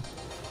do it.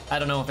 I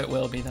don't know if it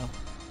will be though.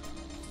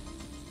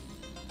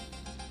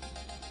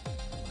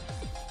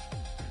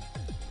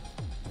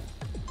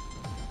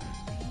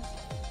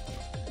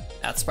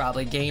 That's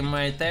probably game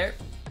right there.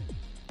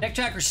 Deck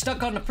tracker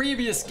stuck on the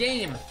previous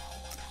game.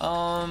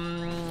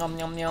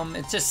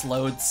 It just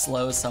loads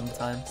slow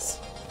sometimes.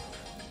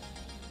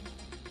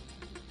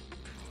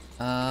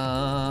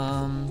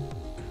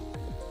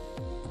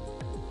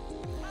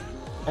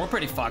 We're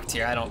pretty fucked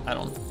here. I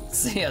don't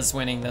see us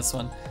winning this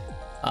one.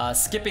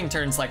 Skipping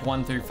turns like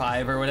 1 through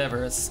 5 or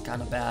whatever is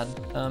kind of bad.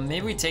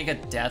 Maybe we take a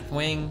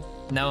Deathwing.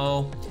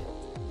 No.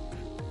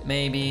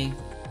 Maybe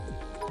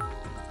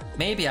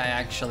I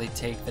actually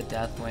take the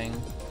Deathwing.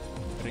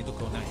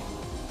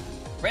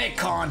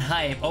 Redcon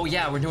hype. Oh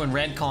yeah, we're doing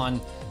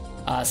Redcon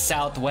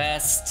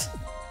Southwest.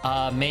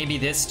 Maybe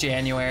this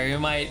January. We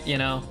might, you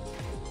know,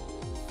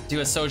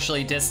 do a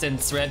socially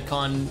distanced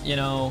Redcon, you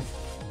know,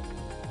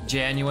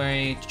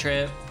 January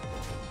trip.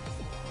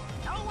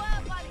 Don't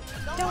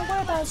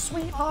worry about it,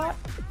 sweetheart.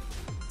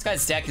 This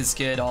guy's deck is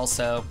good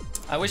also.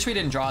 I wish we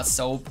didn't draw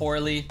so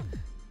poorly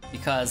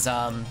because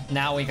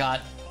now we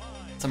got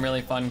some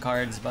really fun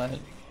cards, but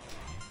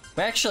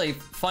we actually,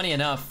 funny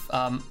enough,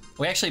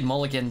 we actually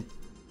mulliganed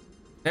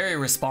very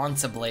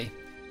responsibly,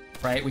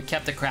 right? We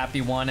kept a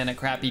crappy 1 and a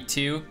crappy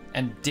 2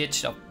 and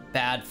ditched a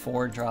bad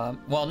 4-drop.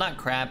 Well, not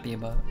crappy,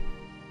 but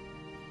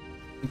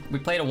we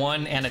played a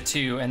 1 and a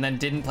 2 and then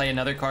didn't play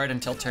another card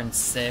until turn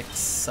 6,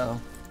 so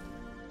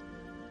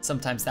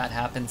sometimes that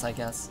happens, I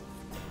guess.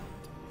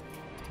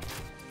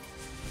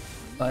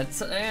 But,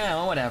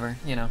 yeah, whatever,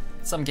 you know.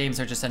 Some games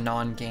are just a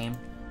non-game.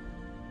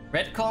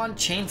 Redcon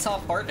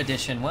Chainsaw Fart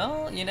Edition.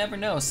 Well, you never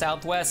know.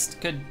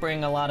 Southwest could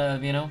bring a lot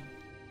of, you know.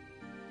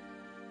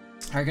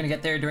 Are you gonna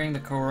get there during the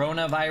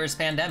coronavirus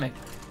pandemic?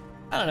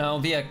 I don't know,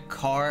 via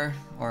car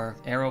or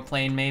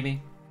aeroplane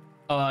maybe.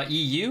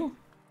 EU?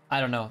 I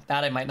don't know.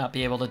 That I might not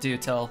be able to do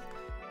till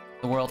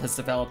the world has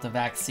developed a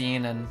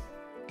vaccine and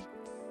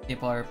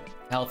people are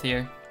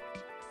healthier.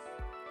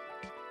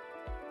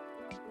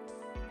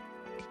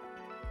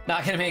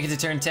 Not gonna make it to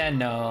turn 10?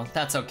 No,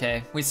 that's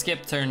okay. We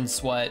skipped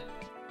turns, what,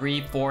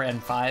 3, 4,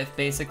 and 5,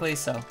 basically,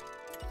 so.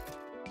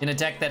 In a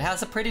deck that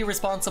has a pretty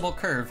responsible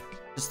curve.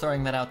 Just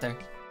throwing that out there.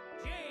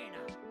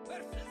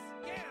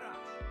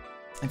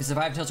 If you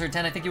survive till turn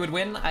 10, I think you would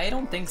win. I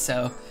don't think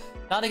so.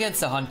 Not against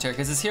the Hunter,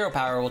 because his hero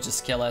power will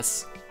just kill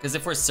us. Because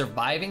if we're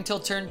surviving till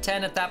turn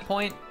 10 at that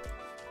point,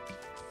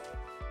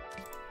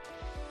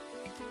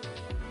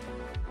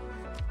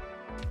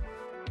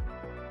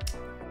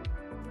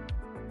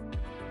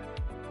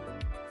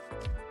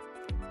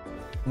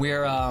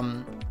 we're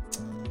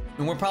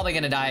probably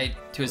gonna die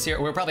to his hero.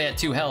 We're probably at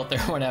 2 health or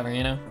whatever,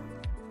 you know?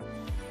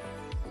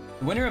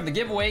 The winner of the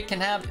giveaway can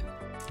have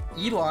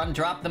Elon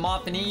drop them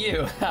off in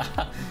EU.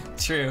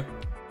 True.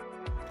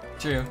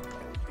 True.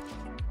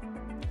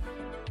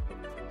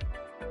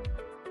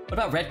 What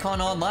about Redcon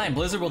Online?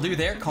 Blizzard will do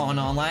their con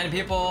online, and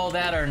people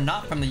that are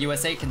not from the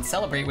USA can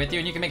celebrate with you,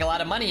 and you can make a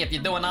lot of money if you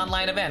do an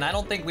online event. I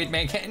don't think we'd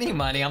make any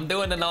money. I'm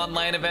doing an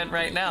online event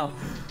right now,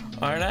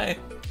 aren't I?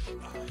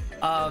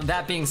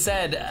 That being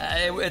said,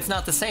 it's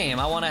not the same.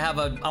 I want to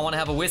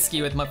have a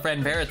whiskey with my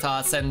friend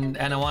Veritas, and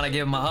I want to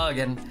give him a hug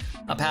and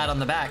a pat on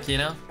the back, you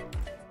know?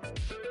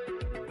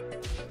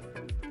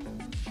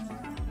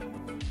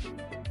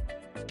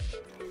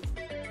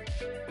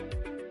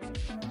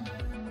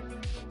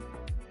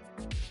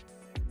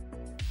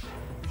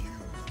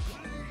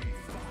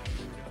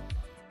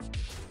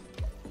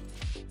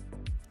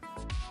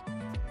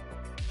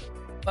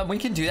 But we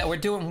can do that. We're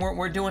doing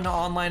an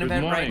online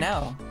event right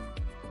now.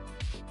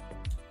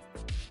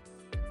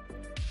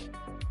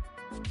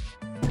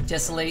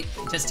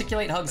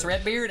 Gesticulate hugs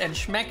Redbeard and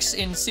schmecks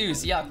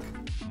ensues. Yuck.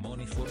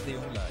 Money for the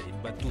online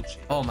battucci.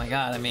 Oh my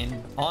god, I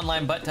mean,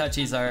 online butt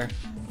touchies are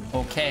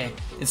okay.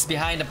 It's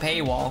behind a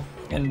paywall,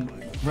 and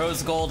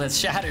Rose Gold has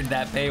shattered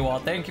that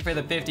paywall. Thank you for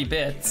the 50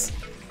 bits.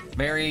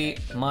 Very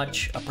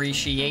much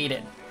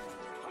appreciated.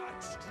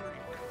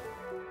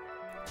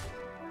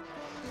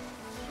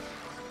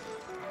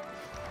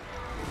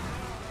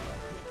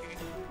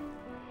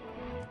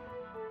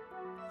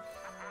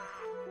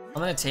 I'm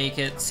gonna take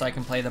it so I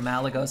can play the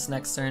Malagos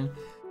next turn.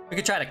 We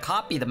could try to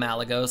copy the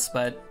Malagos,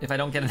 but if I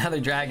don't get another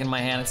dragon in my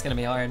hand, it's gonna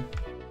be hard.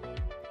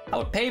 I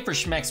would pay for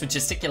Schmecks with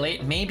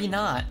Gesticulate, maybe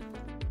not.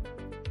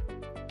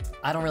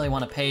 I don't really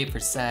want to pay for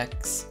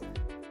sex.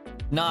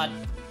 Not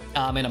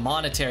in a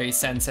monetary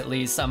sense, at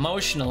least.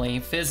 Emotionally,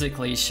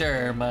 physically,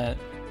 sure, but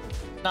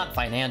not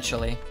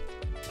financially.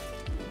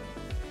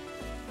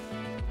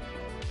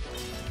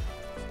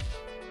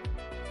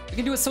 We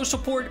can do a social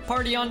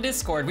party on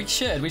Discord. We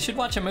should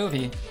watch a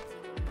movie.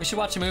 We should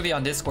watch a movie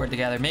on Discord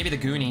together. Maybe The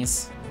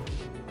Goonies.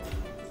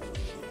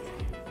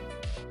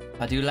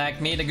 I do like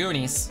me The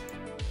Goonies.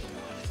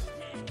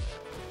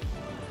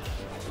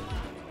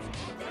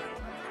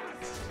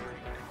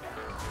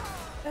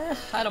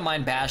 I don't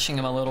mind bashing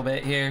him a little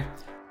bit here.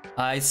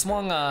 I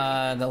swung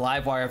the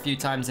live wire a few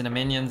times into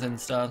minions and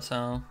stuff,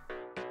 so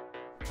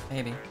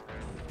maybe.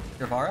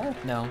 Gravara?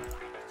 No.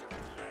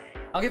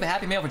 I'll give a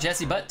happy meal for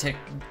Jesse Butt Tick.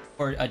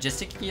 Or a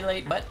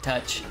Gesticulate Butt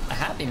Touch. A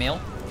happy meal.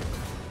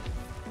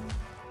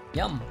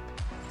 Yum.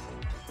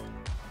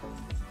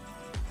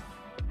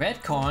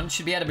 Redcorn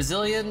should be at a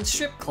Brazilian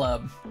strip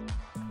club.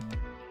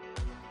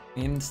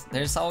 Means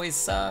there's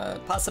always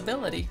a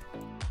possibility.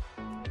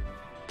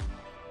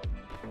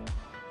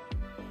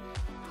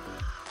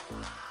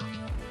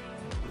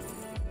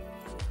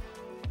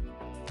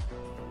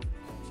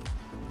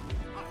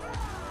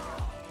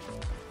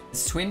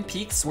 Is Twin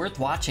Peaks worth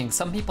watching?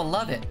 Some people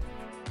love it.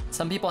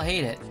 Some people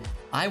hate it.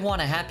 I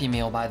want a happy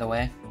meal, by the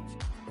way.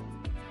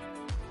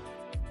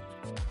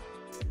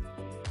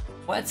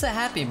 What's a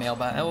happy meal?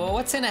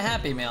 What's in a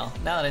happy meal?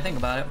 Now that I think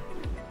about it.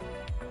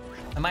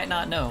 I might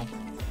not know.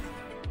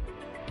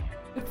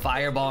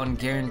 Fireball and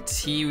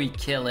guarantee we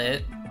kill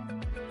it.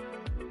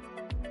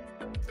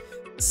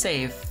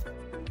 Safe.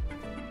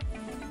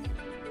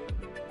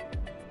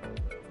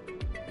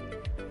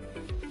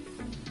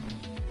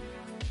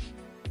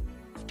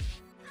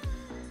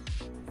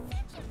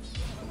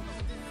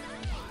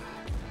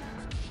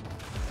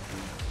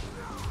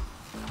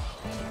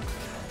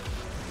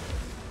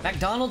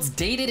 McDonald's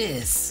date it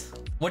is.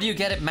 What do you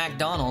get at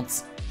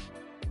McDonald's?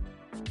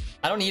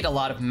 I don't eat a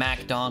lot of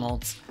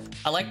McDonald's.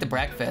 I like the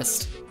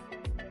breakfast.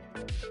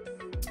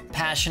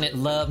 Passionate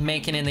love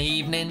making in the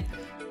evening,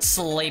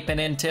 sleeping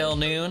until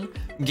noon,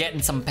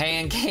 getting some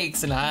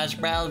pancakes and hash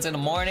browns in the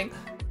morning.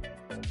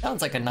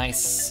 Sounds like a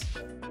nice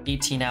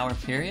 18-hour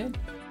period.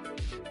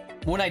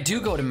 When I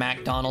do go to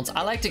McDonald's,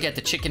 I like to get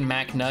the chicken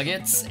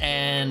McNuggets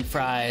and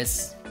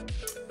fries.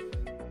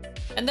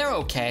 And they're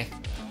okay.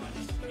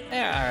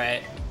 They're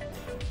alright.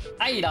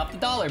 I eat off the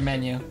dollar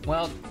menu.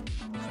 Well,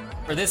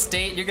 for this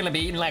date, you're gonna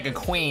be eating like a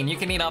queen. You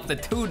can eat off the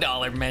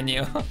 $2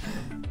 menu.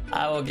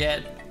 I will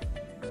get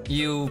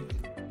you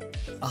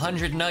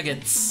 100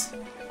 nuggets.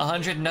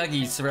 100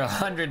 nuggies for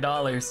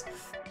 $100.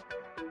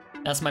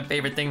 That's my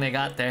favorite thing they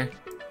got there.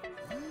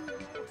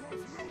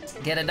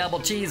 Get a double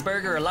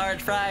cheeseburger, a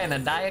large fry, and a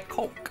Diet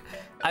Coke.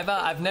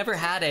 I've never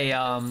had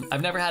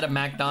a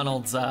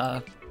McDonald's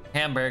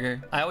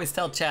hamburger. I always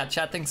tell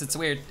chat thinks it's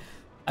weird.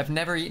 I've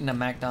never eaten a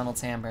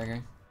McDonald's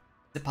hamburger.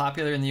 Is it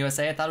popular in the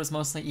USA? I thought it was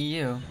mostly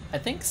EU. I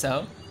think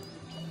so.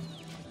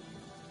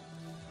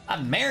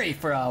 I'd marry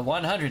for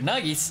 100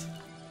 nuggies.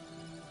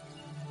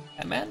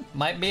 Yeah, man,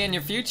 might be in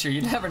your future.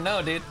 You never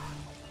know, dude.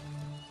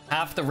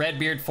 Half the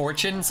Redbeard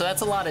fortune, so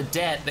that's a lot of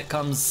debt that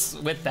comes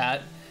with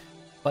that.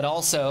 But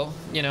also,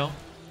 you know,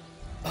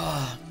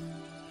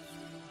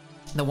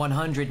 the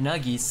 100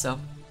 nuggies, so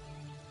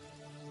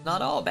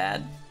not all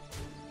bad.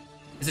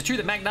 Is it true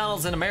that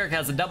McDonald's in America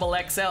has a double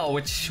XL,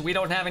 which we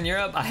don't have in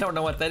Europe? I don't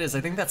know what that is. I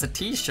think that's a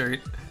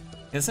t-shirt,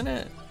 isn't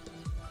it?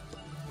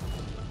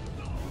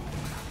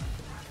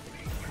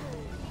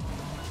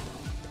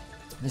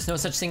 There's no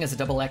such thing as a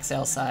double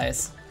XL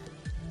size.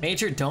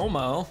 Major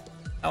Domo,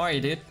 how are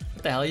you, dude?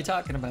 What the hell are you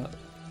talking about?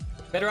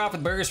 Better off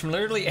with burgers from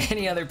literally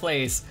any other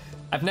place.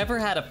 I've never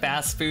had a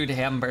fast food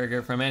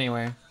hamburger from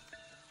anywhere.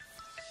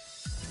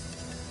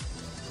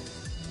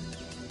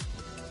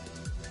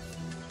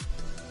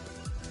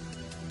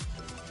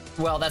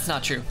 Well, that's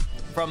not true.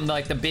 From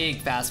like the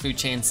big fast food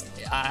chains,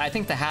 I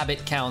think the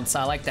habit counts.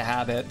 I like the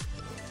habit.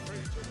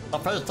 The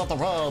first of the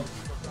world.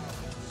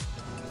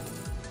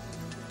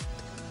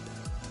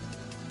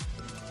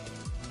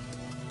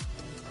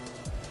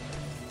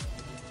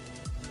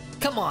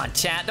 Come on,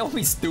 chat, don't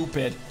be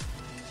stupid.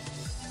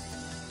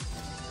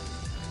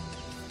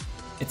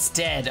 It's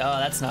dead. Oh,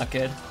 that's not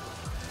good.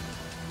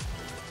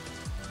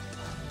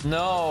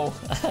 No.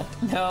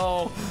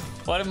 No.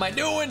 What am I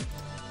doing?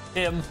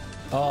 Him.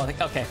 Oh,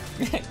 okay.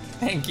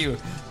 Thank you,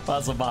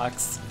 Puzzle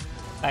Box.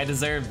 I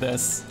deserve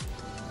this.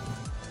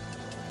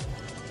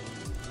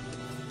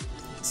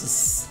 This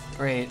is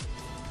great.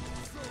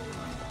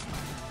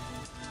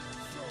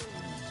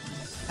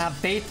 Have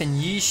faith and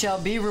ye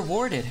shall be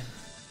rewarded.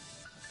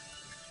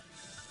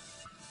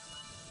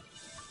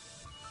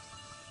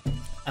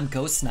 I'm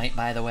Ghost Knight,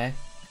 by the way.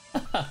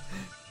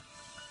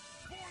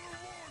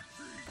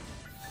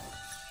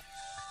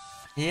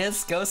 He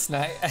is Ghost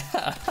Knight.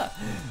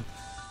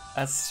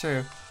 That's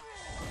true.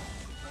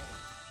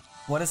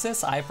 What is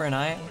this? Eye for an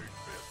eye?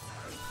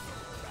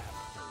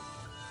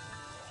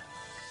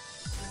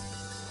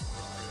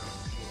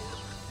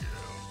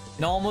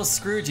 It almost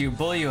screwed you,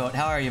 Bullyote.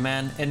 How are you,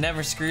 man? It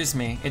never screws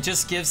me. It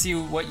just gives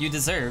you what you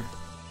deserve.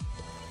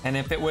 And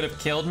if it would have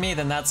killed me,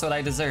 then that's what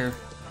I deserve.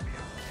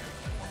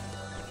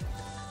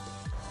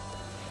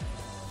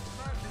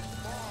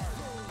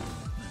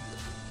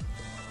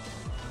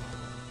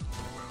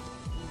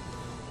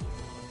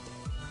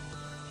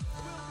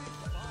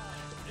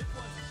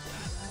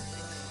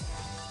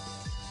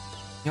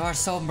 You are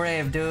so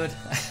brave, dude.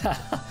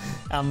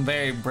 I'm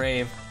very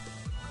brave.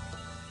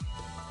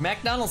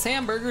 McDonald's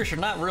hamburgers are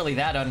not really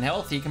that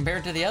unhealthy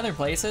compared to the other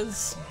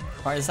places.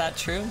 Or is that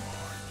true?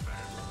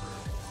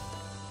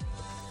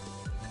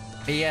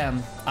 But yeah,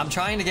 I'm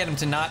trying to get him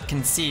to not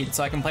concede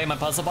so I can play my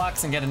puzzle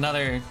box and get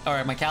another,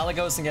 or my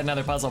Caligos and get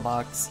another puzzle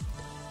box.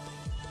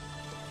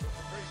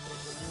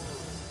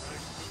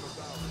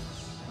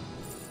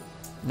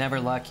 Never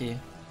lucky.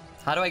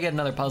 How do I get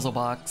another puzzle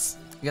box?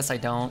 I guess I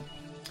don't.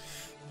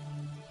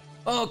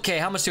 Okay,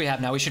 how much do we have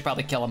now? We should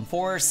probably kill him.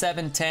 4,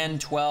 7, 10,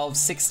 12,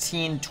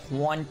 16,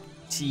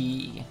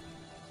 20.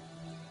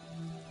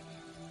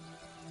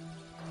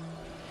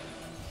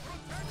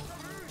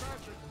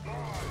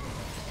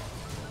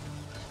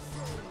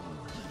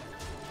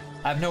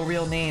 I have no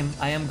real name.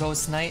 I am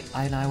Ghost Knight,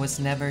 and I was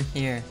never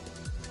here.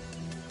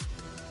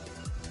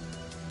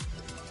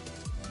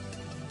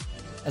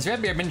 Has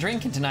Redbeard been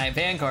drinking tonight?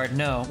 Vanguard,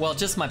 no. Well,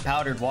 just my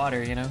powdered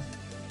water, you know?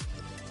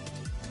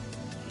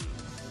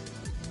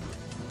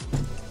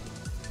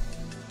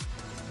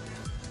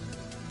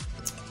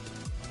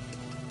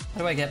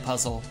 How do I get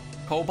puzzle?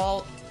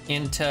 Cobalt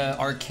into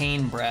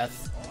Arcane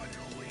Breath.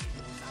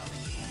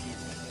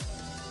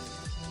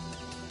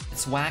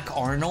 It's Whack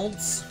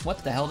Arnold's?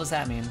 What the hell does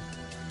that mean?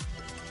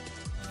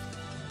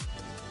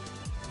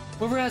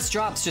 Whoever has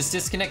drops, just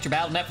disconnect your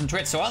BattleNet from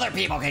Twitch so other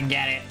people can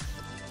get it.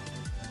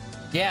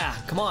 Yeah,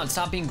 come on,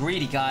 stop being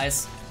greedy,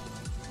 guys.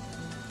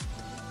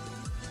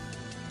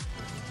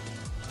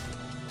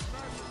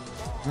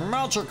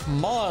 Magic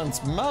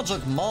Mons,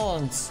 Magic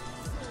Mons.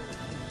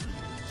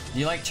 Do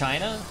you like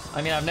China?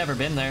 I mean, I've never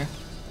been there.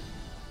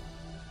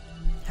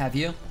 Have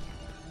you?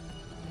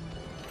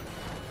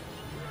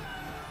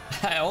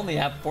 I only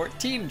have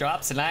 14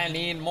 drops and I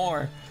need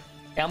more.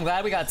 Yeah, I'm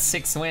glad we got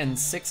 6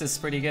 wins. 6 is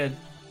pretty good.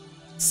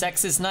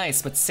 Sex is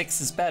nice, but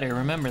 6 is better.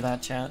 Remember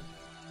that, chat.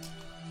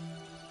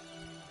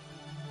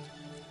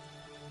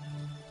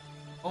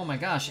 Oh my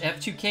gosh,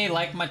 F2K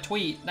liked my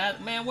tweet.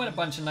 That, man, what a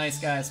bunch of nice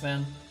guys,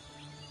 man.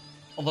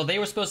 Although they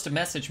were supposed to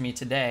message me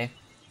today,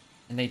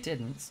 and they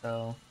didn't,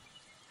 so...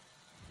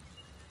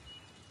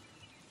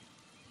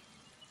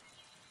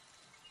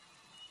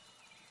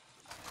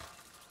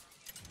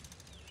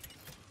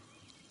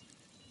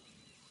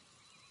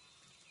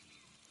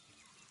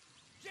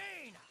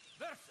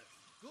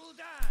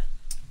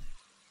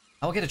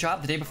 I'll get a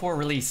drop the day before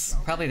release,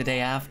 probably the day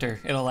after.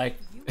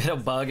 It'll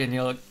bug and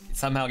you'll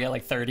somehow get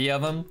like 30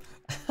 of them.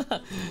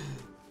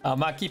 I'm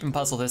not keeping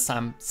puzzle this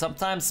time.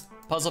 Sometimes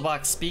Puzzle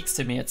Box speaks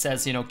to me. It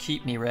says, you know,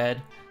 keep me,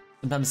 Red.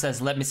 Sometimes it says,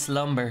 let me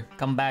slumber,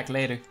 come back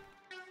later.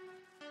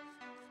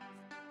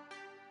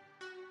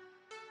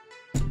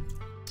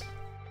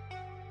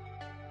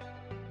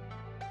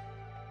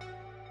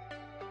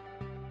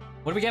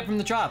 What do we get from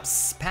the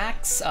drops?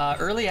 Packs,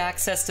 early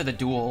access to the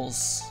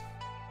duels.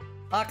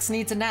 Ox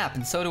needs a nap,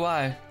 and so do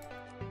I.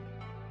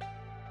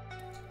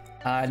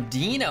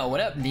 Dino, what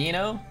up,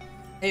 Dino?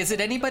 Hey, is it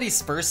anybody's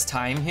first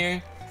time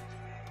here?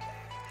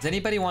 Does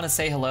anybody want to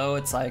say hello?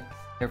 It's like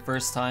their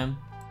first time.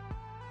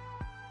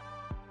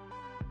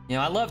 You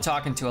know, I love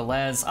talking to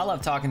Alez. I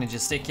love talking to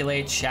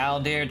Gesticulate,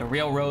 Shaldir, the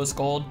real Rose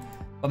Gold.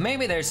 But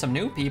maybe there's some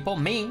new people.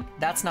 Me,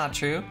 that's not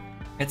true.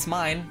 It's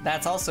mine,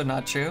 that's also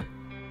not true.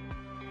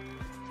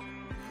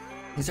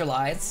 These are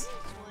lies.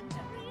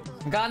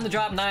 I've gotten the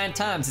drop 9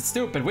 times. It's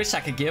stupid. Wish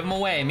I could give them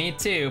away. Me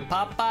too.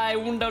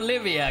 Popeye and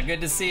Olivia. Good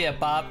to see you,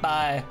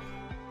 Popeye.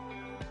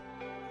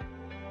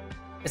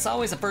 It's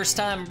always the first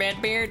time,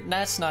 Redbeard.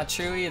 That's not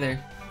true either.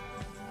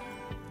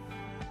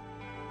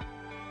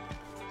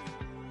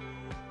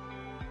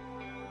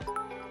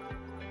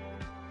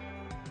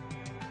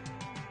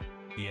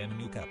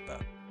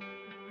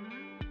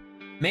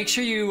 Make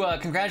sure you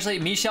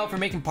congratulate Michelle for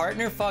making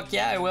partner. Fuck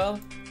yeah, I will.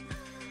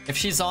 If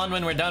she's on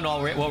when we're done,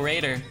 we'll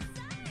raid her.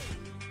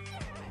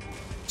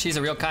 She's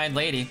a real kind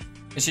lady.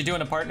 Is she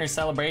doing a partner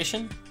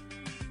celebration?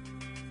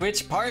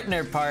 Which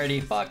partner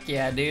party? Fuck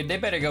yeah, dude. They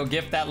better go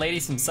gift that lady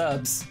some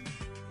subs.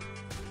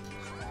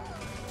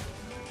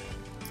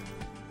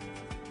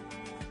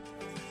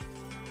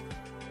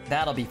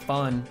 That'll be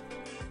fun.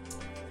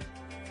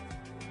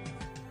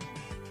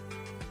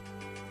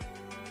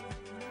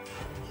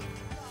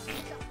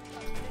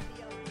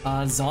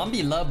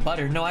 Zombie Love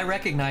Butter. No, I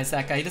recognize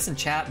that guy. He doesn't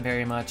chat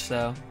very much,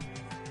 though.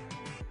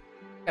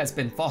 That guy's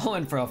been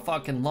following for a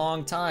fucking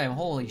long time.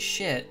 Holy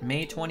shit.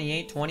 May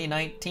 28,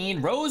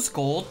 2019. Rose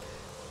Gold?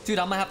 Dude,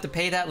 I'm gonna have to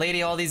pay that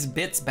lady all these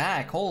bits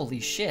back. Holy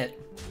shit.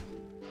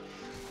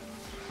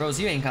 Rose,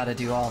 you ain't gotta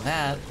do all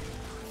that.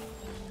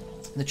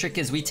 The trick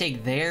is we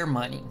take their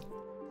money.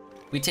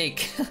 We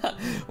take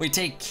we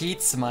take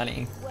Keith's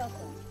money.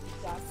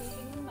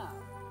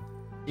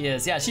 She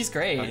is. Yeah, she's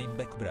great. I'm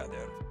back,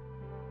 brother.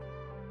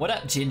 What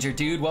up, Ginger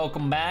Dude?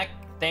 Welcome back.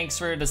 Thanks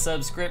for the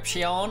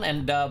subscription.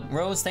 And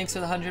Rose, thanks for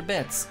the 100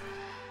 bits.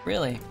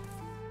 Really.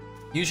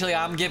 Usually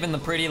I'm giving the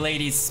pretty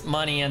ladies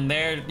money and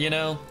they're, you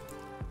know,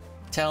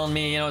 telling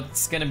me, you know,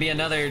 it's gonna be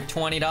another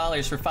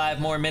 $20 for 5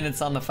 more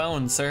minutes on the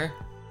phone, sir.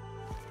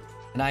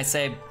 And I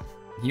say,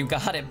 you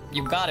got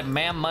it,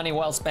 ma'am. Money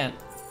well spent.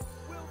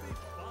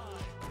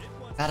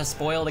 Gotta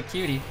spoil the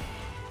cutie.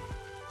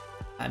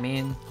 I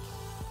mean,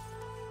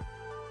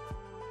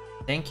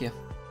 thank you.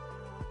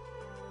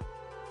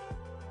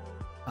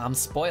 I'm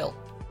spoiled.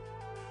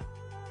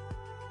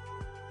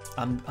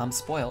 I'm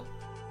spoiled.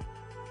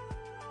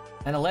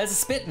 And Alez is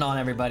spitting on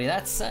everybody.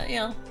 That's, you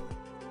know,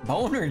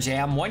 Boner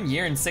Jam, 1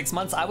 year and 6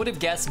 months. I would have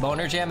guessed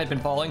Boner Jam had been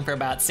following for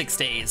about 6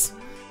 days.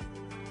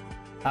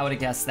 I would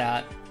have guessed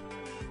that.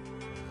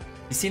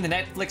 You seen the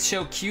Netflix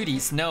show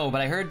Cuties? No,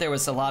 but I heard there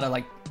was a lot of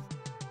like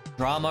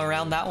drama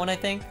around that one, I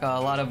think. A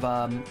lot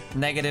of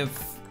negative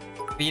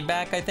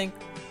feedback, I think.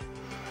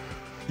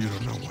 You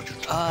don't know what you're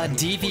talking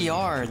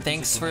DVR,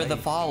 thanks for the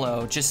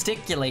follow.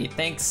 Gesticulate,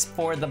 thanks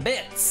for the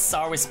bits.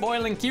 Are we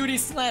spoiling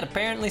Cuties tonight?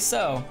 Apparently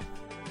so.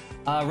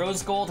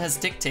 Rose Gold has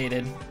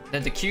dictated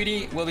that the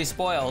cutie will be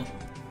spoiled.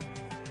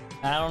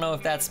 I don't know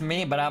if that's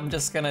me, but I'm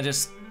just gonna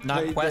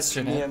not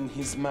question it. And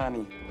his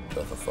money.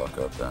 Shut the fuck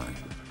up, Danny.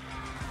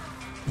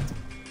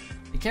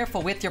 Be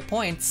careful with your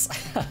points.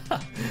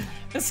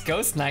 This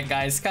Ghost Knight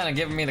guy is kind of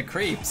giving me the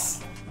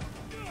creeps.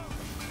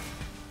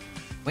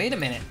 Wait a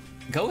minute.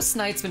 Ghost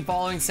Knight's been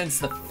following since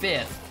the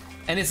 5th,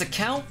 and his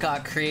account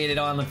got created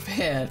on the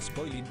 5th.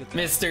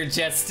 Mr.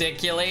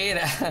 Gesticulate,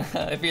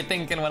 if you're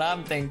thinking what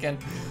I'm thinking.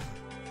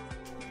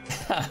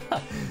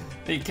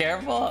 Be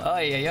careful.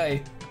 Oy, oy,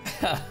 oy.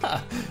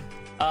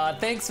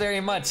 Thanks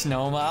very much,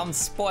 Noma. I'm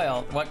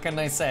spoiled. What can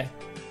I say?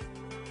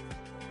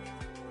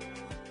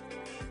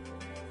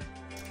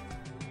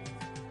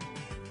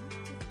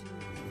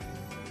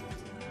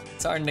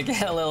 Starting to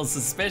get a little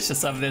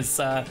suspicious of this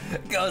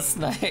Ghost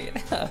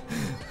Knight.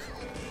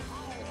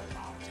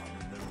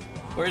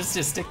 Where's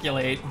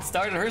Gesticulate?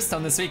 Started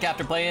Hearthstone this week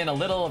after playing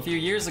a few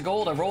years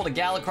ago. I rolled a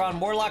Galakron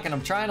Warlock and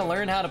I'm trying to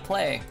learn how to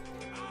play.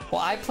 Well,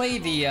 I play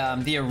the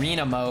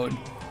arena mode,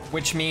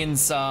 which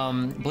means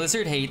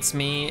Blizzard hates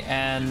me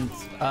and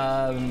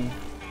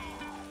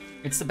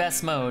it's the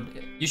best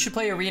mode. You should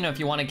play arena if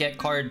you want to get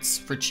cards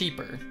for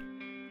cheaper.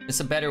 It's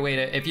a better way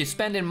to, if you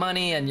spend in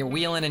money and you're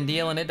wheeling and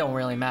dealing, it don't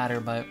really matter,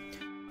 but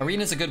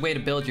arena's a good way to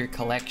build your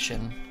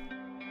collection.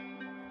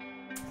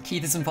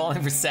 Keith has been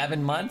following for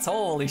 7 months?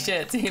 Holy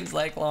shit, seems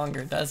like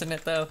longer, doesn't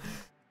it though?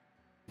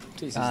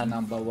 This is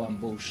 #1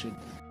 bullshit.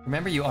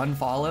 Remember you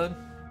unfollowed?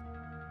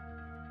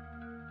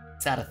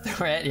 Is that a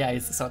threat? Yeah,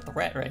 he's a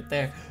threat right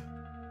there.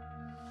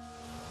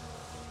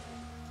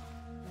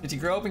 Did you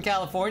grow up in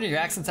California? Your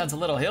accent sounds a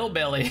little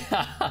hillbilly.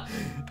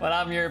 But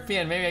I'm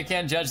European, maybe I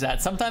can't judge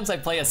that. Sometimes I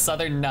play a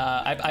southern,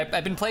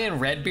 I've been playing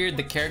Redbeard,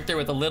 the character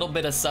with a little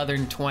bit of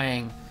southern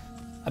twang.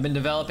 I've been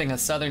developing a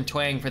southern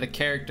twang for the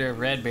character of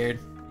Redbeard.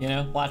 You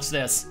know, watch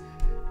this.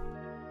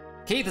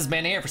 Keith has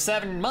been here for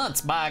 7 months,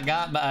 by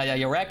God,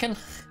 you reckon?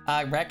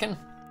 I reckon.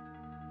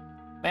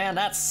 Man,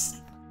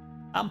 that's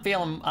I'm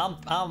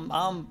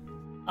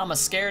as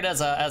scared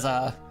as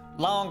a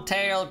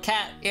long-tailed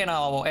cat in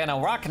a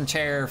rocking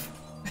chair,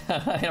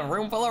 in a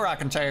room full of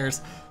rocking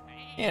chairs.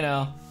 You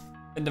know,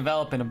 been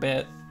developing a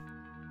bit.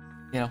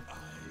 You know,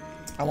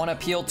 I want to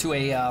appeal to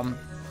a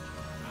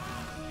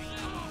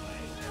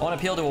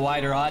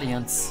wider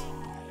audience.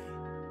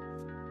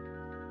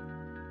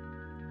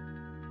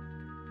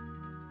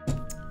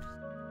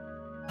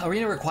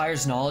 Arena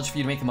requires knowledge for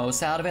you to make the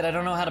most out of it. I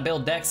don't know how to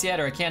build decks yet,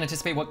 or I can't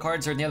anticipate what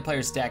cards are in the other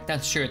player's deck.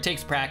 That's true, it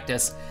takes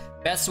practice.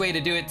 Best way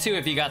to do it too,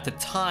 if you got the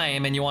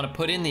time and you want to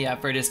put in the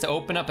effort, is to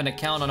open up an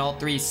account on all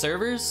 3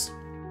 servers.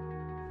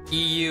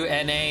 EU,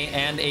 NA,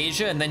 and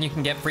Asia, and then you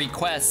can get free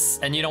quests,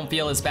 and you don't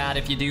feel as bad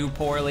if you do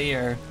poorly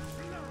or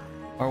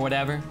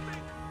whatever.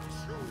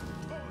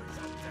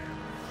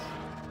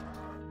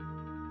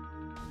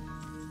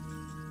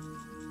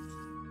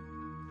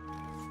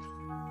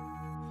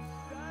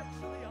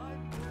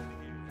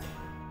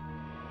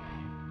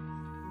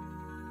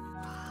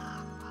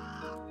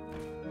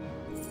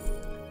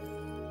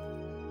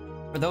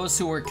 For those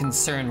who were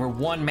concerned, we're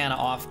 1 mana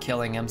off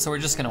killing him, so we're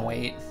just gonna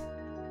wait.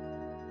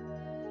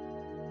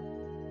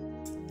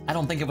 I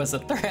don't think it was a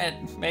threat.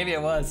 Maybe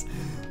it was.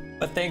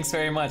 But thanks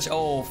very much.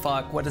 Oh,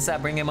 fuck. What does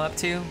that bring him up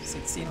to?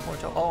 16,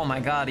 14. Oh my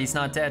god, he's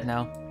not dead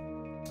now.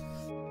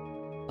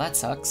 That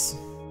sucks.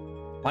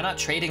 Why not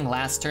trading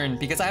last turn?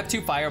 Because I have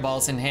 2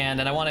 fireballs in hand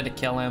and I wanted to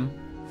kill him.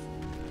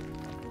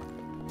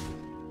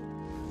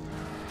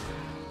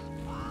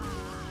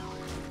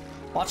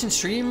 Watching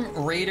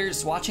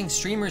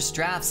streamers'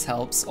 drafts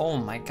helps. Oh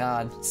my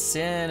god.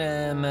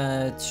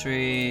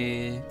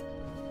 Symmetry.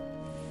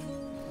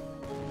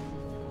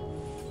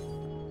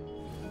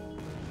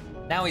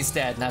 Now he's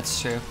dead,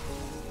 that's true.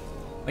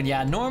 But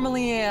yeah,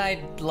 normally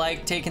I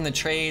like taking the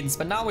trades,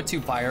 but not with 2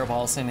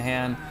 fireballs in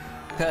hand.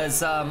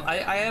 Because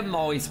I am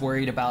always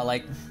worried about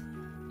like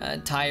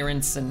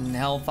tyrants and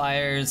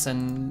hellfires,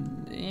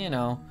 and you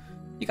know,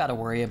 you gotta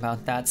worry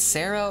about that.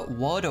 Sarah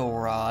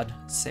Wadorod.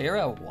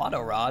 Sarah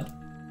Wadorod?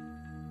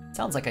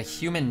 Sounds like a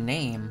human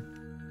name.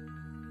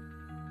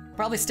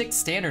 Probably stick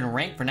standard and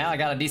rank for now. I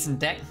got a decent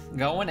deck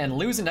going, and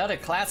losing to other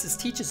classes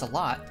teaches a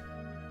lot.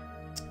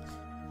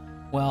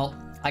 Well,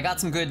 I got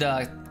some good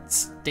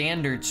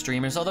standard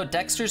streamers, although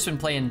Dexter's been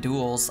playing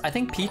duels. I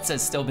think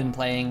Pizza's still been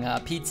playing,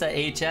 Pizza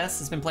HS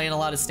has been playing a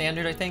lot of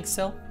standard, I think,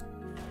 still.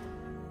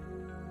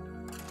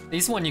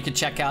 This one you could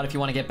check out if you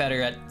want to get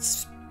better at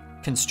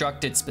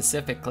constructed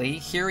specifically.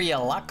 Hiria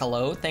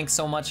Lakalo, thanks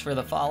so much for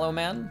the follow,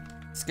 man.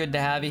 It's good to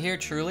have you here,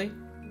 truly.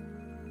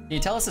 Can you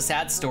tell us a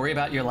sad story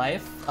about your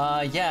life?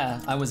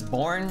 Yeah, I was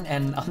born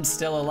and I'm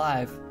still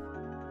alive.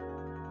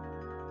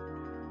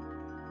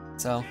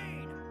 So,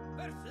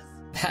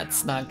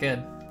 that's not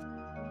good.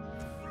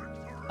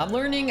 I'm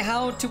learning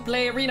how to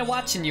play Arena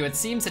watching you. It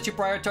seems that you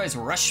prioritize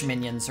rush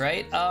minions,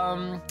 right?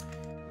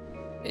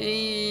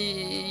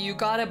 You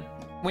gotta,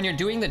 when you're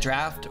doing the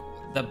draft,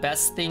 the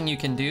best thing you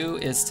can do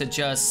is to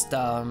just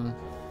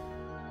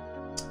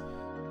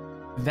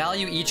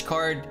value each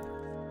card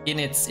in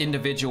its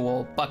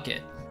individual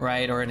bucket,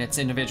 right? Or in its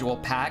individual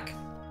pack.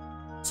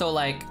 So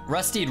like,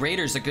 Rustied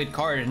Raider's a good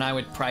card and I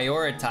would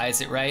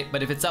prioritize it, right?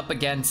 But if it's up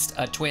against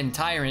a Twin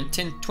Tyrant,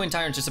 Twin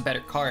Tyrant's just a better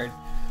card.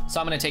 So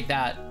I'm gonna take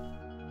that.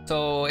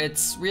 So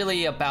it's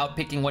really about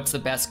picking what's the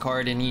best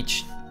card in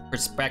each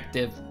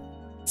perspective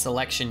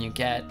selection you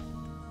get.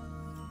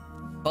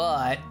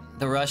 But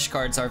the rush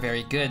cards are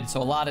very good.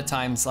 So a lot of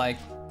times like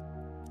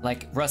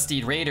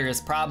Rustied Raider is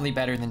probably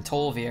better than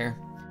Tolvir.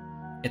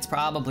 It's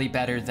probably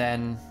better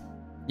than,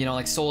 you know,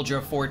 like Soldier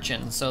of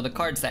Fortune. So the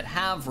cards that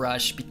have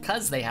rush,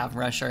 because they have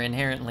rush, are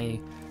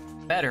inherently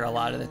better a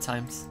lot of the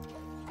times.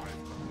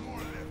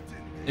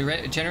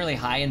 They're generally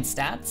high in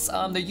stats.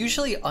 They're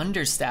usually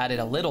understated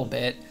a little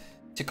bit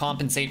to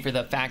compensate for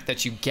the fact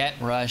that you get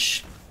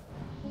rush.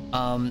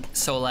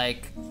 So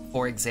like,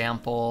 for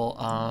example,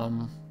 I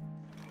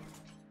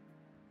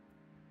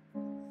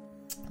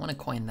want to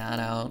coin that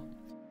out.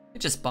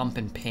 Just bump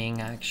and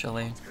ping,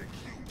 actually.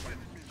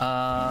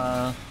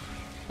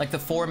 Like the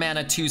 4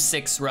 mana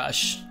 2/6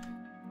 rush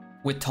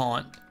with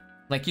taunt.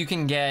 Like you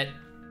can get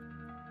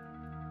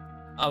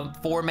a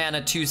 4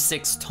 mana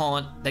 2/6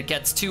 taunt that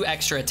gets 2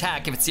 extra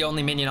attack if it's the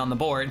only minion on the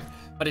board,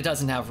 but it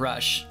doesn't have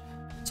rush.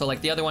 So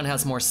like the other one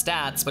has more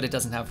stats, but it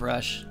doesn't have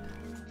rush.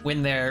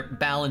 When they're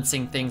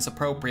balancing things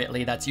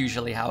appropriately, that's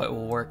usually how it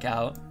will work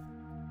out.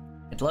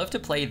 I'd love to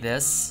play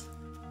this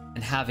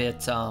and have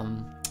it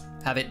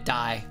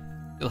die.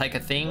 Like a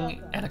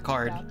thing and a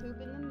card.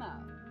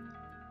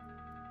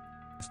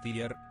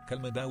 Steer,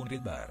 calm down,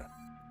 Red Bar.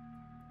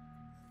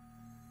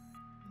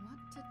 What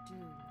to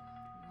do?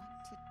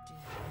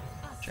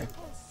 Sure.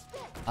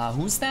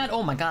 Who's that?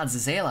 Oh my god,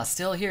 Zazela,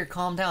 still here.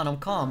 Calm down. I'm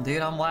calm,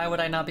 dude. Why would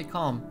I not be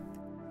calm?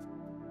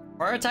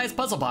 Prioritize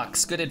puzzle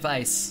box. Good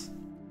advice.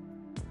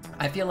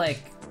 I feel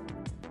like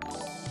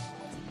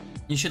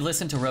you should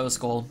listen to Rose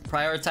Gold.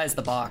 Prioritize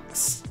the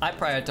box. I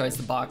prioritize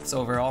the box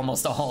over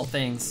almost all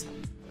things.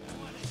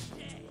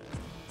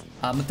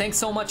 Thanks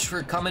so much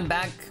for coming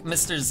back,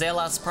 Mr.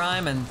 Zelas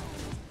Prime, and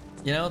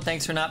You know,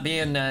 thanks for not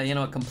being, you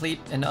know, a complete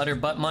and utter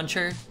butt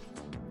muncher.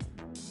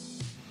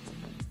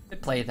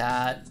 Could play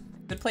that.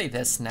 Could play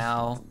this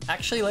now.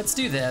 Actually, let's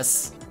do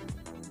this.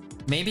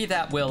 Maybe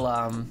that will,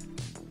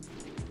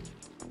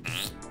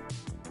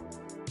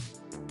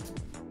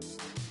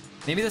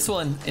 maybe this will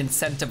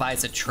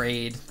incentivize a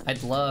trade.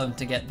 I'd love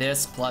to get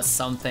this plus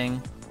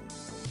something.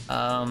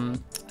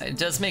 It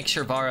does make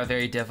Shirvara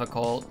very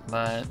difficult,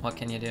 but what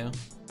can you do?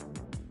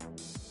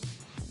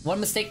 One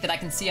mistake that I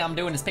can see I'm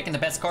doing is picking the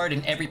best card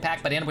in every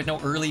pack, but I end up with no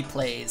early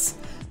plays.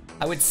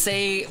 I would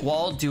say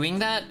while doing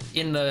that,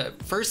 in the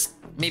first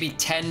maybe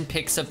 10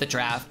 picks of the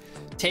draft,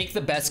 take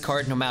the best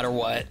card no matter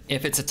what.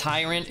 If it's a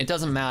Tyrant, it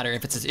doesn't matter.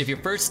 If your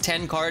first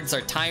 10 cards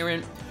are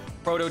Tyrant,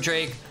 Proto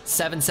Drake,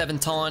 7/7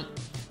 Taunt,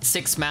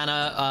 6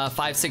 mana,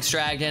 5/6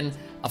 Dragon,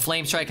 a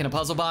Flame Strike, and a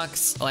Puzzle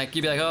Box, like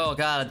you'd be like, oh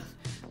god,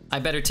 I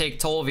better take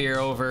Tolvir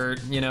over,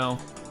 you know,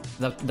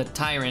 the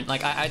Tyrant.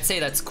 Like I'd say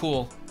that's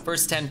cool.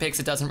 First 10 picks,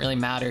 it doesn't really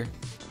matter.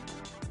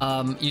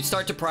 You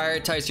start to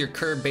prioritize your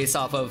curve based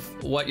off of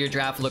what your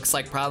draft looks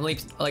like, probably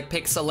like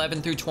picks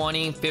 11 through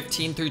 20,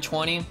 15 through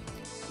 20.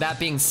 That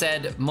being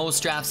said,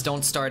 most drafts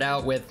don't start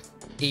out with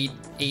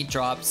eight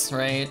drops,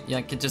 right?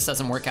 Like it just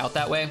doesn't work out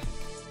that way.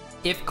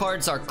 If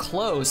cards are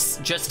close,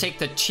 just take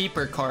the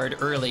cheaper card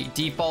early.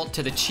 Default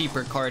to the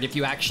cheaper card if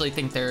you actually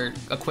think they're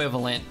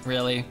equivalent,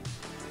 really.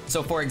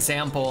 So for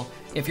example,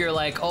 if you're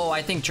like, oh,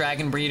 I think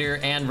Dragon Breeder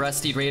and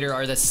Rusty Raider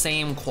are the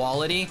same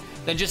quality,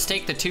 then just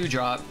take the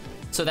 2-drop.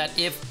 So that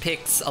if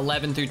picks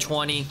 11 through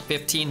 20,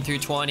 15 through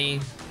 20,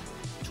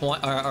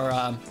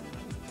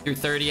 through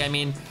 30, I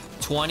mean,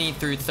 20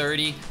 through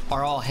 30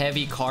 are all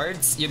heavy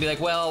cards, you'll be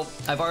like, well,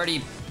 I've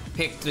already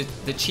picked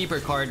the cheaper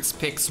cards,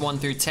 picks 1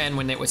 through 10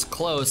 when it was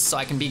close, so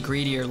I can be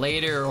greedier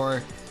later,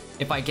 or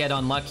if I get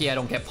unlucky, I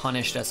don't get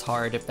punished as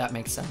hard, if that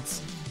makes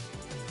sense.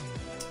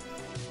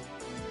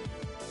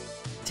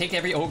 Take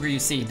every ogre you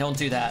see, don't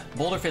do that.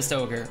 Boulder Fist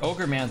Ogre,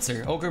 Ogre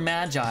Mancer, Ogre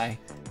Magi,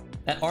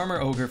 that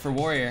Armor Ogre for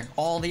Warrior,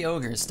 all the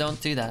ogres,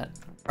 don't do that.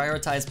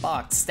 Prioritize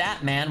box.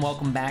 Stat Man,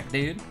 welcome back,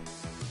 dude.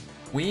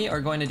 We are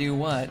going to do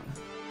what?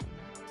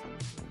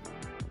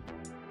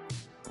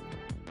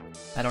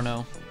 I don't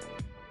know.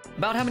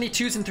 About how many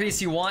 2s and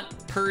 3s you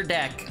want per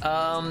deck?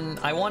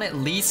 I want at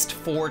least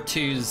 4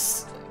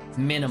 2s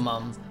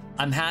minimum.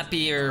 I'm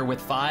happier with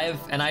 5,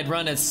 and I'd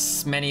run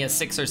as many as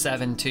 6 or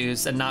 7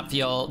 2s and not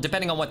feel,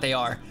 depending on what they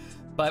are.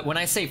 But when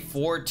I say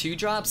 4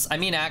 2-drops, I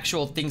mean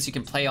actual things you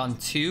can play on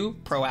 2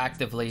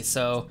 proactively.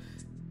 So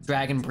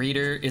Dragon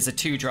Breeder is a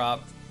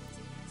 2-drop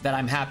that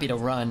I'm happy to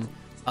run.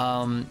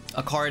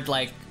 A card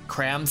like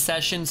Cram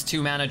Sessions,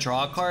 2-mana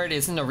draw card,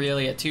 isn't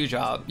really a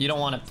 2-drop. You don't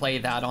want to play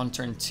that on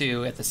turn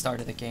 2 at the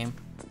start of the game.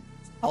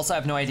 Also, I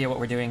have no idea what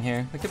we're doing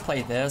here. We could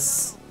play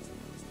this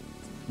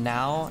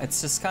now.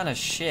 It's just kind of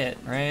shit,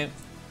 right?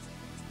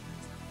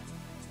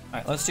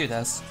 Alright, let's do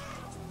this.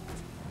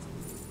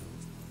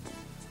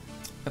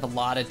 We have a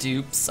lot of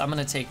dupes. I'm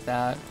gonna take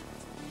that.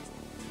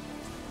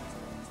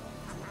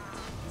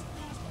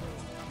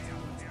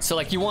 So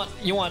like you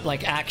want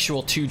like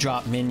actual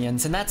 2-drop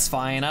minions, and that's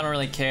fine. I don't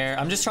really care.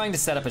 I'm just trying to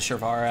set up a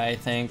Shirvara, I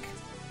think.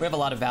 We have a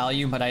lot of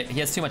value, but he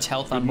has too much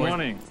health on board. Good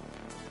morning.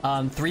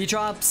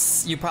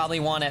 3-drops, you probably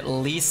want at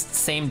least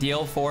same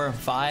deal, 4 or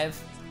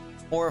 5.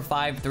 4 or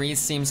 5 3s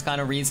seems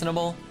kind of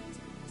reasonable.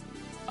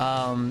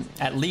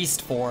 At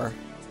least 4.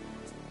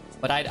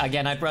 But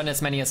I'd run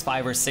as many as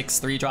 5 or 6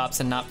 3-drops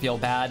and not feel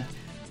bad.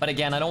 But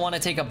again, I don't want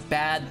to take a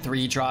bad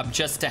 3-drop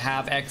just to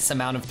have X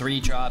amount of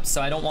 3-drops.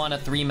 So I don't want a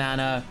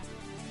 3-mana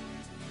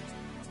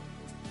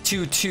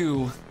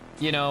 2/2,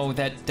 you know,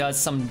 that does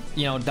some,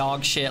 you know,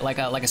 dog shit like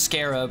a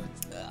Scarab.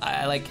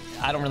 I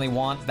don't really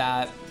want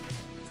that.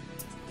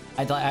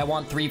 I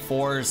want 3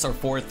 4s or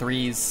 4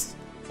 3s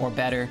or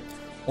better.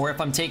 Or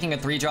if I'm taking a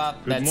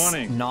 3-drop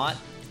that's not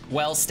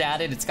well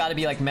statted, it's got to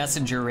be like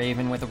Messenger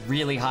Raven with a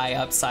really high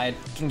upside.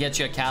 Can get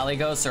you a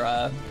Caligos or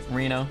a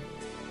Reno.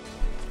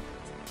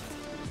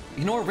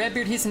 Ignore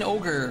Redbeard, he's an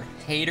ogre.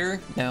 Hater?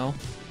 No.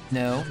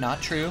 No,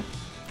 not true.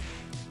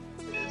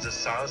 The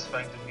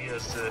satisfying to me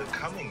as the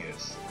coming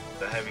is.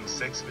 The having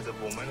sex with a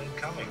woman and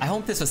coming. I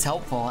hope this was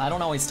helpful. I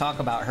don't always talk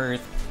about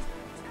Hearth.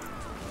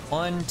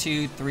 1,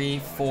 2, 3,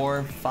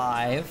 4,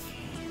 5.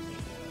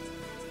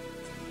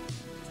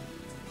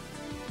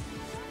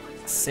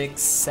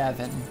 6,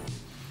 7.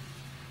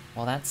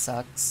 Well, that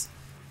sucks.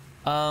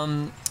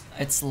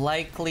 It's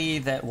likely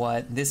that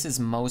what? This is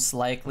most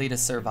likely to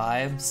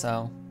survive,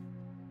 so.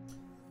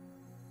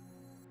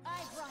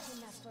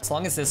 As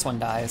long as this one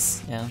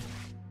dies, yeah.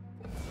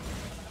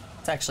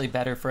 It's actually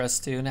better for us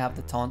too to have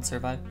the taunt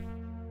survive.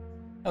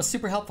 That was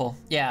super helpful.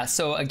 Yeah,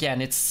 so again,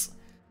 it's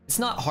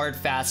not hard,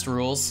 fast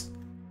rules.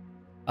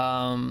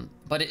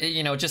 But it,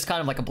 you know, just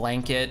kind of like a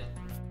blanket,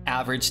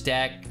 average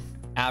deck,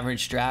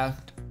 average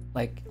draft.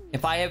 Like,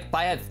 if I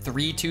had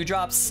 3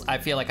 2-drops, I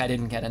feel like I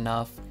didn't get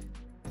enough.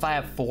 If I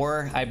have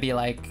 4, I'd be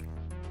like,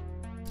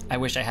 I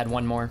wish I had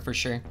 1 more for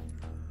sure.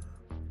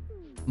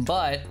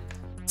 But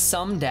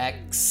some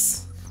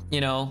decks, you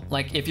know,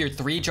 like if your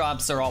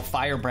 3-drops are all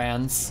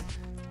Firebrands,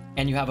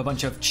 and you have a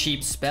bunch of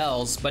cheap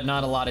spells, but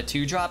not a lot of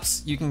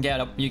 2-drops, you can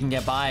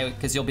get by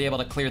because you'll be able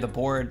to clear the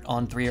board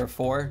on 3 or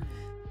 4.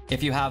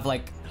 If you have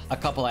like a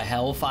couple of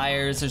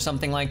Hellfires or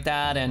something like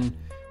that, and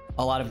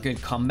a lot of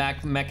good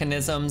comeback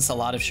mechanisms, a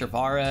lot of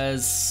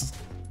Shavaras,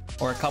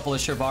 or a couple of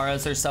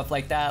Shavaras or stuff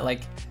like that,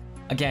 like,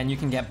 again, you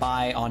can get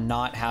by on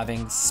not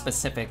having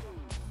specific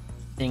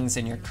things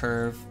in your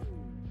curve.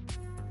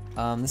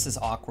 This is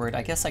awkward.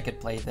 I guess I could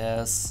play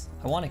this.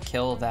 I want to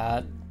kill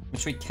that,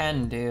 which we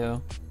can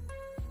do.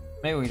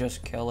 Maybe we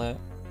just kill it.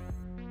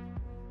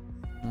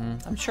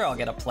 I'm sure I'll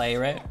get a play,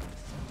 right?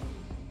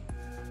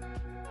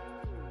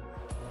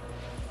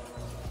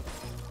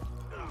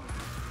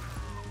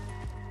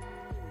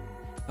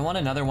 I want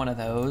another one of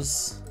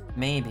those.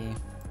 Maybe.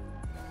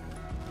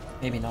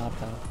 Maybe not,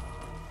 though.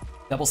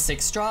 Double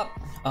 6-drop?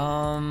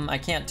 I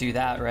can't do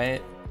that,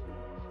 right?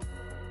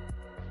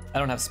 I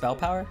don't have spell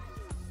power?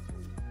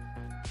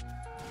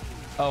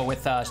 Oh,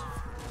 with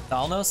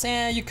Thalnos?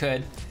 Yeah, you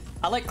could.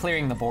 I like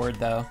clearing the board,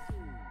 though.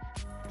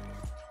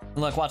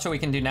 Look, watch what we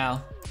can do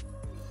now.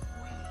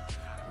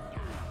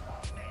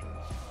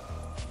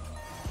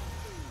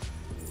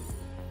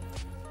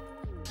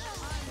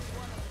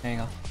 There you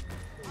go.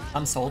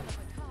 I'm sold.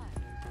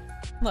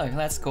 Look,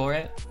 that's cool,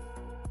 right?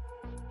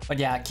 But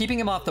yeah, keeping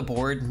him off the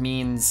board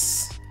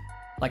means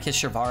like his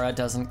Shavara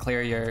doesn't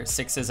clear your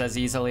 6s as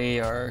easily,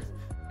 or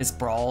his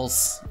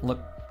brawls look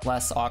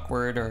less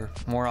awkward or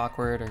more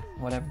awkward or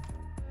whatever.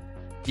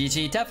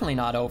 GG, definitely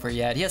not over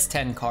yet. He has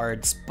 10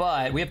 cards,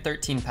 but we have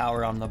 13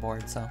 power on the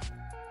board, so.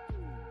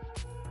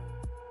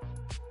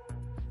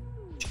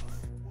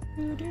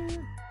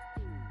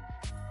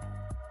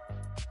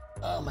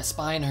 Oh, my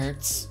spine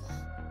hurts.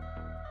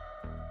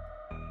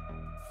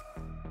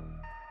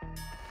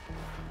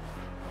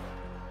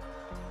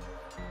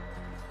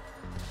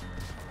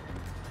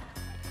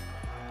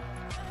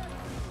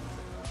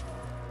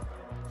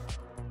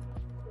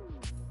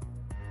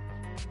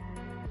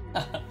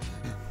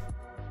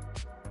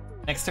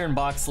 Next turn,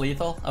 box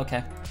lethal.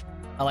 Okay.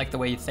 I like the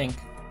way you think.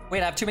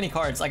 Wait, I have too many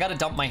cards. I gotta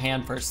dump my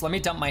hand first. Let me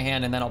dump my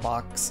hand and then I'll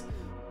box.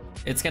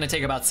 It's gonna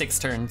take about 6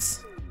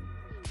 turns.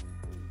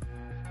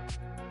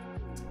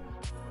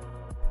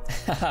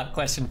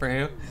 Question for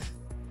who?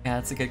 Yeah,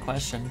 that's a good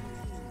question.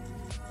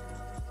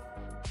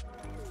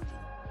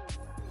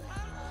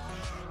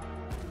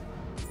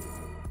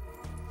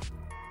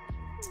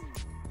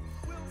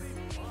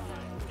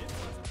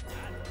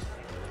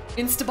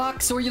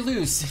 Instabox or you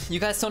lose. You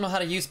guys don't know how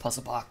to use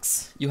Puzzle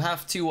Box. You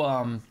have to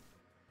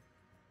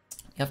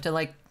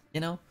like, you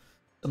know,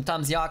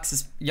 sometimes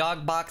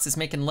Yogbox is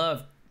making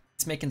love.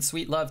 It's making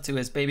sweet love to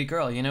his baby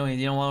girl, you know,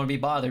 you don't want to be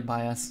bothered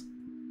by us.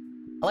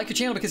 I like your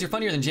channel because you're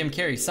funnier than Jim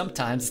Carrey.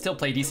 Sometimes still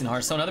play decent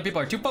Hearthstone. Other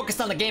people are too focused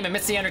on the game and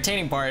miss the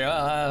entertaining part.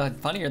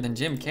 Funnier than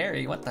Jim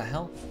Carrey, what the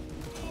hell?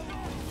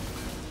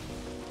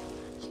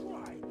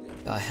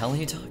 The hell are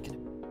you talking about?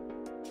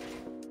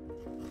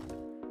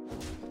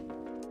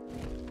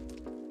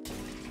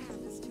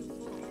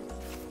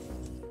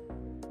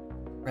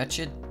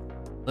 Wretched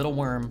little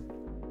worm.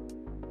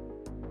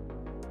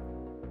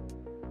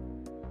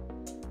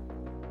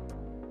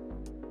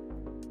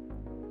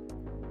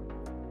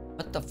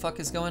 What the fuck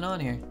is going on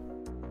here?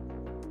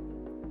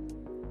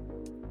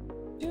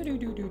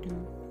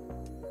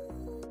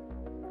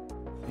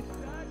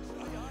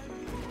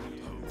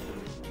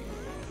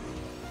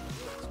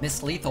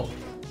 Miss Lethal.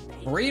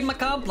 Read my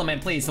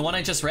compliment, please. The one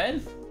I just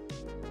read?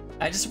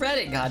 I just read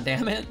it,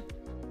 goddammit.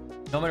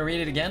 You want me to read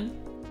it again?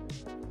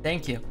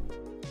 Thank you.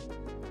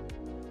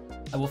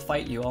 I will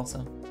fight you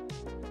also.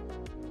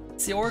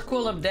 It's the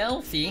Oracle of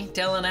Delphi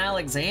telling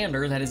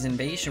Alexander that his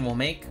invasion will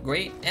make a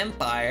great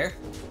empire.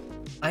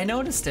 I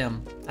noticed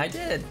him. I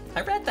did.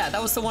 I read that.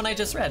 That was the one I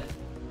just read.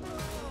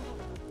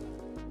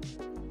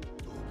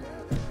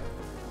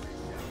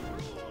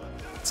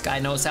 This guy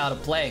knows how to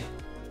play.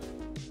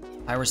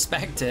 I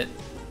respect it.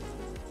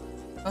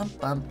 Bum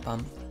bum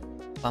bum.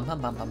 Bum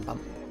bum bum bum bum.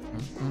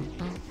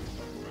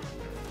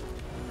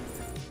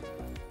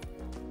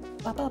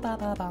 Ba ba ba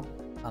ba ba.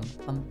 Bum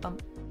bum bum.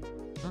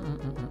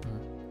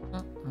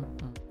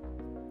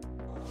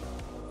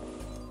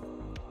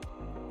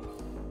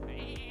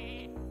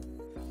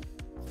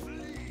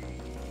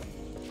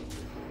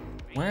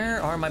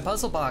 Where are my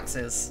puzzle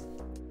boxes?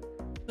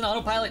 An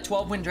autopilot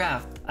 12-win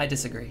draft. I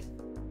disagree.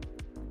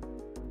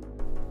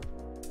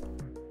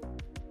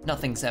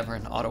 Nothing's ever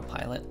an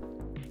autopilot.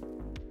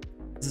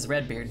 This is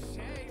Redbeard.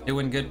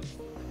 Doing good.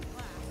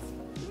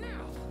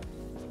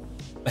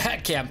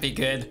 That can't be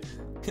good.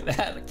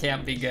 That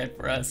can't be good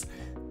for us.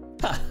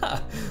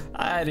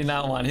 I do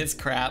not want his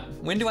crap.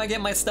 When do I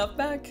get my stuff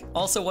back?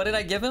 Also, what did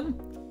I give him?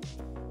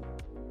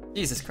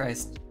 Jesus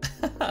Christ.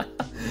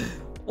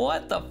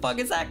 What the fuck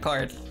is that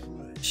card?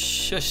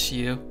 Shush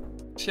you.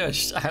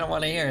 Shush, I don't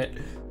want to hear it.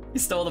 He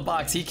stole the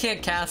box. He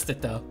can't cast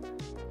it though.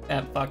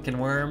 That fucking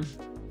worm.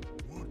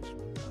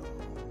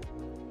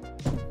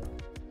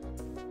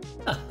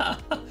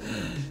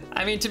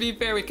 I mean, to be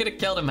fair, we could have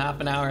killed him half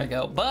an hour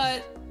ago,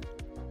 but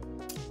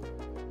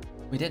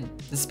we didn't.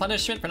 This is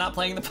punishment for not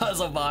playing the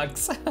puzzle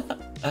box.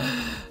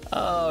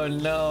 Oh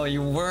no,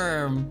 you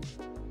worm.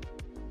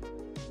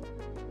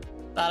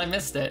 Thought I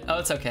missed it. Oh,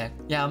 it's okay.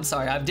 Yeah, I'm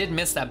sorry. I did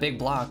miss that big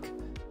block.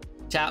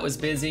 Chat was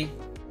busy.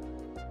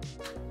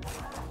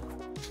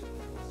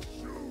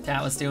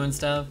 Chat was doing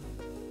stuff.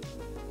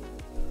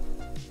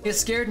 He's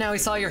scared now he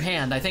saw your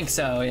hand. I think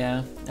so,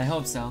 yeah. I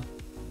hope so.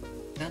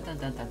 Dun, dun,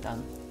 dun, dun,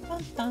 dun.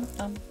 Dun, dun,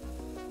 dun.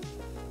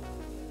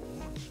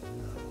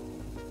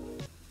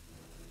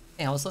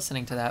 Hey, I was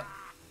listening to that.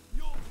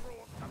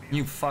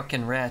 You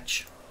fucking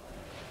wretch.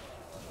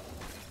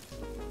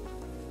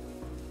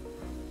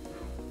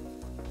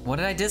 What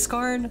did I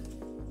discard?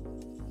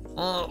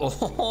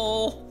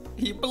 Oh,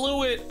 he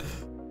blew it.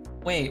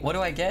 Wait, what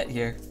do I get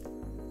here?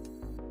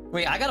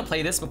 Wait, I gotta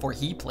play this before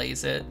he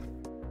plays it.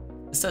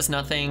 This does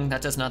nothing,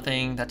 that does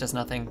nothing, that does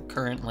nothing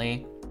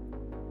currently.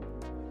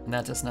 And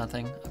that does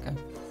nothing, okay.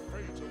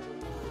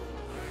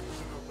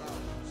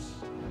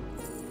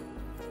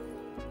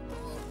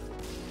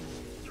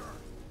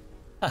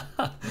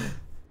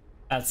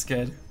 That's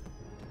good.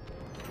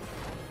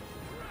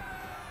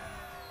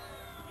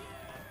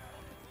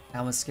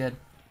 That was good.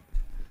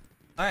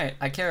 Alright,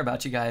 I care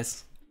about you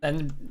guys.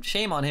 And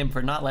shame on him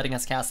for not letting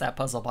us cast that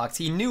puzzle box.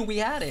 He knew we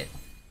had it.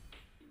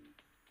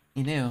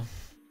 He knew.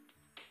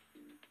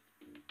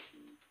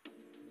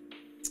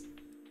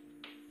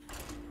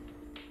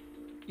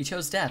 He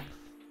chose death.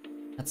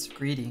 That's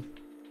greedy.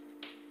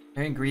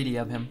 Very greedy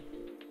of him.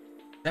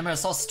 Remember,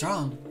 it's all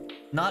strong.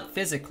 Not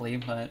physically,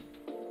 but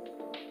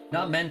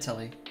not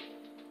mentally.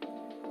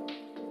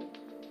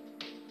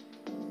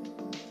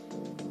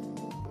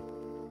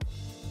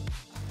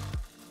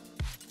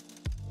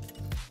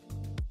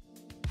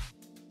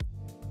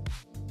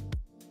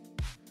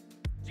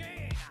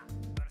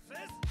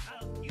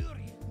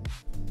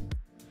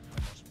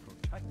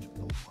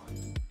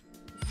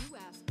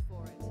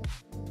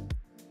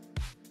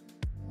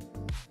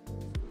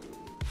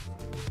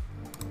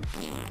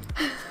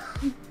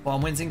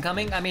 Bomb wins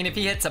incoming? I mean, if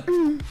he hits a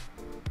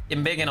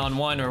Embiggen on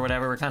one or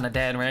whatever, we're kind of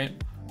dead, right?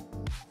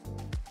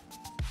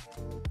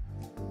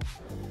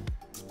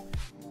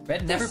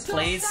 Red never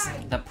plays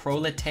the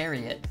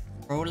proletariat.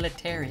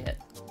 Proletariat.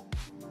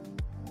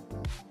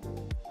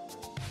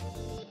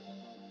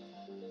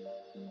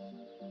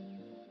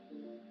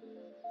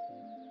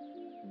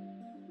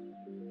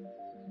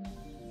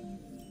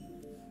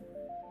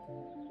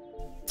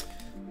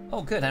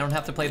 Oh, good. I don't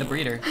have to play the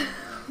breeder.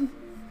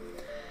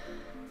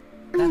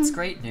 That's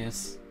great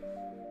news.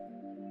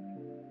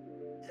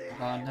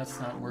 God, that's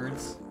not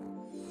words.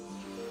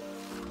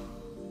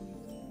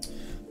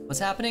 What's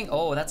happening?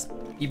 Oh, that's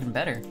even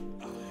better.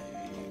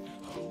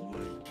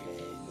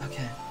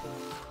 Okay.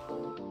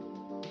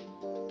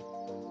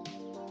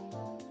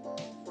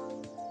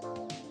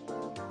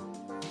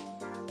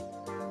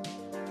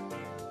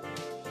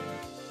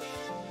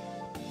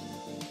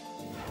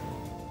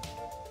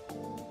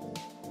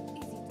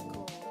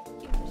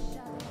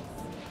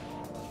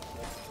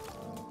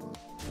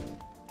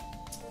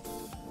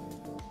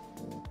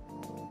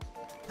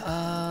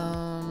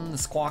 The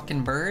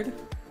squawking bird.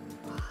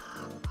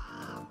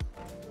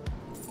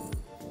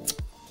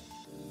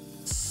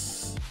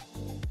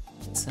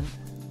 Decent.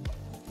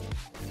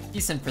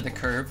 Decent for the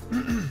curve.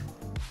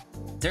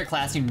 Is there a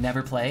class you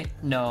never play?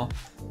 No,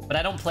 but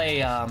I don't play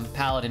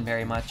Paladin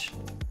very much.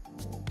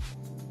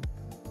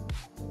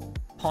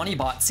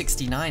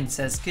 Pawnybot69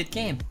 says, good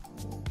game.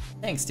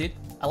 Thanks, dude.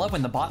 I love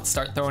when the bots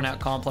start throwing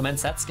out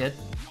compliments. That's good.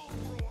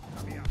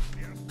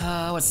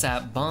 What's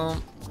that?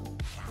 Bump.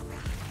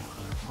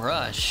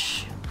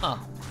 Rush. Huh.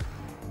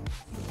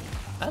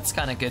 That's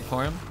kind of good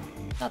for him.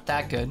 Not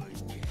that good.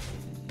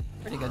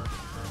 Pretty good.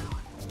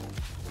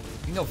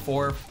 You can go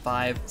 4,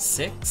 5,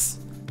 6.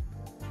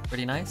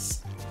 Pretty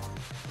nice.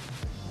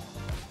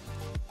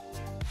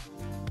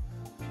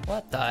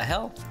 What the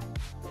hell?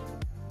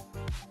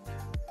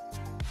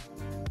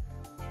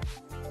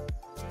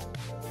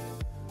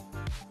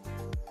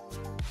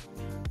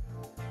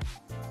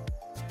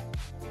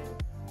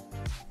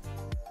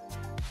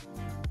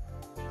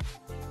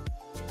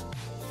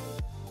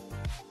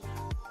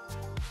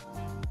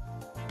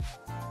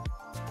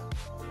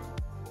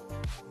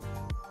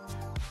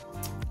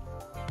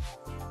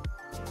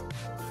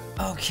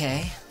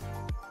 Okay.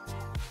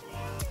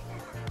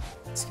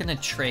 It's gonna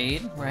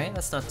trade, right?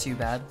 That's not too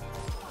bad.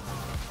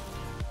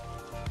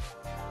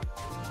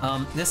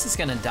 This is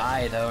gonna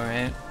die though,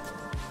 right?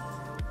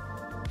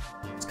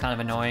 It's kind of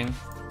annoying,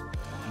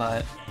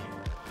 but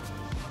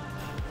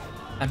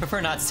I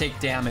prefer not to take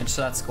damage,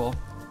 so that's cool.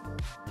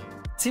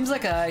 Seems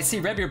like I see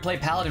Rebier play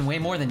Paladin way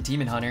more than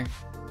Demon Hunter.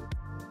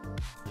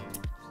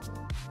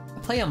 I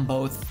play them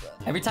both.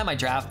 Every time I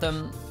draft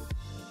them,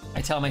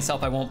 I tell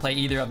myself I won't play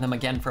either of them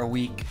again for a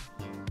week.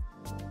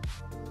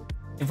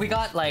 If we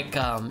got like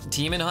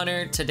Demon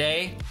Hunter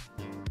today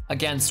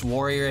against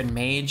Warrior and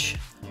Mage,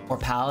 or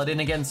Paladin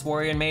against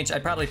Warrior and Mage,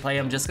 I'd probably play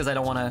them just because I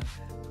don't want to.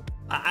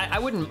 I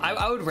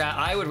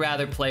would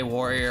rather play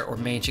Warrior or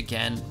Mage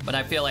again, but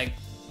I feel like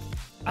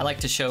I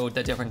like to show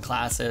the different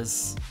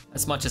classes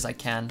as much as I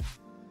can.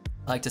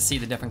 I like to see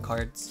the different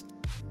cards.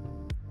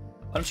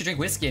 Why don't you drink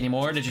whiskey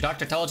anymore? Did your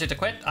doctor told you to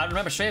quit? I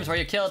remember streams where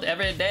you killed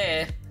every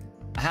day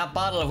a half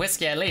bottle of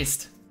whiskey at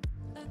least.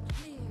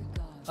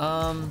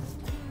 I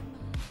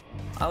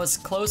was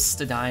close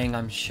to dying,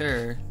 I'm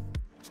sure.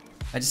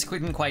 I just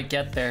couldn't quite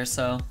get there,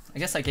 so I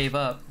guess I gave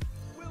up.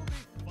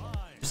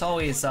 There's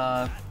always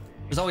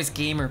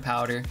gamer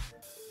powder.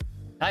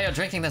 Now you're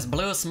drinking this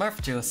blue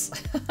Smurf juice.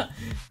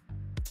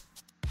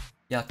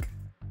 Yuck.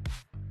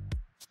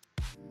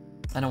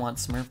 I don't want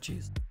Smurf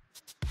juice.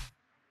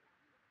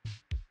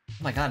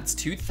 Oh my god, it's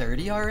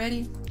 2:30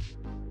 already?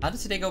 How did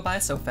today go by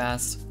so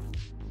fast?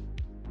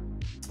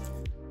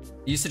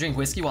 You used to drink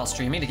whiskey while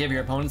streaming to give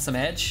your opponent some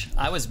edge?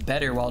 I was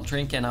better while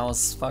drinking, I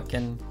was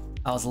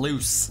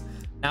loose.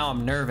 Now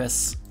I'm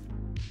nervous.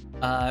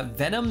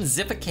 Venom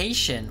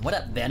Zification. What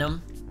up,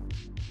 Venom?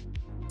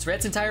 It's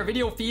Red's entire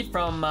video feed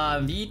from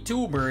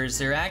VTubers.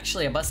 They're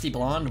actually a busty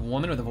blonde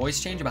woman with a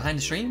voice changer behind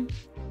the stream.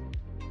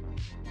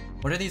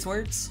 What are these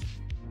words?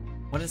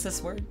 What is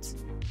this words?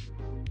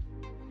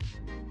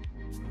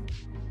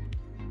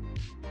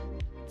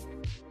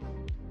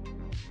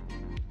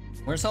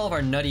 Where's all of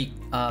our nutty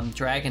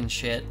dragon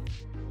shit?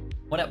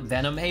 What up,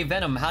 Venom? Hey,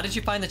 Venom, how did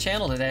you find the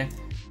channel today?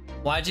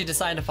 Why'd you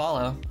decide to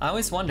follow? I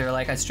always wonder,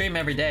 like, I stream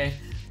every day.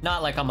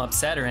 Not like I'm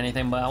upset or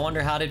anything, but I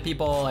wonder how did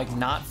people, like,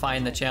 not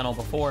find the channel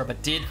before,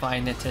 but did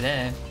find it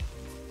today?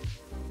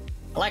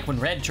 I like when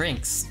Red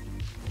drinks.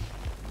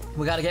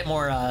 We gotta get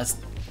more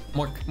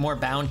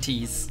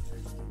bounties.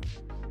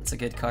 That's a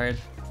good card.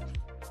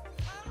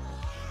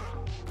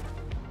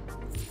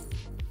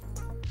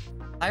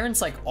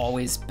 Iron's, like,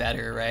 always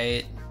better,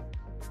 right?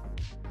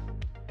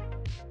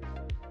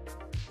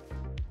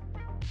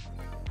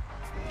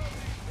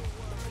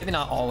 Maybe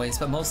not always,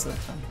 but most of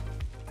the time.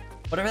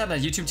 Whatever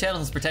happened to YouTube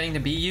channel is pretending to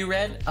be you,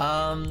 Red?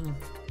 I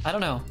don't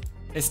know.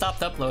 They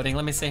stopped uploading,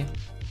 let me see.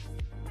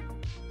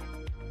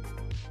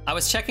 I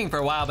was checking for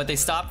a while, but they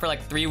stopped for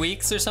like 3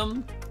 weeks or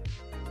something.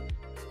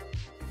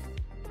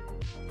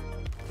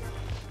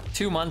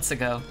 2 months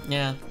ago,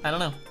 yeah, I don't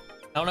know.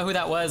 I don't know who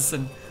that was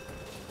and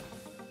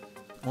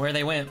where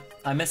they went.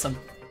 I miss them.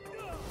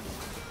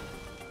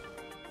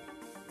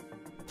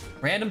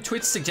 Random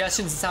Twitch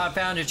suggestions is how I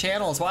found your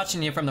channel. I was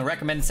watching you from the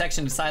recommended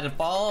section, decided to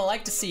follow. I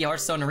like to see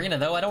Hearthstone Arena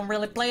though. I don't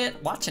really play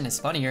it. Watching is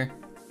funnier.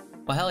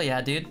 Well, hell yeah,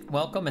 dude.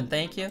 Welcome and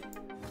thank you.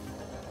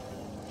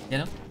 You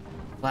know,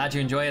 glad you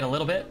enjoy it a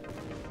little bit.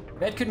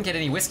 Red couldn't get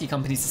any whiskey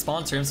companies to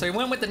sponsor him, so he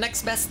went with the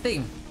next best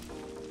thing.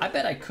 I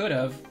bet I could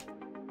have.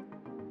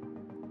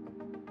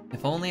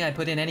 If only I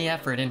put in any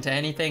effort into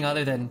anything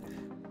other than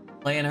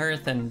playing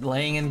Hearth and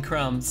laying in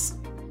crumbs.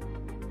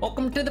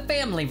 Welcome to the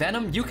family,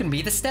 Venom. You can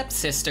be the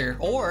stepsister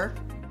or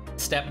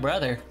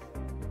stepbrother.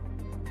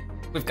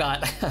 We've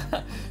got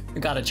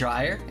we've got a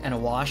dryer and a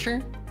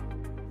washer.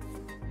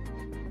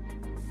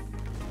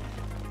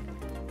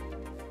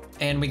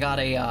 And we got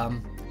a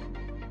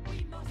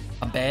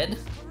bed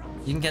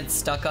you can get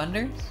stuck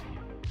under.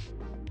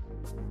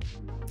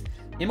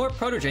 Need more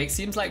Proto Drake.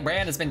 Seems like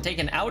Brand has been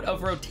taken out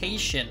of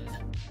rotation.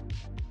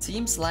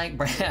 Seems like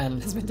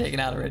Brand has been taken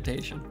out of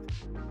rotation.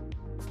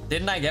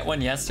 Didn't I get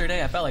one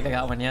yesterday? I felt like I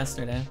got one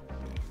yesterday.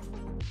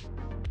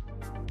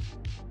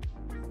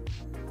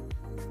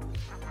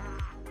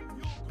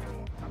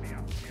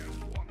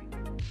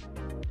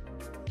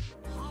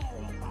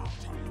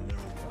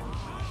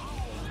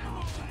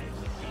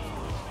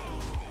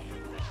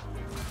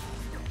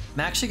 I'm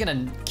actually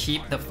gonna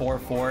keep the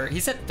 4/4.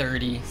 He's at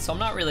 30, so I'm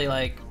not really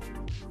like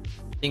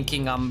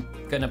thinking I'm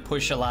gonna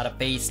push a lot of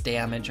base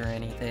damage or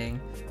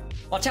anything.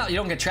 Watch out, you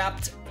don't get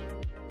trapped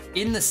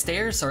in the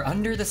stairs or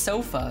under the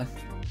sofa.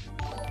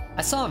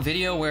 I saw a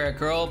video where a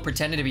girl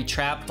pretended to be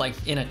trapped like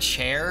in a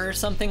chair or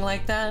something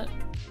like that.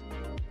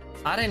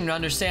 I didn't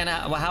understand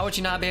how would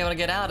you not be able to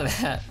get out of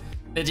that?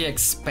 Did you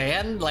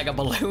expand like a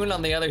balloon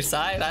on the other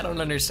side? I don't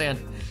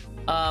understand.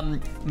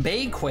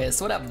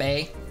 Bayquist, what up,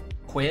 Bay?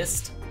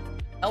 Quist?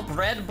 Help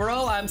Red,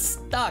 bro, I'm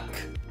stuck.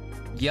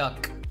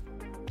 Yuck.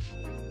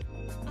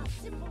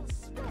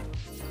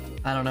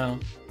 I don't know.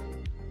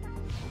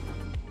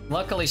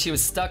 Luckily, she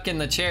was stuck in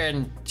the chair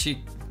and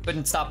she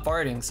couldn't stop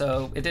farting,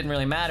 so it didn't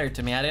really matter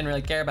to me. I didn't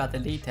really care about the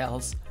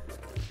details.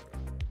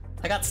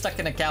 I got stuck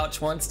in a couch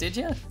once, did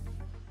you? I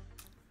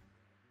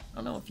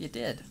don't know if you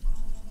did.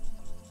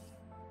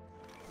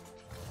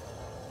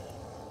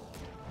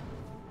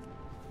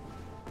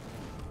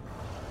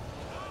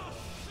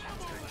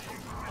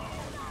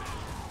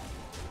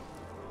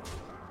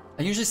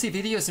 I usually see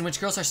videos in which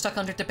girls are stuck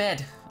under the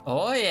bed.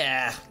 Oh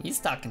yeah, he's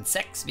talking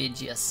sex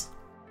videos.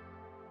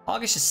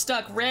 August is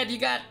stuck. Red, you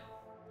get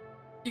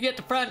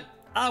the front.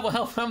 I will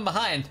help from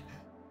behind.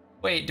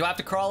 Wait, do I have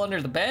to crawl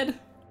under the bed?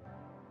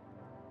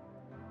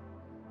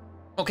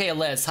 Okay,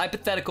 Les,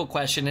 hypothetical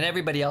question, and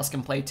everybody else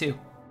can play too.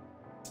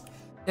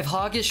 If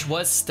Hoggish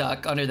was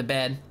stuck under the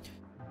bed,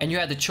 and you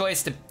had the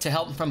choice to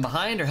help him from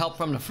behind or help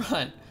from the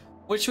front,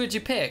 which would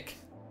you pick?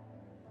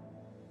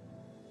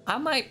 I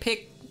might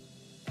pick...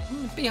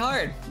 It'd be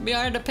hard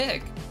to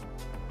pick.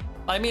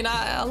 I mean,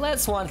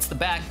 Les wants the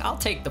back. I'll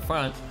take the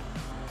front.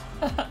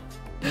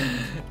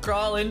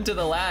 Crawl into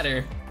the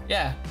ladder.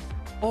 Yeah.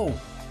 Oh,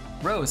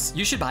 Rose,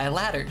 you should buy a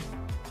ladder.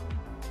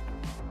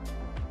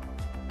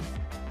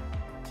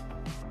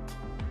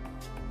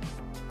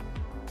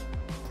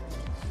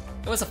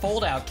 It was a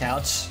fold-out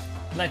couch,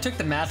 and I took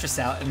the mattress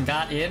out and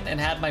got in and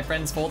had my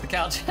friends fold the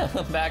couch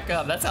back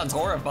up. That sounds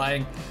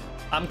horrifying.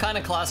 I'm kind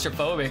of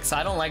claustrophobic, so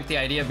I don't like the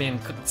idea of being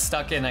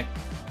stuck in a,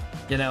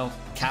 you know,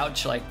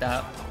 couch like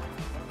that.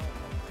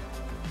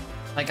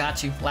 I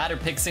got you. Ladder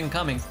picks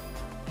incoming.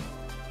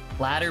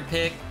 Ladder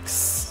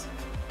picks.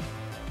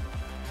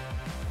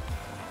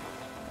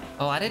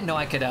 Oh, I didn't know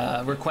I could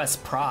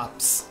request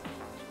props.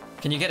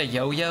 Can you get a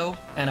yo-yo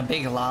and a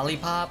big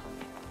lollipop?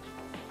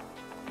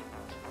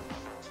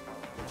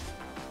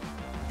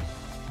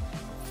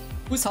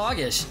 Who's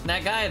hoggish?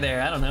 That guy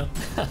there, I don't know.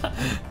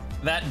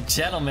 That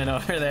gentleman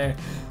over there.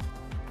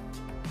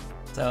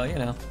 So, you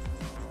know.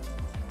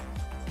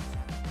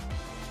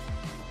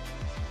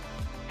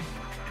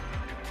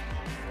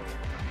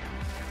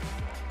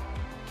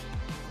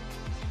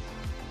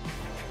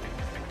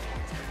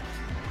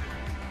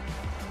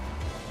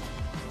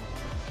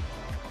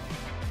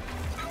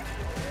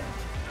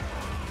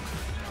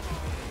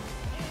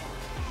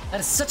 That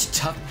is such a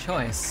tough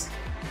choice.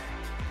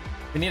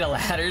 We need a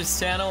ladders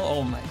channel?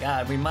 Oh my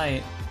god, we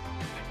might.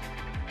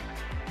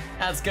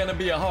 That's gonna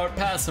be a hard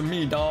pass for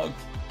me, dog.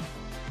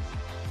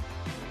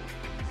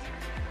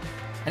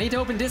 I need to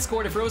open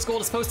Discord if Rose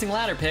Gold is posting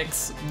ladder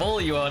picks.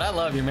 Bully you out. I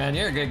love you, man.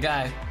 You're a good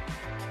guy.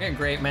 You're a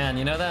great man,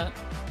 you know that?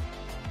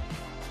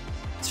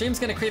 Stream's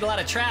gonna create a lot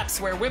of traps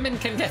where women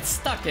can get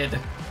stuck in.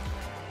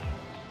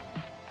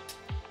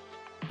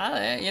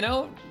 You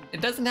know,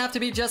 it doesn't have to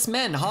be just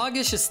men.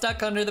 Hoggish is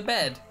stuck under the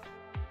bed.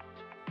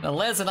 Now,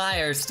 Les and I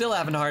are still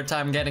having a hard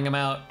time getting him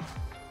out.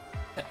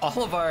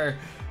 All of our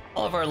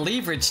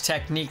leverage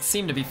techniques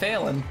seem to be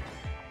failing.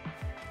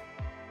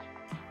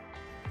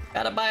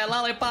 Gotta buy a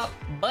lollipop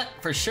butt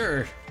for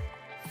sure.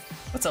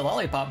 What's a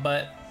lollipop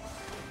butt?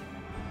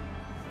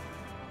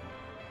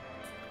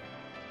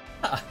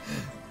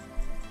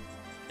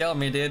 Kill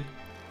me, dude.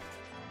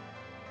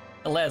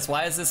 Les,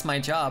 why is this my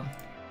job?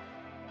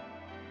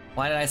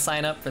 Why did I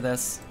sign up for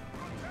this?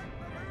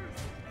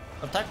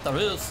 Protect the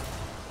roost.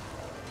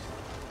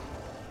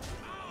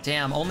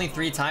 Damn, only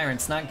 3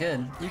 tyrants, not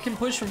good. You can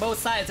push from both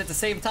sides at the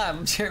same time,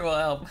 I'm sure it will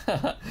help.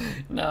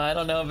 No, I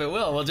don't know if it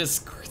will. We'll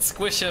just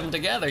squish them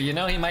together, you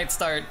know? He might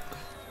start,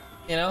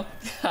 you know?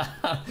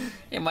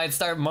 He might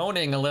start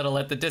moaning a little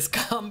at the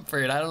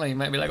discomfort. I don't know, he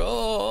might be like,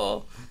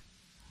 oh.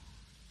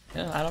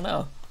 Yeah, I don't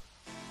know.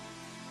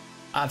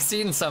 I've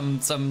seen some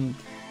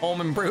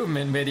home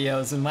improvement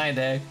videos in my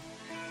day.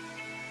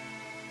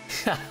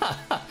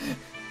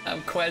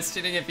 I'm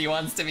questioning if he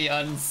wants to be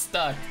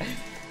unstuck.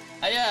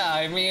 Yeah,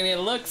 I mean, it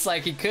looks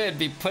like he could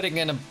be putting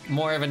in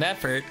more of an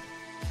effort.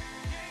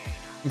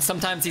 And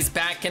sometimes he's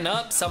backing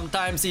up,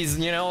 sometimes he's,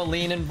 you know,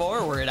 leaning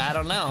forward. I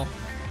don't know.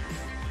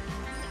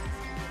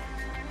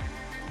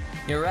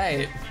 You're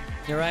right.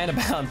 You're right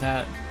about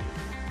that.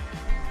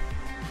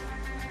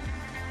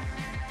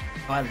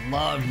 Oh, I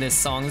love this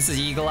song. This is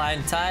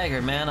Eagle-Eyed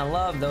Tiger, man. I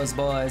love those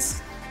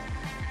boys.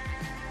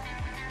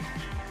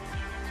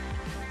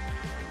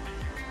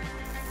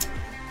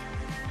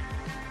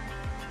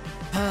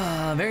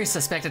 Very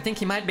suspect. I think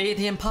he might be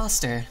the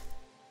imposter.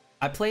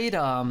 I played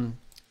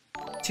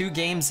 2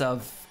 games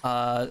of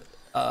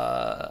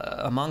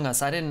Among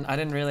Us. I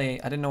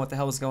didn't know what the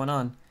hell was going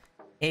on.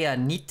 Hey,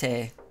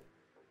 Nite.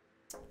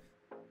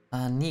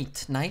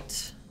 Neat.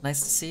 Night. Nice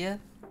to see you.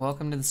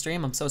 Welcome to the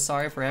stream. I'm so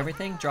sorry for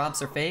everything.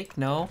 Drops are fake.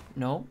 No,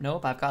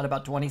 nope. I've got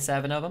about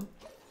 27 of them.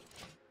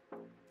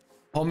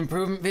 Home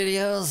improvement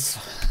videos.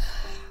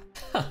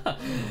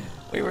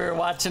 We were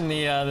watching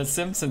the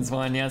Simpsons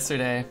one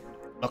yesterday.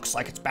 Looks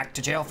like it's back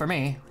to jail for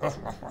me.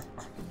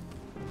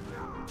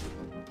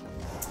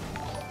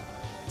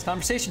 This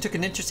conversation took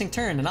an interesting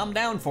turn, and I'm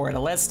down for it.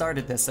 Alez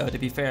started this, so to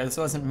be fair, this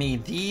wasn't me.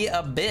 The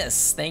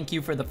Abyss, thank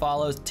you for the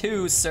follows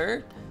too,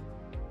 sir.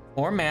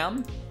 Or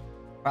ma'am.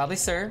 Probably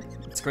sir.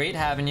 It's great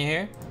having you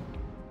here.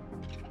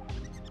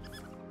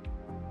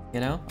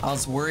 You know, I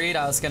was worried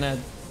I was gonna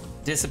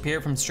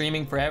disappear from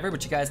streaming forever,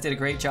 but you guys did a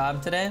great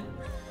job today.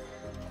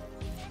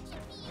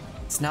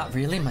 It's not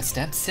really my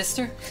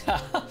stepsister?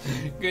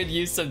 Good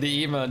use of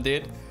the emote,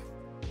 dude.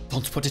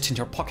 Don't put it in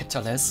your pocket,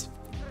 Alez.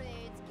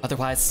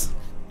 Otherwise,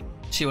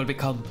 she will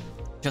become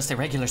just a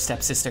regular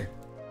stepsister.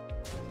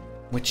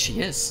 Which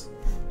she is.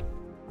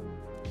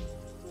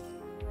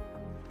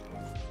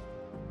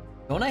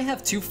 Don't I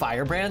have 2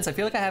 firebrands? I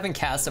feel like I haven't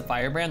cast a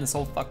firebrand this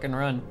whole fucking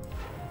run.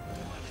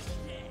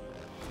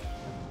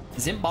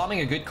 Is Imp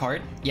Bombing a good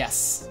card?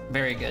 Yes.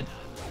 Very good.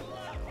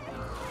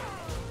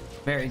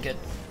 Very good.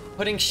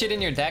 Putting shit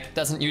in your deck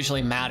doesn't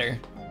usually matter.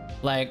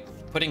 Like,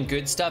 putting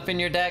good stuff in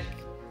your deck,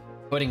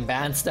 putting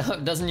bad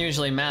stuff doesn't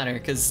usually matter,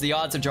 because the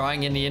odds of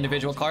drawing in the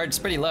individual card is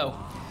pretty low.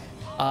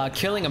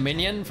 Killing a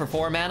minion for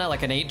 4 mana,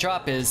 like an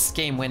 8-drop, is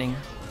game winning.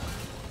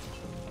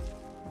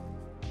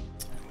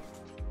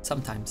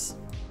 Sometimes.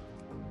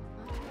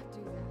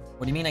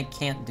 What do you mean I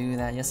can't do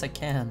that? Yes, I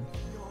can.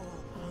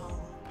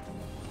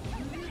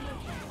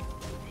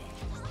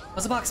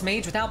 What's a box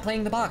Mage without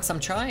playing the box? I'm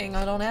trying,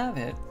 I don't have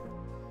it.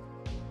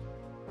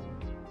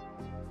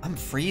 I'm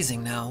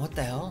freezing now. What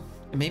the hell?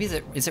 Maybe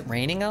is it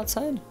raining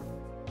outside?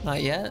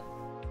 Not yet.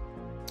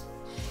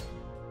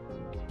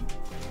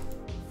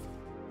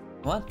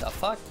 What the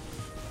fuck?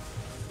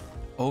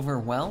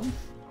 Overwhelm?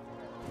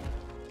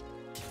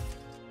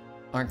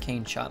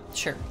 Arcane shot.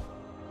 Sure.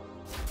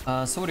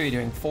 So what are we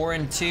doing? 4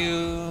 and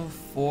 2,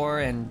 4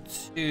 and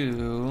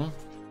 2,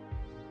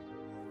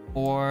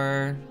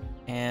 4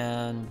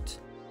 and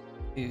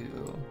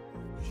 2.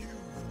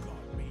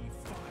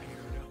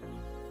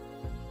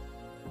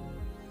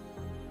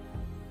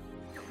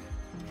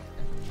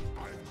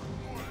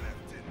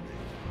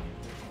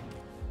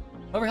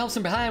 Whoever helps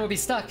him behind will be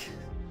stuck.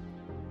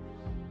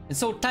 It's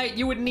so tight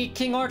you would need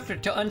King Arthur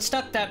to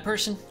unstuck that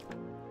person.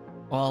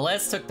 Well,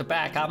 Les took the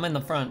back. I'm in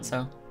the front,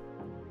 so.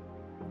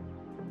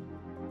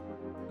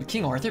 Would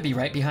King Arthur be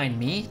right behind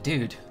me?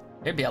 Dude,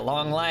 there'd be a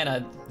long line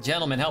of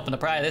gentlemen helping to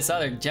pry this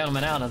other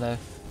gentleman out of the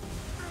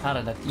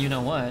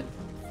you-know-what.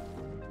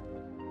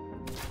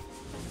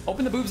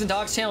 Open the Boobs and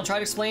Dogs channel, try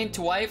to explain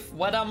to wife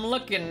what I'm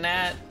looking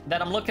at,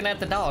 that I'm looking at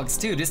the dogs.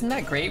 Dude, isn't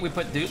that great? We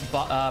put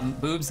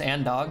boobs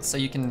and dogs so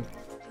you can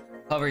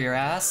cover your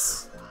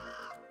ass.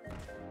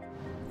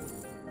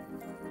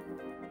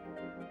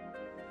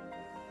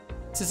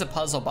 This is a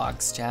puzzle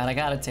box, Chad. I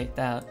gotta take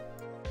that.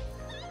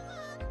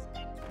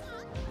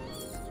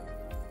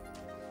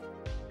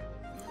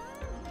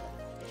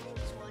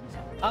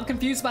 I'm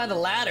confused by the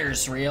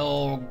ladders,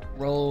 real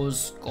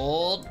rose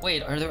gold.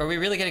 Wait, are we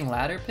really getting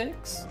ladder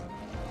picks?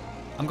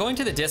 I'm going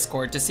to the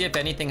Discord to see if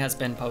anything has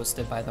been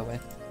posted, by the way.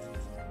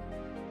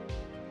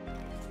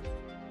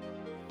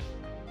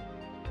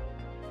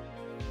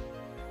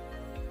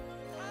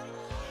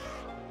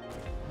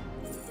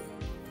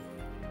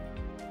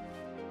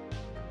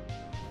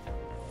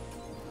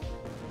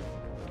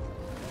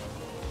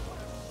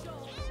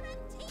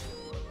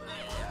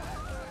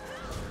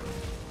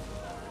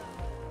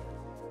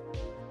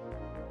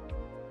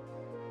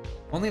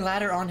 Only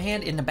ladder on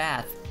hand in the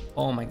bath.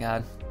 Oh my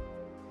god.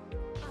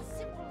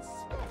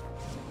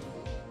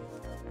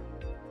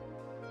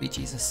 Sweet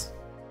Jesus.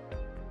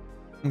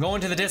 I'm going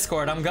to the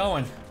Discord. I'm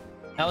going.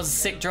 That was a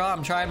sick draw.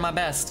 I'm trying my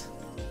best.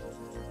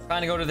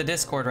 Trying to go to the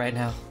Discord right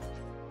now.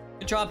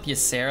 Good drop you,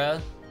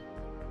 Sarah.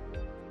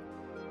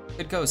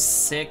 Could go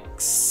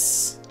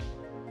 6.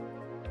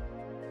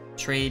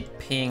 Trade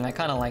ping. I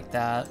kind of like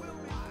that.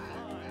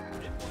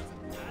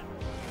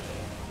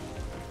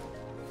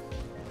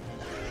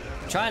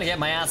 Trying to get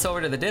my ass over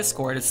to the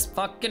Discord. It's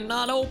fucking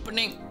not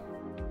opening.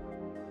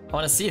 I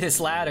want to see this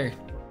ladder.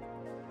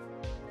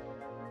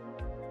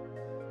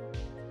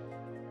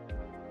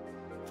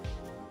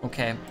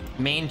 Okay,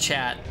 main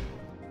chat.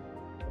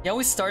 He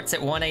always starts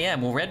at 1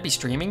 a.m. Will Red be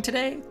streaming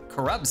today?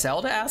 Corrupt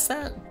Zelda asked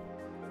that?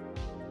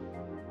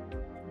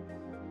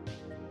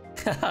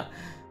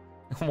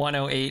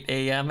 1:08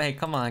 a.m. Hey,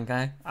 come on,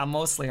 guy. I'm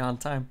mostly on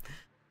time.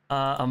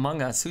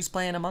 Among Us. Who's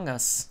playing Among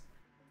Us?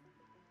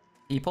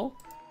 People?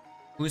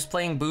 Who's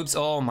playing boobs?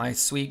 Oh my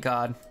sweet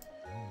god.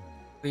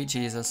 Sweet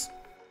Jesus.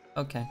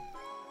 Okay.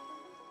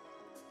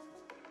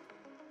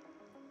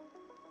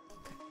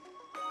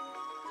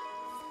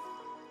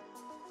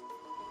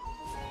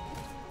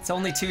 It's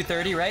only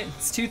 2:30, right?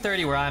 It's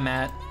 2:30 where I'm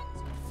at.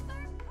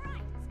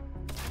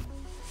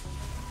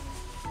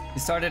 You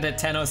started at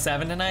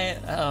 10:07 tonight?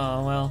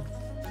 Oh, well.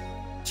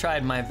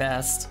 Tried my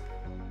best.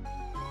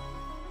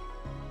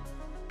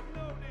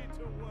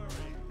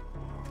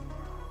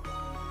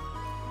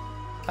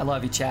 I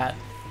love you, chat.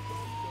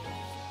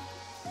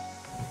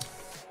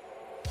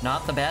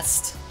 Not the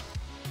best.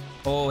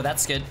 Oh,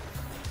 that's good.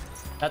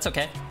 That's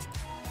okay.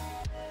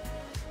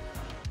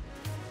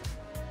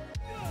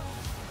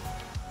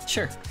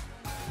 Sure.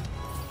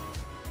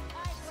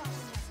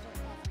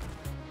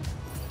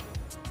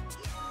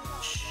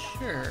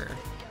 Sure.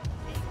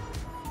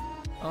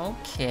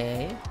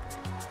 Okay.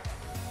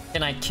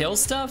 Can I kill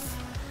stuff?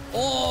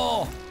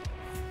 Oh!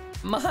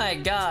 My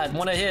god,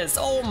 one of his.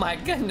 Oh my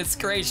goodness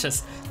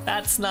gracious.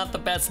 That's not the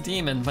best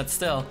demon, but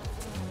still.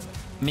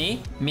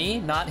 Me? Me?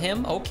 Not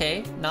him?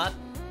 Okay. Not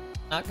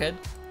good.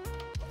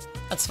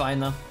 That's fine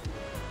though.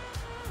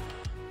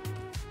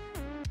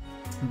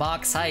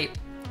 Box hype.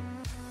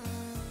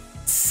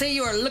 Say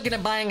you are looking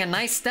at buying a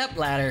nice step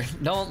ladder.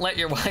 Don't let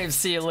your wife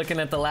see you looking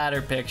at the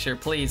ladder picture,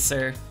 please,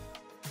 sir.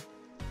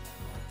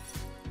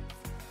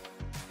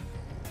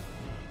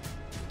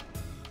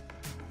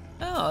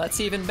 Oh, that's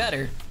even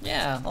better.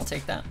 Yeah, I'll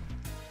take that.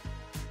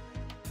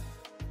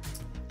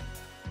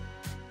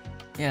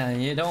 Yeah,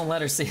 you don't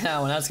let her see that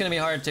one. That's gonna be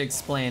hard to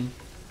explain.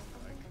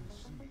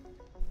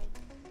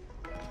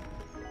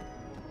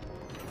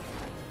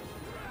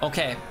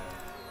 Okay.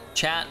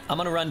 Chat, I'm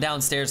gonna run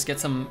downstairs, get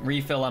some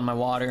refill on my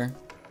water.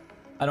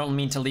 I don't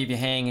mean to leave you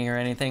hanging or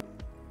anything.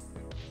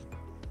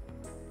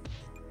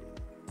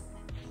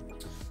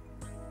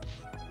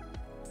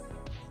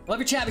 Love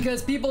your chat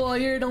because people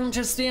here don't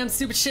just spam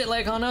stupid shit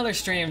like on other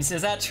streams.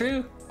 Is that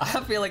true? I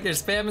feel like they're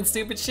spamming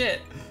stupid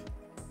shit.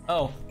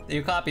 Oh,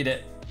 you copied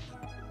it.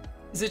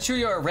 Is it true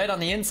you're red on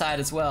the inside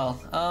as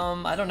well?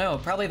 I don't know.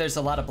 Probably there's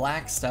a lot of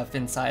black stuff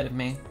inside of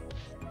me.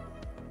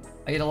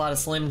 I eat a lot of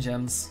Slim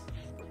Jims.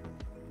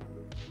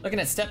 Looking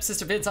at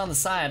stepsister vids on the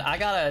side. I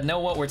gotta know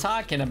what we're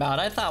talking about.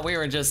 I thought we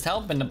were just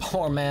helping the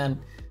poor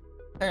man.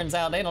 Turns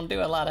out they don't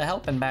do a lot of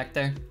helping back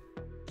there.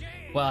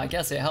 Well, I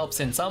guess it helps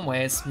in some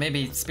ways,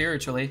 maybe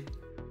spiritually.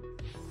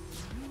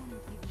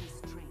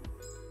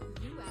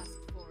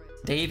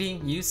 Davey,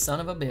 you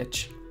son of a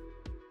bitch.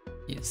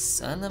 You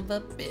son of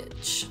a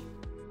bitch.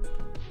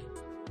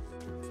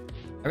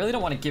 I really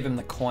don't want to give him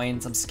the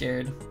coins, I'm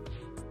scared.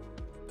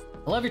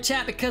 I love your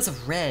chat because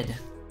of red.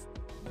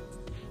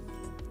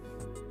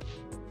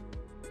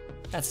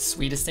 That's the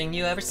sweetest thing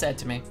you ever said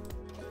to me.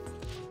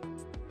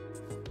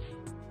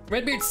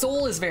 Redbeard's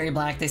soul is very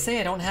black. They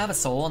say I don't have a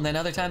soul, and then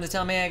other times they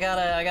tell me I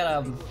gotta, I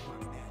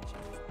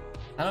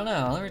don't know,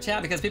 I love your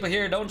chat because people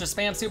here don't just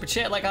spam stupid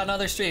shit like on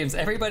other streams.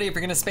 Everybody, if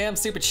you're gonna spam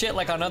stupid shit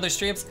like on other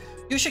streams,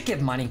 you should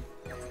give money.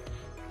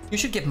 You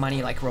should give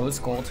money like rose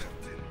gold.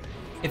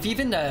 If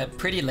even a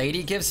pretty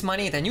lady gives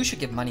money, then you should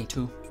give money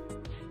too.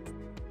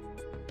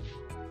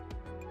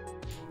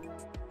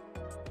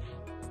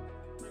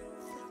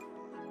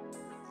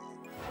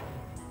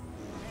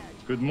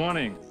 Good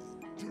morning.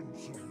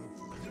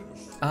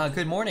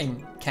 Good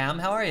morning, Cam.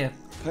 How are you?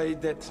 Pay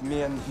that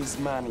man his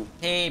money.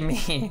 Hey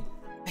me.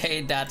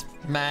 Pay that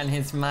man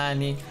his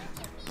money.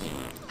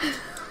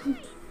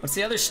 What's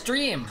the other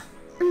stream?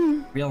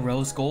 Real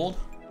rose gold?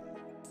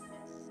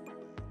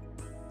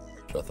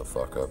 Shut the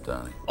fuck up,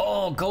 Donnie.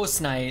 Oh,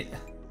 Ghost Knight.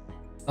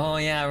 Oh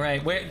yeah,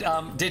 right. Where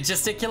did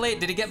Gesticulate?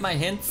 Did he get my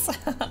hints?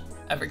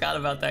 I forgot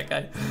about that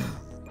guy.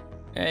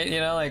 Right, you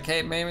know, like,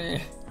 hey,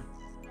 maybe.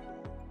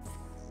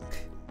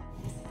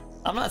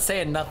 I'm not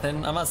saying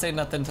nothing. I'm not saying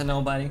nothing to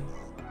nobody.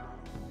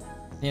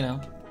 You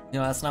know,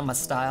 that's not my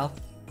style.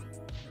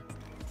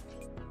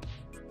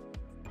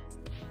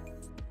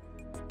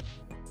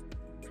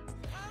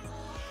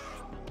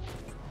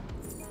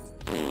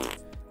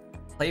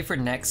 Play for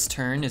next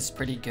turn is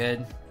pretty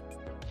good.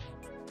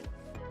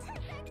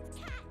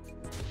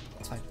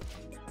 It's fine.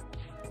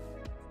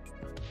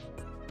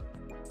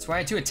 That's why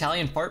I do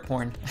Italian fart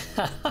porn.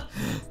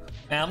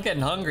 Man, I'm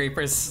getting hungry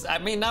for, I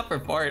mean, not for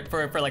fart,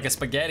 for like a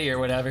spaghetti or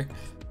whatever.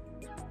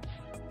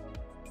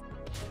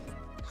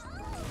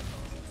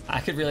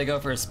 I could really go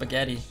for a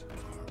spaghetti.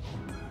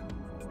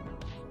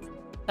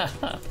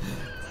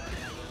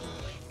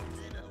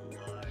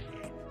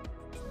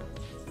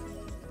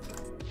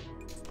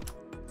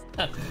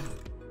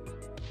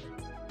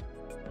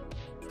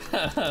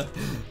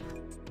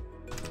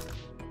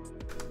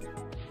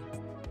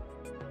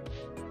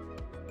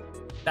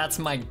 That's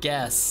my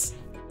guess.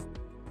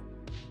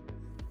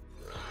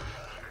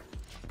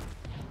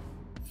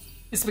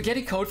 Is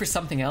spaghetti code for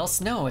something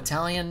else? No,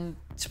 Italian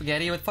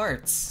spaghetti with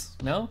farts.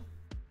 No?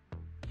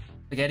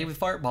 Spaghetti with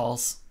fart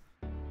balls.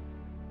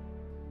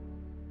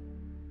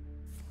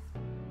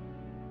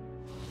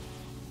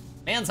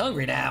 Man's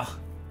hungry now.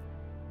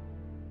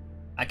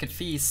 I could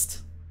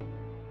feast.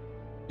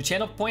 Do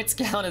channel points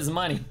count as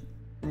money?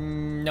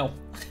 No.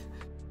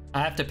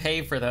 I have to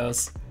pay for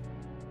those.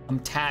 I'm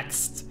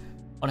taxed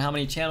on how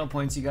many channel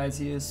points you guys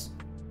use.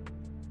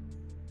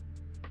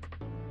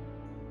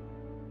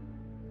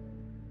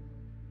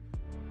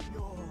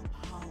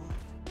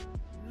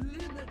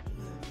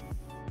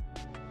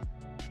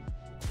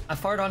 I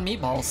fart on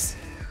meatballs.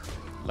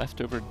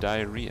 Leftover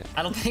diarrhea.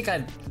 I don't think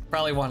I'd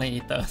probably want to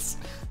eat those.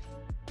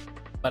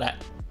 But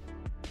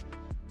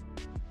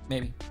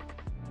maybe.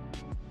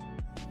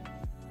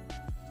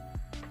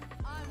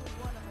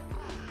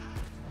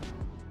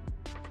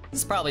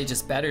 This is probably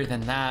just better than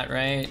that,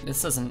 right?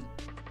 This doesn't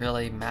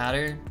really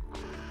matter.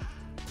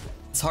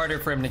 It's harder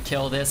for him to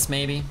kill this,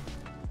 maybe.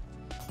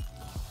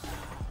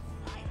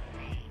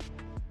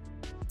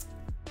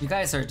 You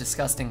guys are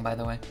disgusting, by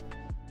the way.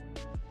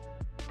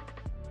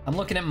 I'm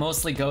looking at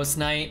mostly Ghost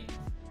Knight.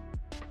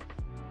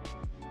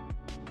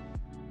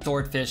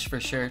 Swordfish for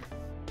sure.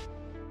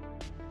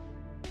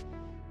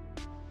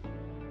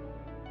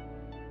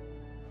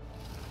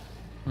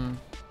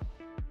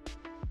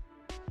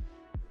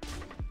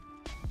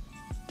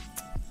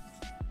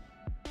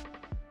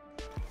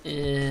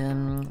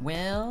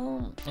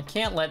 Well, I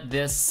can't let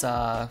this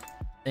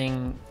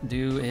thing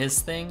do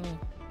his thing.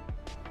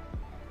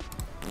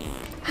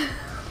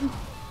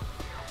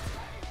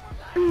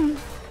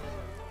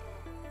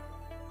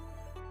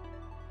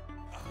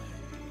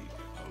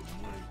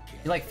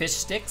 You like fish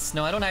sticks?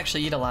 No, I don't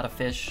actually eat a lot of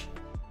fish.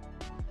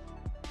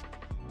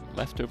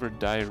 Leftover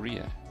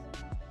diarrhea.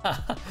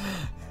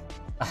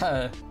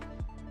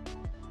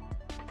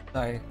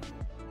 Sorry.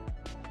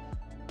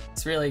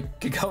 This really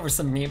could go for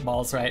some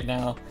meatballs right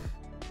now.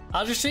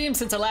 How's your stream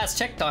since I last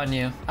checked on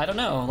you? I don't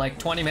know, like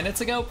 20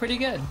 minutes ago? Pretty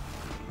good.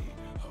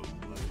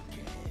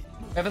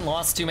 We haven't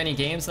lost too many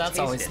games, that's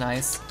always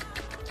nice.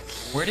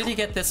 Where did he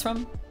get this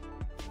from?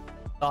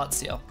 Thought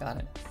seal, got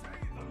it.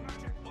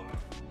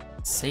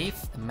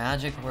 Safe the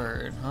magic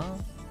word, huh?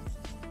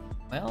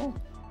 Well,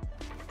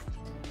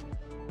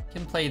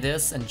 can play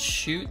this and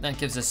shoot. That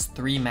gives us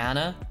 3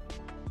 mana.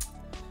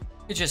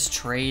 We just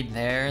trade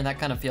there. That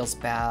kind of feels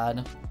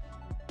bad.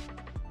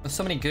 There's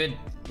so many good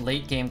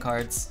late game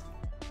cards.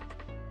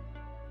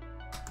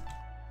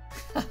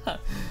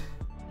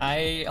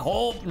 I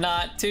hope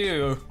not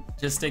to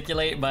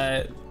gesticulate,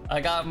 but I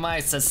got my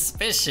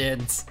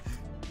suspicions.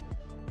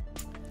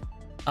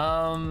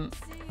 Got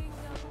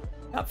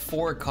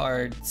 4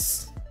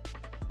 cards.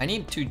 I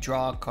need to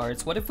draw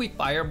cards. What if we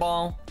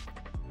fireball?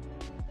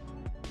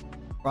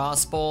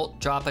 Frostbolt,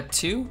 drop a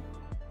 2?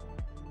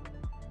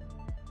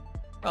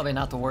 Probably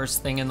not the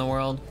worst thing in the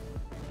world.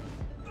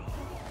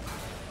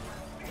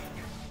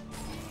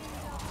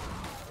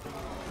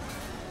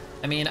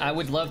 I mean, I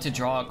would love to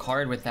draw a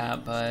card with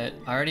that, but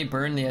I already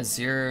burned the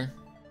Azure.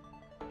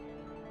 I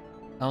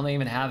don't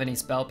even have any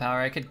spell power.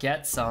 I could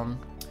get some.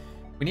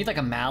 We need like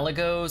a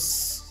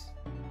Malagos.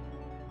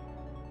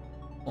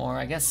 Or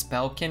I guess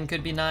Spellkin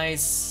could be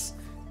nice.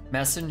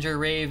 Messenger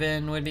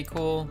Raven would be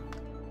cool.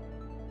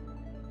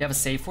 You have a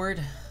safe word?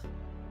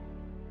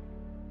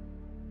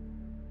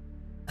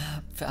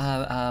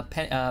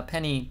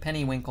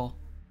 Pennywinkle.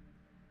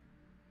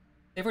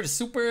 Safe word is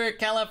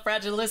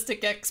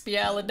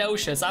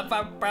supercalifragilisticexpialidocious. I've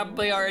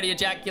probably already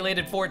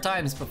ejaculated 4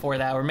 times before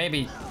that, or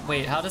maybe.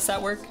 Wait, how does that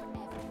work?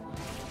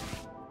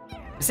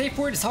 The safe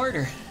word is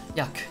harder.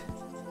 Yuck.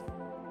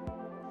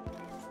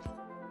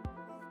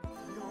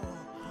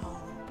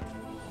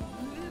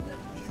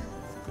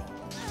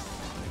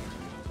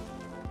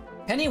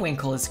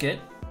 Pennywinkle is good.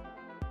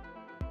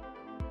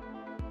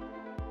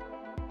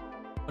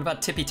 What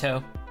about Tippy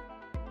Toe?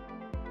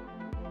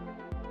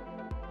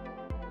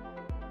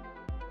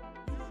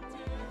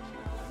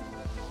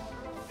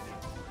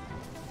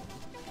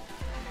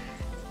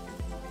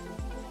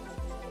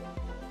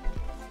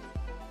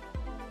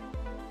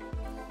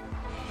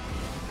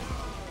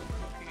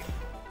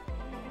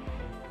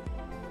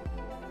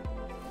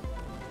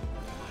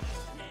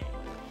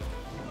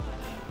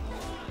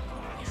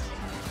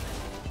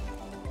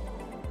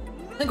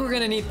 I think we're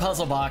gonna need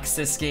Puzzle Box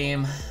this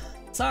game.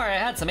 Sorry, I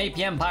had some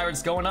APM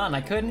pirates going on.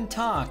 I couldn't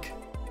talk.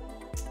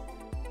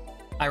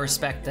 I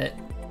respect it.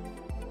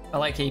 I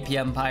like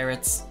APM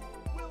pirates.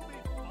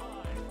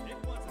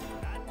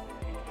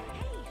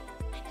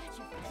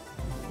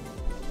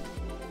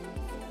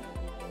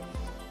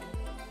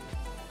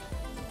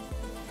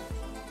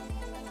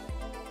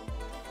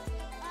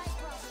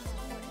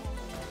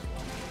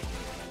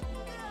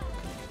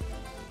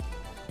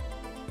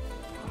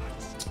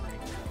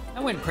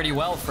 That went pretty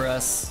well for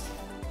us.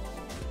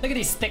 Look at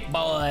these thick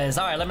boys.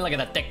 All right, let me look at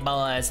the thick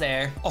boys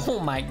there. Oh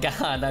my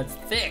god, that's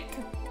thick.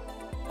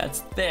 That's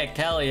thick.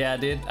 Hell yeah,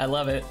 dude. I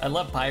love it. I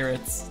love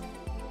pirates.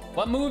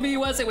 What movie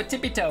was it with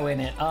Tippy Toe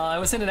in it? I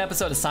was in an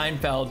episode of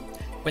Seinfeld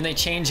when they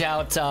change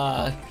out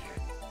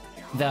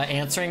the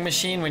answering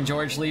machine when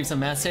George leaves a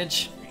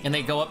message and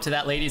they go up to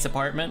that lady's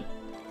apartment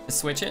to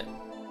switch it.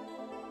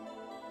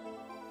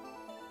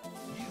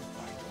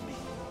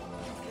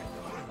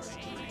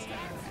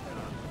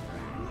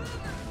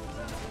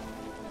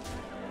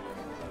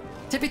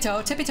 Tippy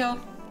Toe, Tippy Toe.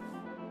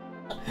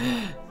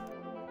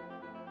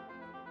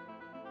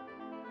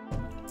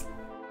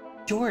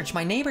 George,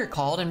 my neighbor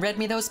called and read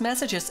me those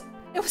messages.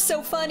 It was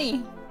so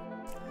funny.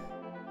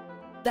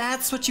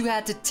 That's what you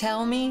had to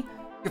tell me?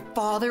 Your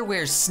father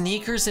wears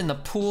sneakers in the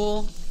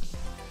pool?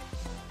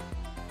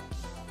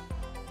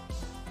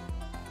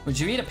 Would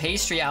you eat a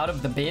pastry out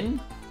of the bin?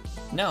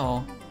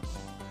 No.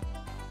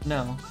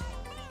 No.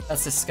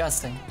 That's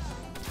disgusting.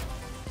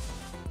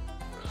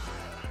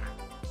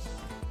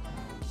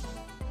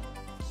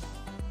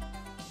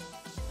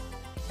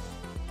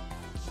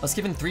 I was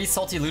given 3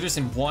 salty looters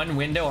in 1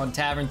 window on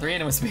Tavern 3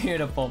 and it was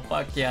beautiful.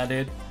 Fuck yeah,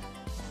 dude.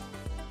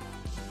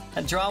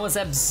 That draw was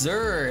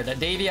absurd.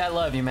 Davey, I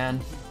love you,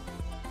 man.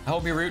 I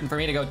hope you're rooting for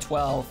me to go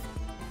 12.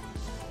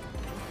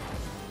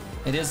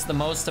 It is the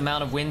most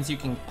amount of wins you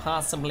can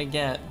possibly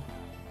get.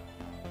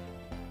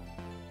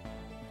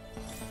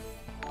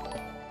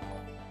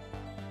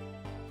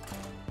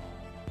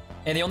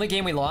 And the only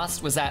game we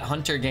lost was that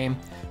Hunter game,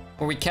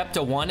 where we kept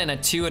a 1 and a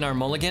 2 in our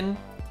mulligan,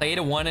 played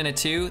a 1 and a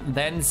 2,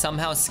 then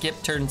somehow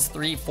skipped turns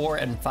 3, 4,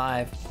 and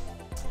 5.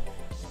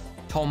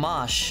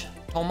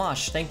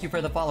 Tomash, thank you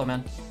for the follow,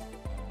 man.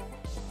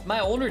 My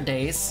older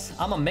days,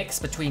 I'm a mix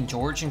between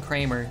George and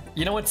Kramer.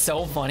 You know what's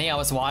so funny? I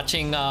was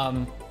watching,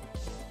 when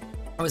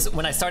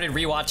I started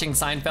rewatching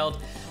Seinfeld,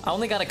 I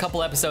only got a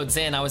couple episodes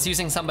in. I was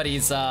using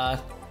somebody's, I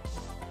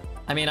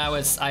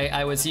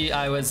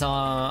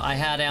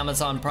had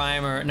Amazon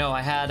Prime, or no,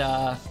 I had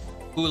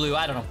Hulu,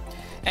 I don't know.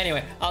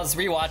 Anyway, I was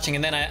rewatching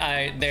and then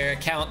their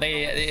account,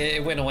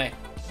 it went away.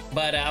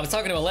 But I was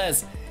talking to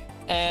Alez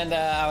and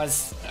I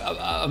was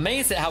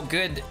amazed at how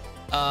good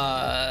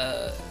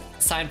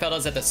Seinfeld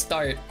was at the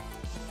start,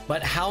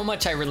 but how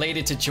much I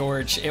related to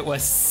George, it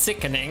was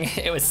sickening.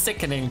 It was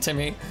sickening to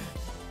me.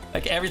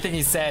 Like everything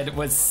he said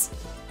was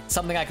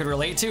something I could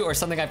relate to or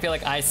something I feel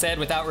like I said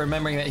without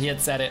remembering that he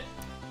had said it.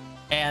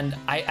 And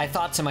I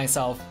thought to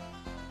myself,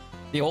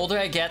 the older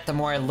I get, the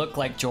more I look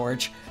like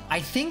George. I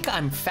think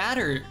I'm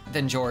fatter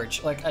than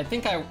George. Like, I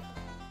think I've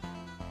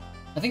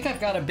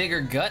got a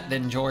bigger gut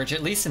than George,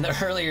 at least in the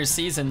earlier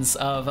seasons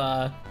of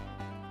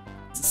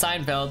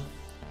Seinfeld.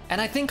 And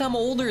I think I'm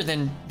older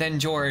than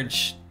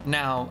George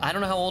now. I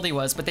don't know how old he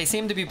was, but they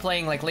seem to be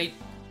playing like late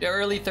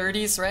early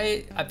 30s,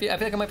 right? I feel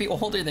like I might be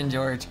older than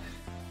George.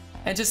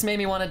 It just made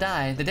me want to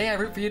die. The day I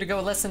root for you to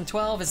go less than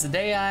 12 is the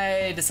day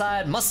I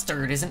decide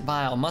mustard isn't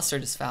vile,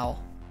 mustard is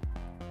foul.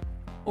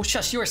 Oh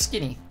shush, you are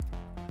skinny.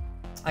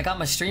 I got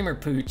my streamer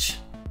pooch.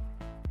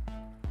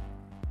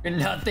 You're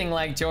nothing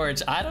like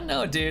George. I don't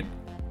know, dude.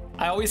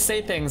 I always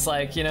say things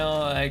like, you know,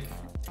 like,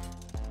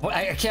 well,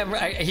 I can't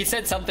remember, he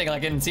said something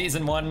like in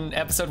season 1,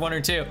 episode 1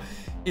 or 2.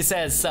 He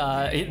says,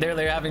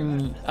 they're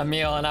having a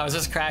meal and I was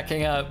just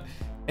cracking up.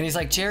 And he's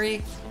like,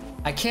 Jerry,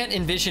 I can't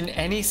envision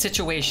any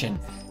situation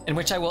in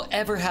which I will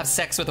ever have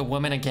sex with a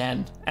woman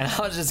again. And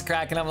I was just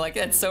cracking up, like,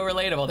 it's so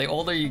relatable. The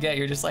older you get,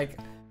 you're just like,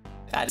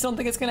 I just don't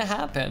think it's gonna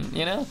happen,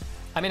 you know?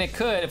 I mean, it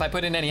could if I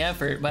put in any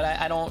effort, but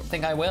I don't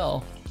think I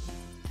will.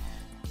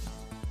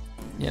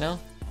 You know?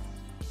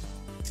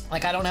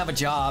 Like, I don't have a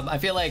job. I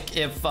feel like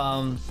if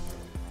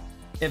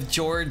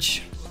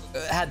George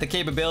had the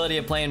capability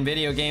of playing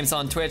video games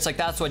on Twitch, like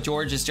that's what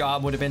George's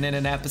job would have been in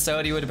an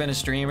episode. He would have been a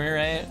streamer,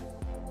 right?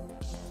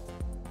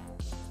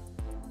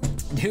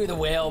 Do the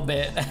whale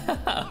bit.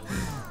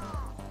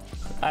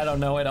 I don't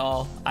know it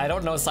all. I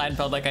don't know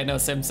Seinfeld like I know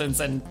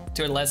Simpsons and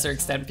to a lesser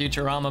extent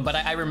Futurama, but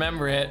I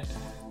remember it.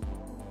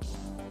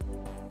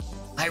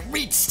 I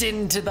reached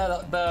into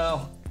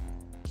the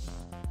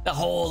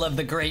hole of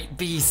the great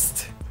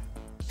beast.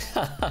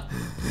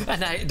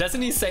 And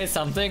doesn't he say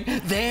something?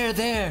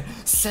 There,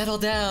 settle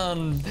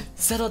down,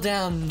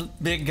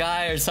 big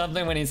guy, or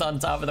something when he's on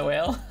top of the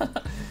whale.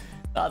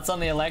 Thoughts on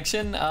the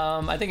election?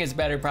 I think it's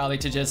better probably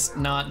to just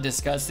not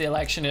discuss the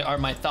election, or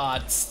my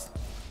thoughts,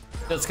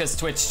 just because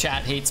Twitch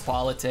chat hates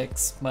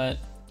politics. But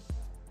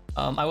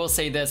I will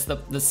say this,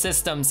 the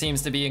system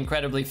seems to be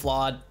incredibly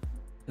flawed,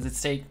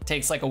 because it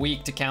takes like a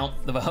week to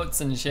count the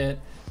votes and shit.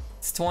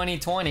 It's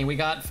 2020, we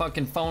got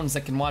fucking phones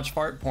that can watch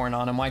fart porn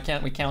on them. Why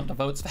can't we count the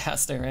votes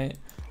faster, right?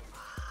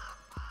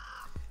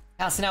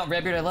 Passing out,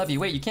 Redbeard, I love you.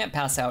 Wait, you can't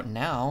pass out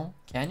now,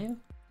 can you?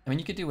 I mean,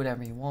 you could do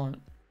whatever you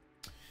want.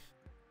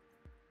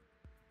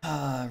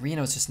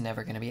 Reno's just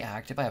never gonna be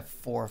active. I have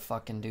 4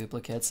 fucking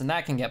duplicates, and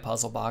that can get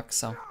puzzle box,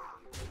 so.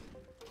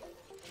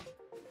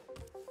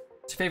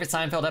 What's your favorite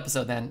Seinfeld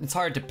episode then? It's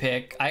hard to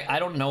pick. I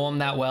don't know him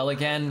that well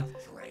again.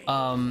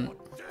 I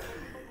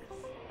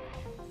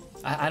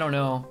don't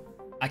know.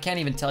 I can't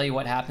even tell you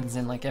what happens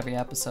in like every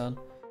episode.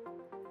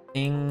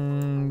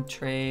 King,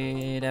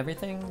 trade,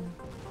 everything?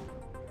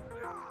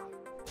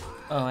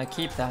 Oh, I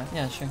keep that.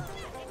 Yeah, sure.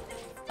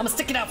 I'm gonna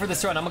stick it out for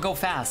this run. I'm gonna go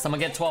fast. I'm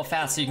gonna get 12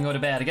 fast so you can go to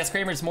bed. I guess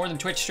Kramer's more than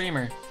Twitch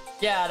streamer.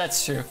 Yeah,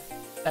 that's true.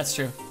 That's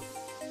true.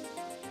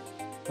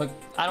 Look,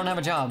 I don't have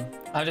a job.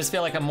 I just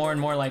feel like I'm more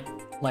and more like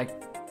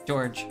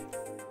George.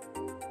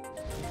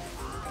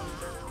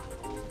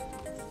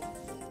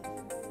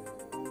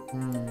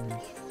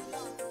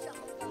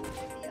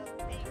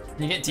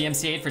 You get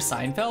DMCA'd for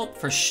Seinfeld?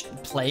 For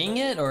playing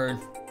it, or?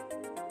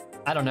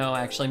 I don't know,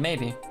 actually,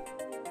 maybe.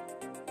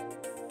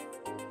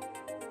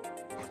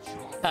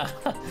 My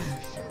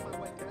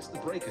way past the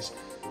breakers.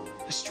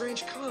 A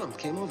strange calm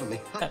came over me.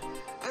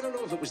 I don't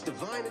know if it was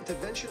divine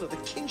intervention or the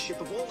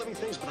kinship of all living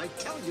things, but I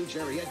tell you,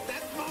 Jerry, at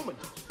that moment...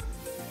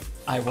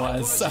 I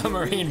was a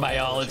marine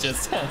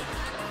biologist.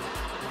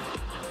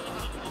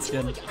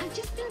 George, I've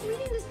just been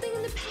reading this thing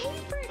in the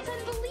paper. It's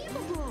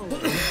unbelievable.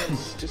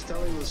 Just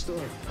telling the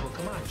story. Oh,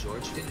 come on,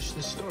 George. Finish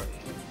the story.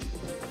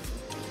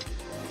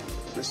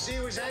 The sea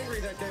was angry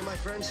that day, my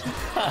friends.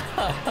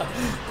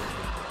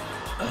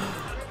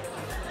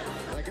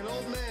 Like an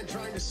old man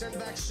trying to send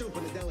back soup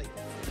in a deli.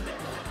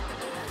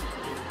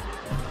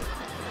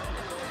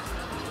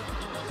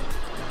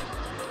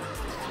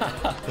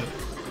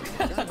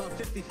 Got about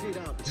 50 feet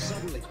out, but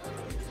suddenly,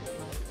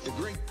 the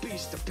great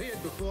beast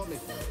appeared before me.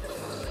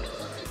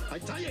 I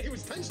tell you, he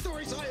was 10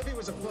 stories high if he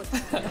was a foot.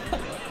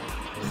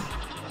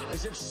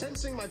 As if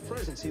sensing my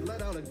presence, he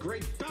let out a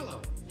great bellow.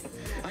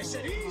 I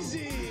said,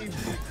 easy, big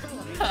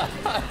fella.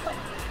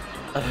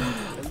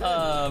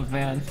 Oh,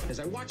 man. As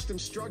I watched him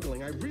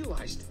struggling, I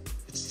realized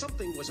that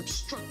something was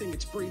obstructing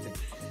its breathing.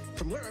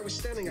 From where I was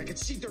standing, I could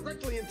see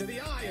directly into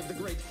the eye of the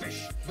great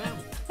fish.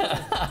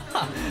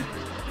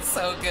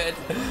 So good.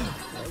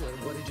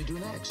 What did you do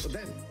next? So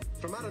then,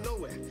 from out of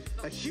nowhere,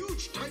 a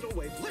huge tidal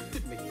wave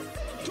lifted me,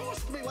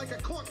 tossed me like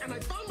a cork, and I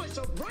found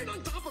myself right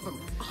on top of him,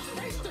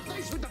 face to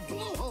face with the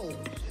blowhole.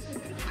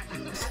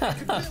 I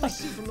could barely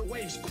see from the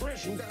waves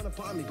crashing down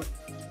upon me, but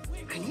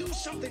I knew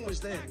something was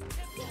there.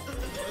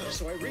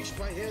 So I reached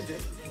my hand in,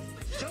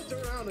 felt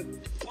around,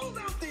 and pulled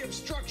out the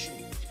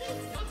obstruction.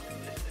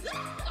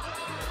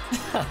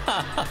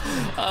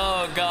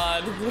 Oh,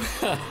 God.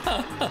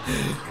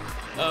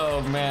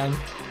 Oh, man.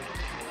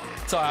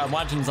 Sorry, I'm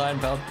watching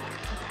Seinfeld.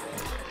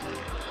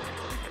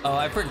 Oh,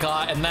 I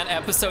forgot. And that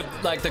episode,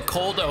 like the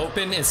cold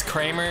open is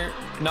Kramer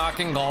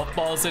knocking golf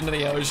balls into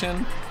the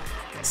ocean.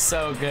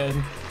 So good.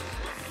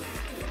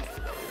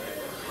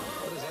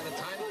 What is that, a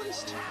title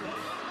list?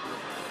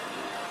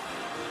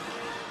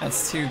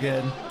 That's too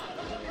good.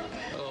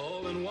 A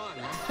hole in one,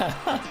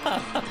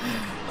 huh?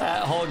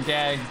 That whole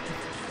gag.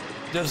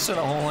 Just a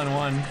hole in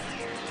one.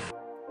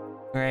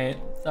 Great.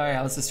 Sorry,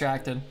 I was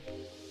distracted.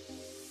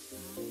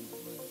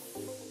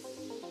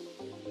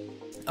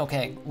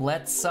 Okay,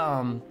 let's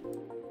Oh,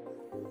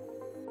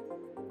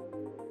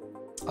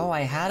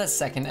 I had a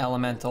second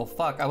elemental.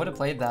 Fuck, I would have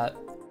played that.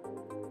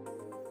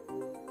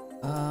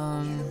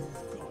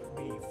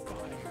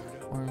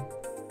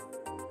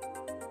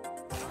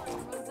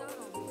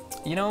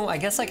 You know, I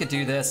guess I could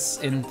do this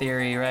in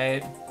theory,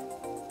 right?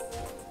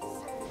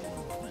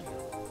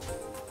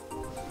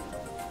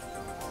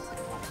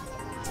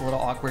 It's a little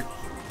awkward.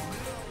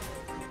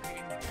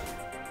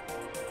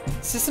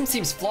 System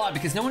seems flawed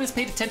because no one has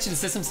paid attention to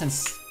system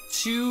since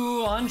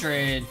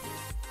 200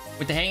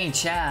 with the hanging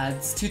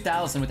chads,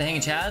 2000 with the hanging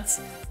chads.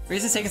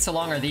 Reasons taking so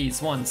long are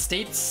these. One,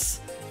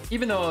 states,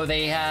 even though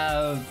they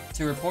have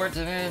to report,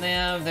 they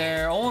have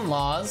their own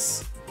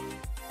laws.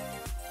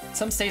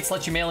 Some states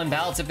let you mail in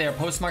ballots if they are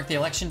postmarked the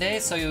election day,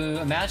 so you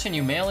imagine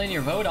you mail in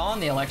your vote on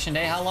the election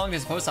day. How long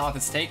does the post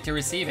office take to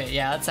receive it?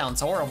 Yeah, that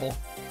sounds horrible.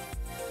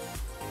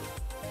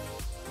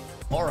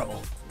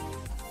 Horrible.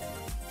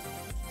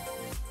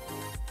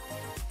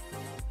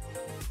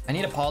 I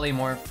need a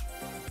polymorph.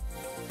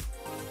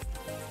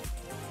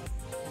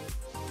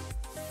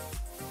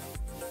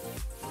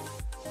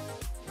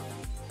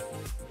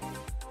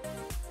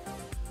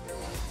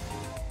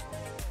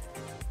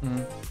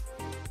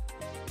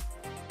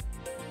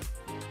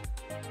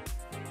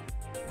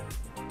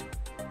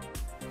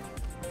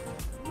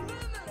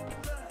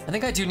 I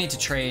think I do need to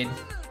trade.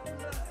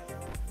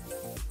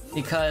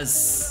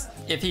 Because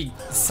if he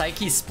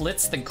Psyche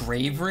splits the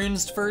Grave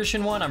Runes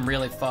version one, I'm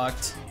really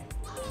fucked.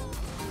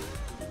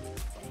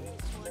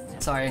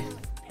 Sorry.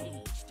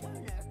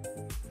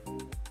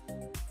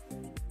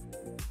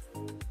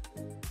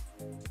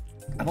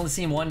 I've only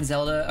seen one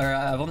Zelda, or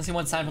I've only seen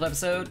one Seinfeld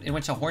episode in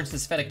which a horse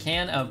is fed a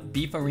can of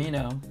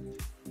beefarino.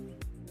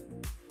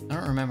 I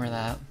don't remember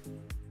that.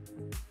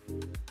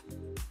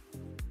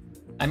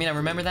 I mean, I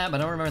remember that,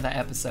 but I don't remember that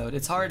episode.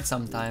 It's hard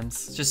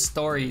sometimes. It's just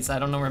stories. I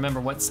don't know,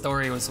 remember what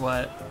story was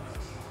what.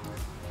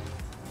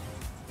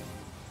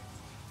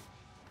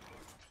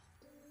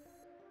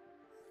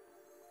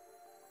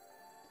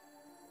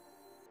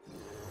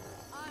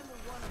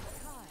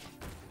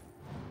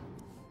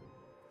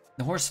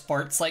 The horse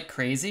farts like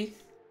crazy?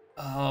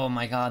 Oh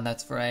my god,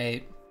 that's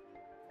right.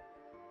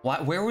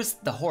 Where was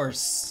the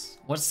horse?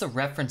 What's the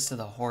reference to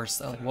the horse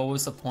though? Like, what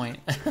was the point?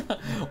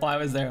 Why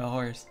was there a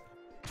horse?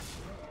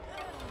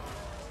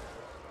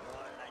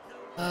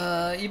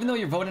 Even though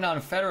you're voting on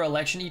a federal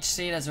election, each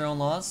state has their own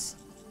laws.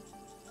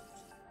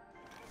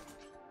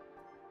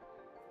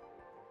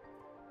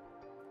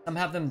 Some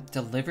have them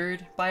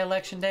delivered by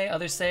election day,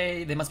 others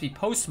say they must be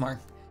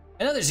postmarked.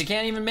 And others you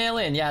can't even mail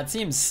in. Yeah, it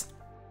seems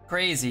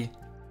crazy.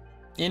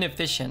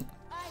 Inefficient.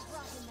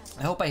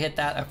 I hope I hit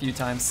that a few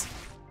times.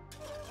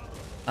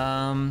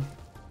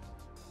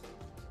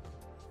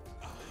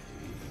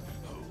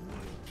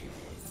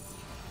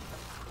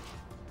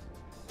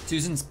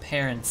 Susan's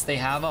parents, they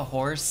have a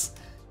horse.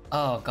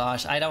 Oh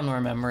gosh, I don't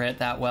remember it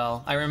that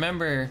well. I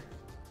remember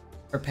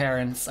her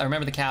parents, I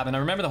remember the cabin, I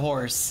remember the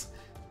horse.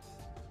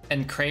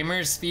 And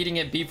Kramer's feeding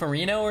it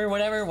beefarino or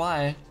whatever,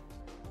 why?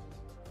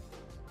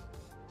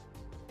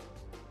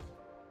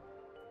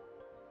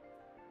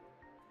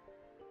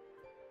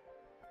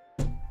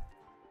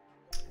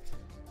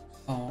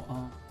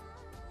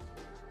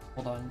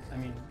 Hold on, I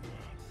mean...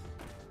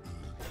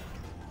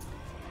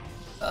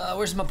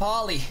 where's my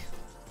poly?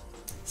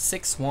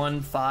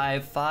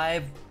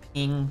 6155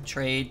 ping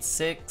trade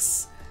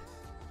 6.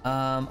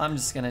 I'm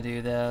just gonna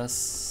do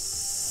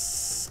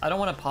this. I don't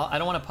want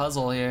to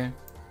puzzle here.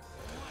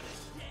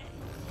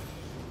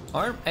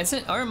 Aren't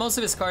most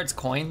of his cards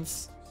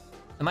coins?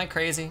 Am I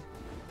crazy?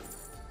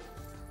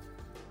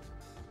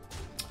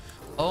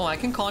 Oh, I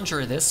can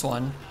conjure this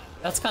one.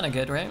 That's kind of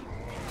good, right?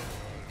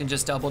 You can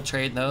just double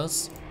trade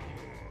those.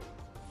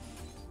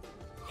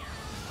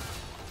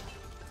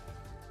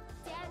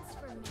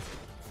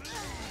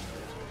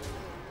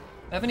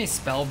 Do I have any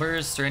spell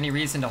burst or any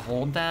reason to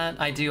hold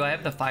that? I do, I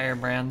have the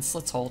firebrands.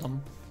 Let's hold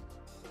them.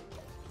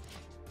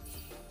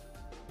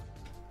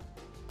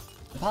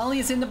 The poly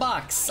is in the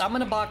box. I'm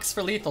gonna box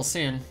for lethal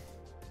soon.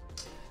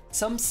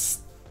 Some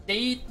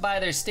state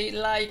by their state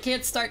law, you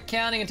can't start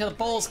counting until the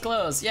polls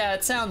close. Yeah,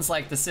 it sounds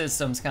like the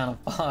system's kind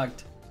of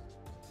fucked.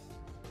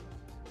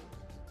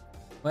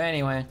 Well,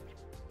 anyway.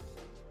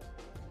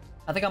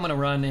 I think I'm gonna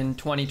run in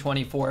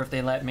 2024 if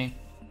they let me.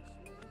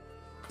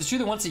 It's true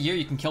that once a year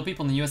you can kill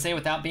people in the USA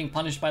without being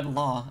punished by the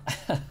law.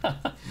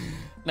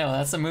 No,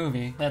 that's a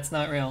movie. That's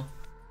not real.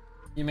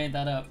 You made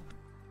that up.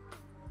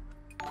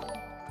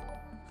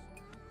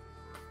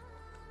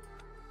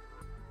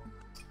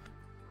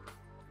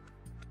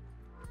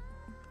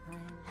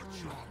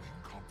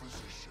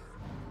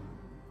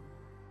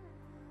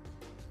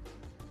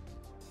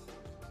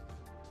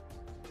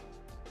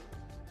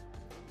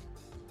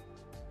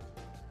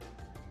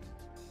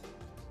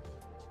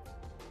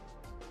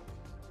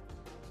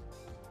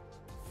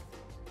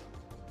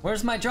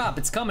 Where's my drop?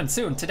 It's coming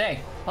soon, today.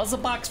 Puzzle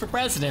box for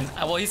president.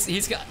 Well,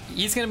 he's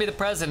gonna be the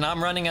president.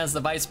 I'm running as the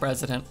vice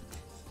president.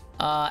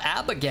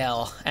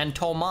 Abigail and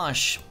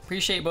Tomash.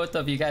 Appreciate both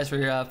of you guys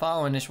for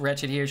following this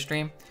Wretched Here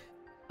stream.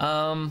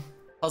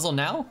 Puzzle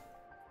now?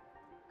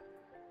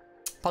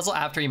 Puzzle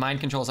after he mind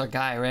controls our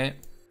guy, right?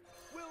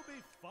 We'll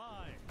be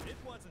fine. It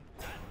wasn't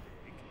that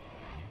big.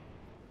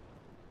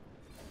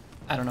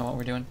 I don't know what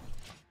we're doing.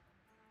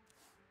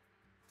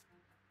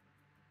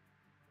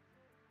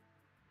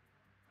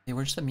 Hey,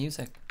 where's the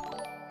music?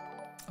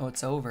 Oh,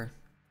 it's over.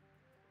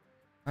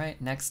 Alright,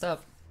 next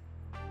up.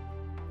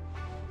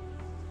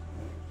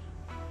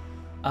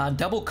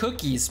 Double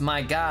cookies.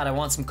 My god, I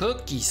want some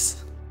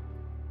cookies.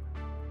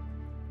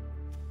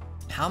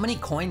 How many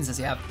coins does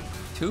he have?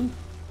 2?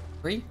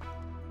 3?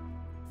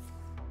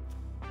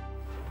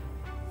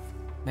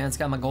 Man's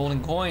got my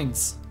golden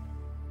coins.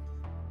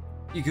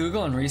 You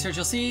Google and research,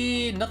 you'll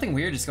see nothing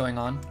weird is going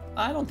on.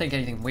 I don't think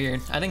anything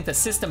weird. I think the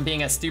system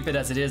being as stupid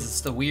as it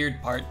is the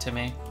weird part to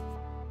me.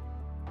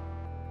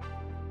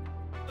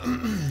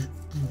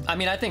 I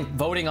mean, I think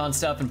voting on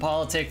stuff and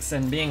politics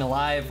and being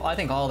alive, I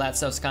think all that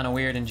stuff's kind of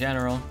weird in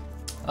general.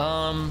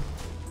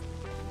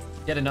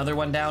 Get another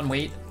one down,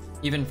 wait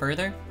even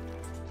further.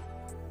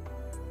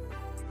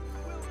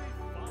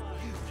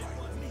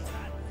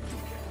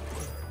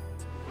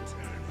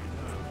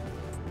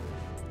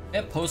 We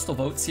have postal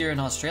votes here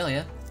in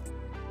Australia.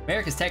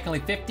 America's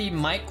technically 50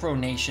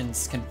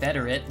 micronations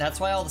confederate. That's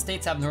why all the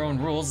states have their own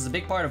rules. It's a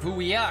big part of who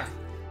we are.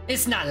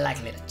 It's not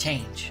likely to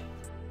change.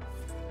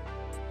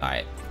 All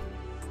right.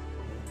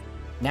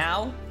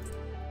 Now,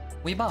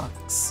 we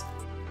box.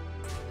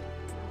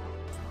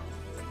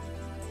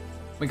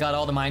 We got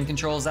all the mind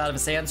controls out of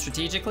his hand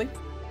strategically.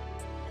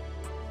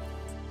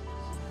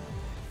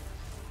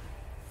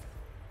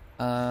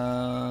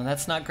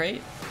 That's not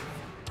great.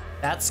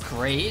 That's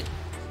great.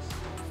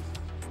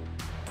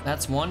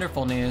 That's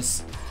wonderful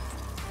news.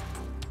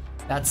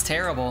 That's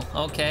terrible.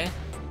 Okay.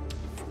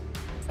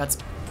 That's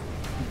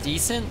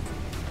decent,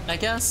 I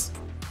guess.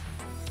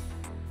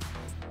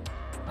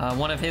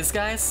 One of his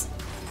guys.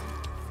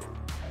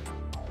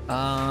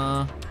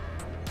 That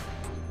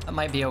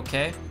might be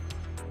okay.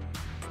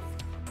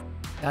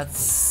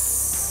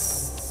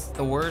 That's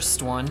the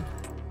worst one.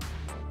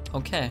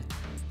 Okay.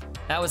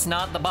 That was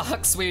not the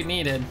box we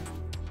needed.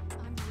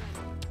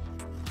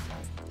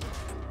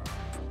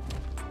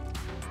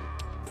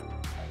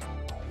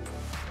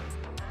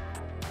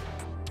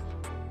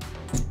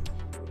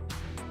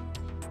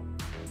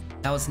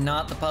 That was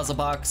not the puzzle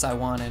box I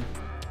wanted.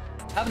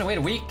 Having to wait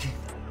a week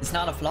is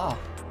not a flaw.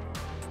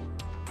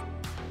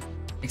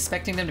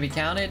 Expecting them to be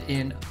counted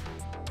in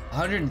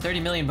 130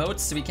 million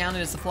votes to be counted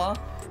as a flaw?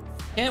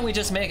 Can't we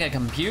just make a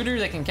computer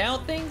that can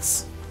count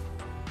things?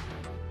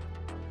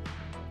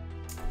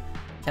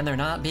 Can there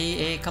not be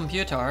a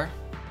computer?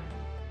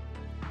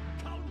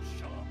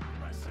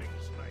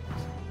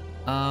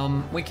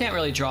 We can't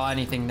really draw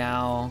anything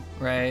now,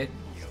 right?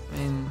 I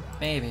mean,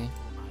 maybe.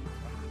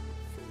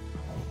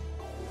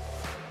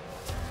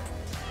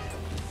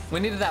 We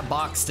needed that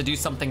box to do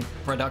something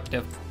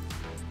productive.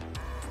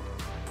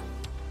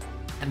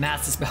 And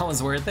Master Spell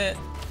was worth it.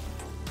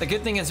 The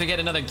good thing is we get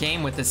another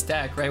game with this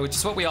deck, right? Which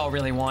is what we all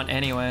really want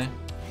anyway.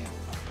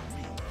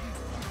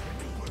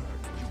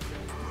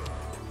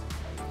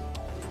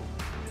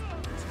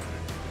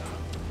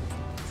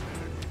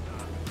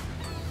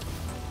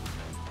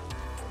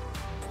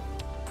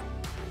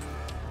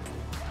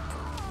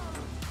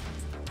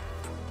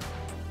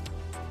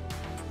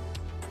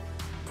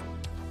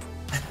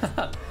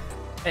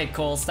 Hey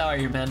Cole, how are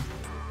you, man?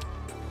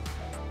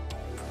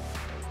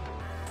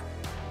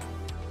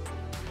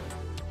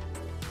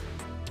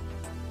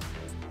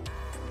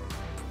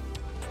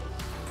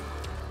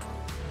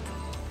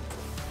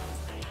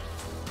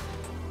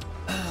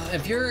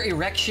 If your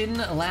erection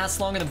lasts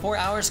longer than 4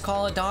 hours,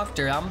 call a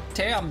doctor. I'm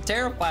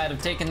terrified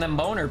of taking them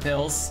boner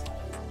pills.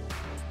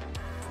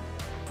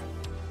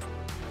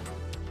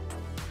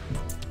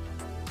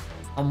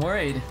 I'm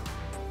worried.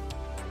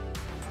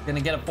 Gonna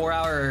get a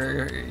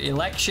 4-hour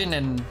election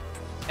and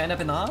end up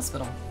in the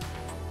hospital.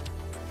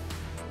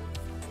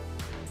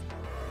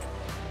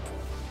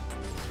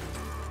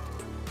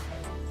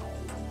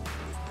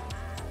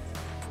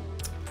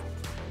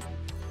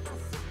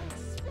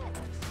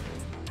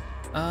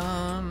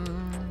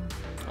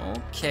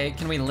 Okay,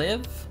 can we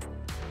live?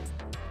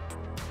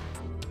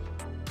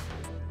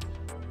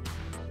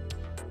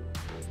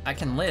 I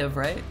can live,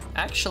 right?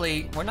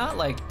 Actually, we're not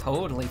like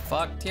totally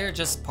fucked here,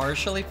 just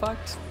partially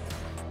fucked.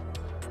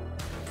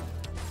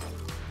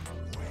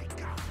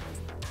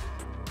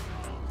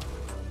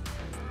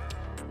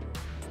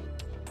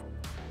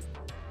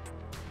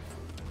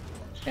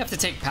 We have to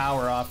take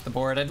power off the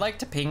board. I'd like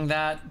to ping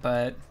that,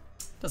 but it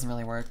doesn't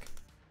really work.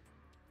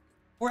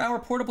 4-hour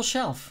portable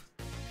shelf.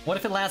 What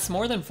if it lasts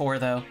more than 4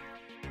 though?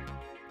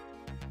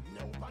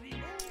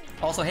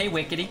 Also, hey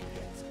Wickedy,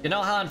 you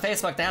know how on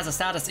Facebook there has a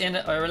status in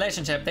a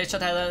relationship? They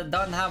should have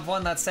done have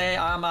one that say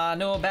I'm a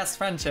new best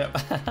friendship.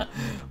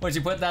 Would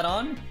you put that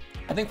on?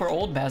 I think we're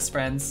old best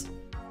friends.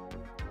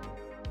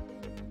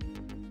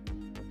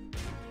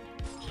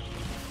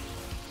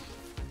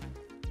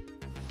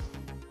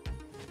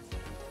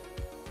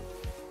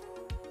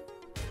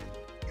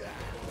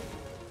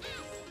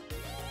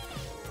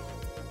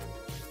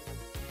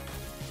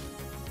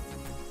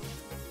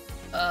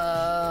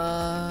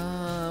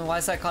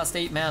 does that cost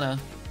 8 mana?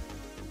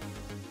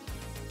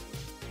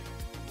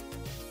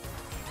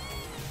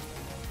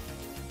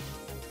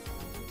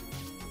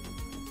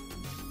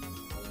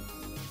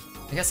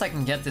 I guess I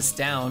can get this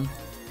down.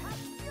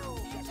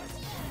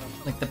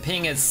 Like, the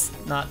ping is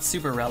not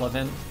super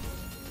relevant.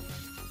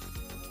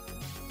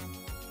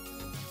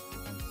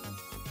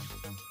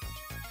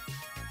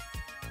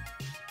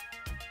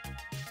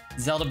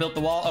 Zelda built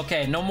the wall.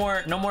 Okay, no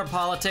more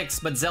politics,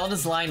 but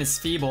Zelda's line is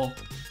feeble.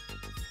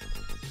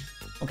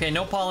 Okay,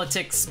 no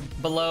politics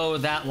below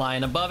that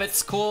line. Above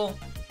it's cool.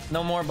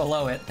 No more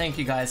below it. Thank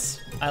you guys.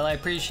 I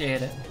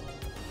appreciate it.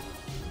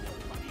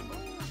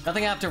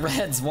 Nothing after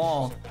Red's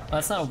wall. Oh,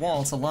 that's not a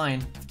wall, it's a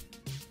line.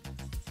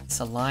 It's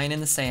a line in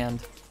the sand.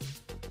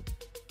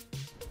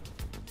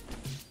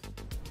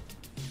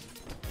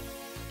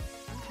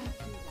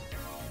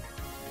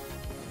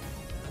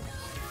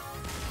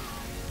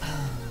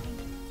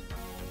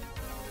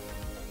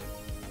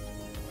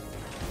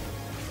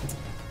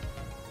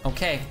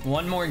 Okay,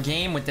 one more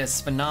game with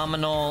this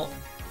phenomenal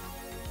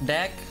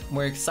deck.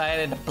 We're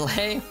excited to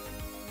play.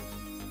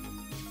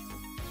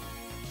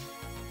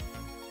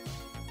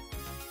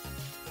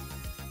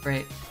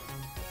 Great.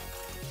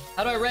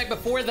 How do I wreck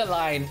before the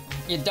line?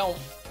 You don't.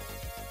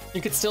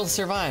 You could still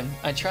survive.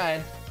 I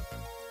tried.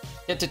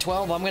 Get to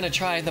 12, I'm gonna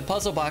try. The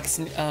puzzle box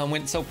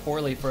went so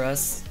poorly for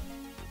us.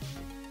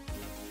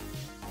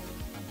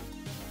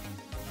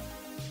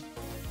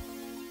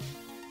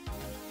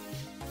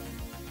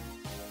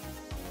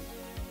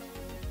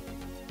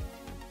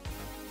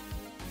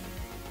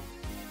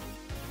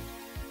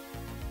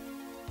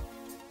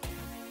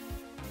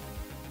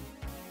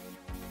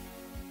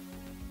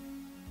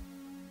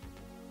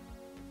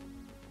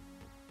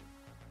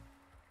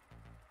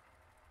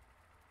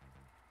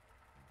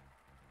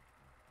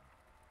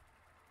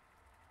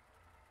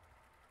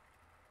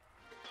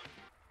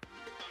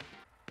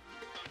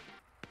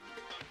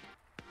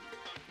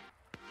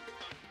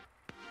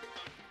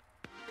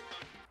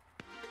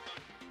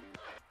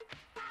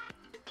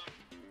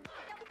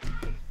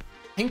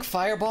 Pink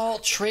Fireball,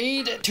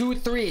 trade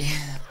 2-3.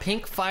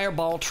 Pink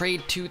Fireball,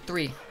 trade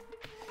 2-3.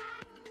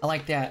 I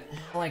like that.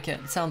 I like it.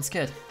 It sounds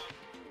good.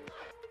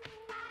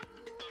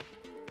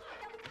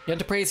 You have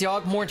to praise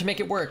Yogg more to make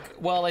it work.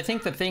 Well, I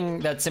think the thing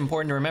that's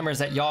important to remember is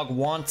that Yogg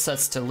wants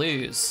us to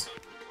lose.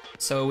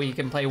 So we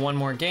can play one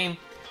more game.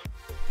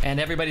 And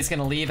everybody's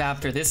gonna leave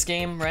after this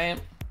game, right?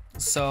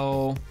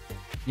 So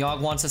Yogg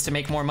wants us to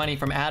make more money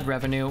from ad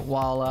revenue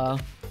while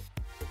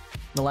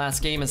the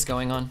last game is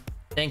going on.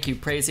 Thank you,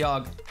 praise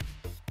Yogg.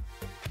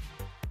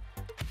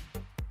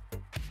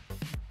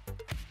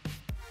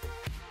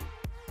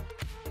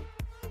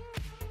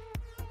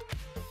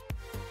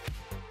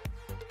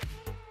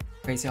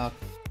 Praise Yogg.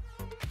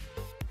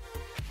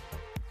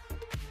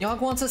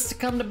 Yogg wants us to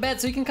come to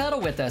bed so he can cuddle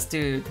with us,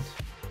 dude.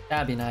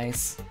 That'd be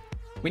nice.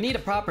 We need a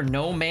proper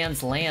no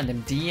man's land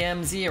and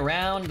DMZ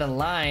around the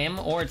lime,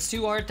 or it's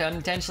too hard to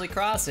unintentionally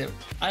cross it.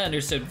 I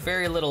understood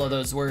very little of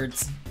those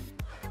words.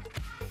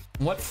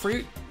 What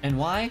fruit and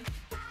why?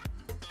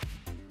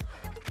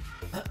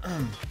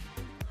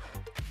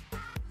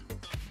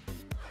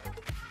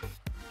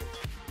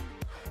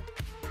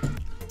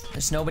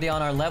 There's nobody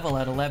on our level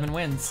at 11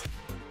 wins.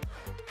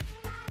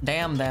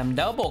 Damn them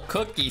double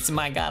cookies.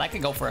 My god, I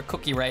could go for a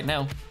cookie right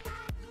now.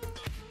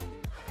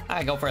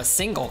 I go for a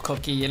single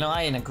cookie, you know,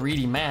 I ain't a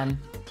greedy man.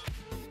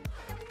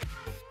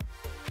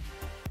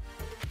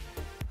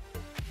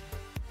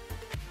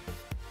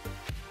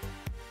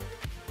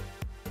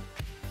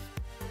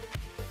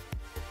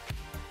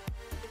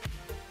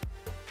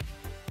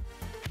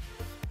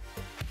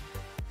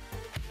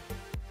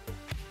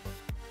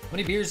 How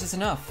many beers is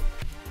enough?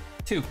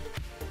 2.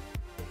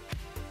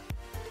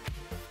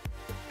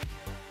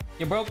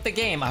 You broke the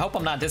game. I hope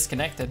I'm not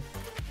disconnected.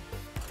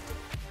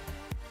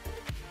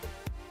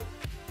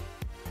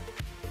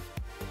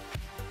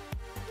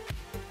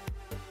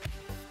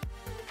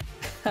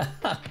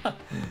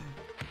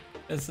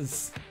 This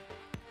is...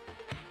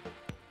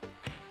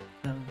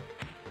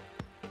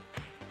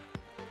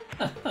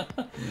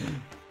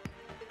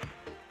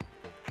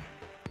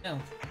 No.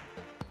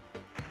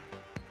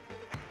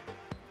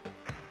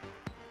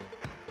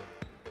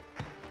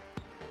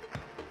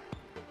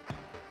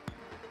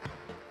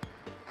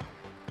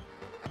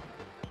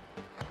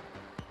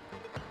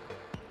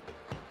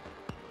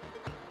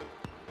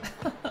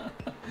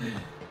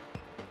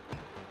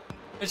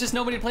 There's just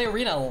nobody to play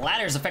Arena.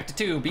 Ladder's affected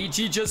too.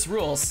 BG just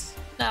rules.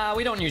 Nah,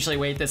 we don't usually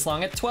wait this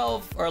long. At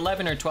 12 or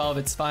 11 or 12,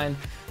 it's fine.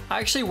 I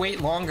actually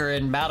wait longer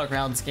in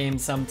Battlegrounds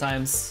games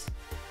sometimes.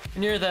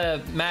 When you're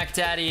the Mac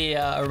Daddy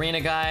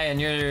Arena guy and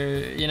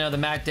you're, you know, the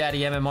Mac Daddy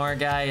MMR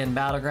guy in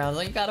Battlegrounds,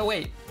 like, you gotta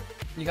wait.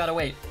 You gotta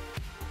wait.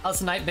 How's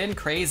the night been?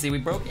 Crazy. We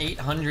broke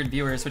 800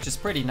 viewers, which is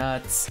pretty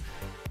nuts.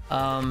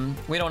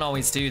 We don't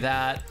always do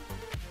that.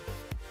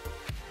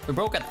 We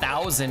broke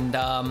 1,000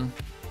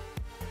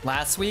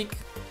 last week.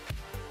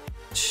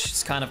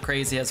 It's kind of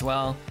crazy as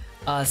well.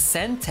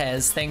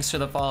 Sentez, thanks for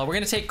the follow. We're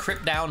gonna take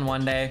Crypt down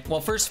one day. Well,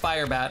 first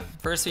Firebat.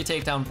 First we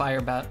take down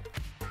Firebat.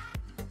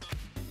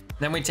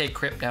 Then we take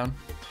Crypt down.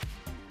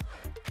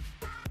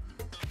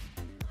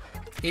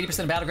 80%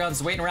 of Battlegrounds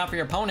is waiting around for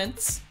your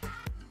opponents.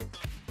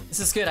 This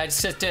is good. I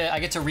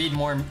get to read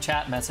more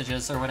chat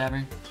messages or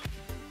whatever.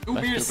 Ooh,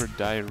 Leftover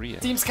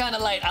diarrhea. Seems kind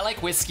of light. I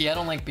like whiskey. I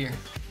don't like beer.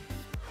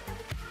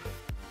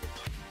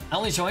 I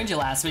only joined you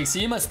last week, so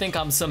you must think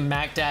I'm some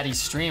Mac Daddy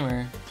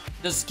streamer.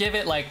 Just give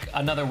it like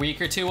another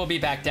week or two. We'll be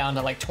back down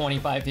to like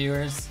 25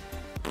 viewers.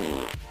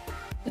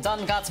 It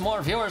done got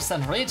more viewers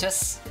than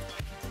Regis.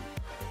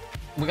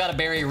 We gotta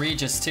bury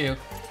Regis too.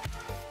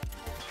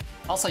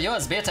 Also,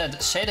 yours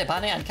baited Shady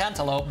Bunny and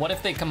Cantaloupe. What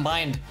if they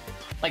combined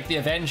like the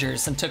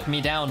Avengers and took me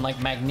down like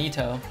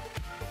Magneto?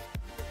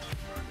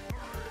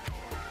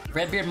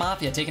 Redbeard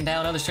Mafia taking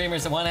down other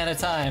streamers one at a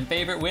time.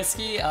 Favorite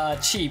whiskey?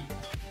 Cheap.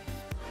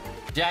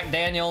 Jack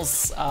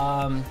Daniels,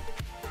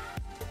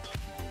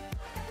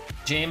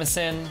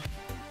 Jameson,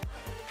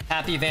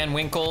 Happy Van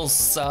Winkle's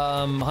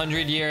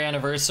 100-year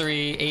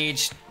anniversary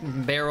aged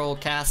barrel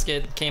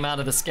casket came out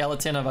of the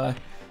skeleton of a,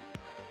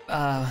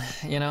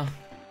 you know.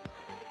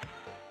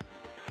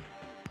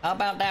 How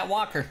about that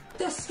Walker?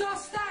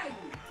 Disgusting!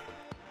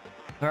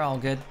 They're all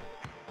good.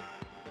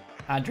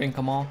 I drink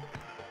them all.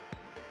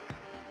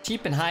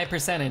 Cheap and high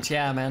percentage,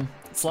 yeah, man.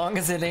 As long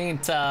as it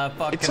ain't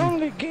fucking. It's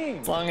only a game.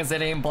 As long as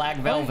it ain't Black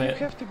Velvet. Why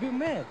you have to be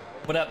mad?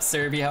 What up,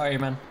 Serby? How are you,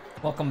 man?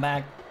 Welcome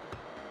back.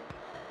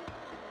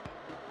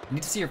 I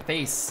need to see your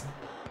face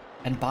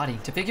and body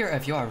to figure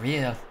if you are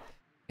real.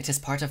 It is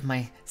part of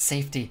my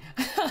safety.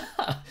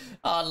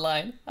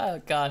 Online.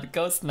 Oh god,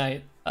 Ghost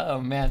Knight.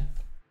 Oh man.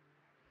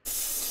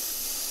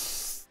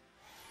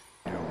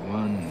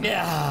 One.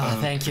 Yeah,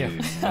 thank you.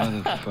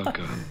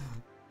 Motherfucker.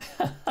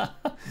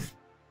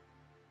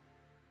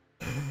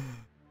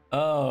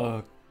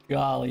 Oh,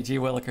 golly gee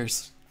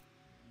willikers.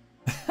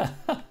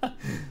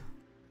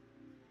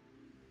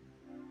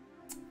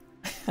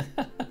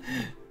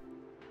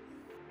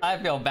 I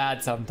feel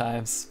bad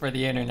sometimes for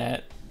the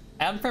internet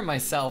and for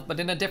myself, but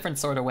in a different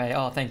sort of way.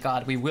 Oh, thank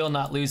God. We will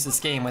not lose this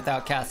game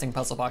without casting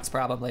Puzzle Box,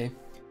 probably.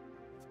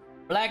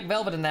 Black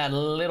Velvet and that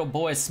little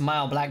boy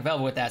smile. Black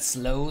Velvet with that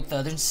slow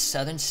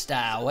southern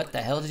style. What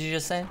the hell did you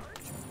just say?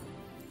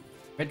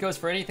 Red goes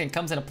for anything.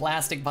 Comes in a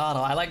plastic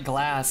bottle. I like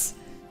glass.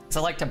 So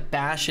I like to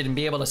bash it and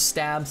be able to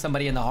stab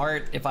somebody in the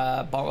heart if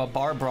a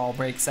bar brawl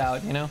breaks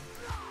out, you know?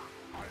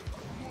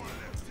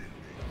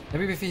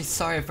 Maybe be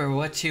sorry for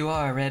what you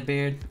are,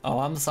 Redbeard. Oh,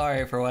 I'm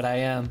sorry for what I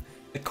am.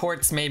 The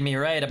courts made me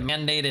write a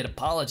mandated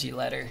apology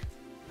letter.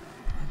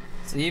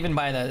 So even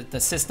by the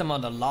system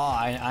of the law,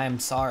 I am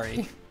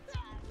sorry.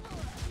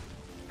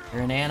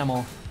 You're an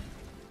animal.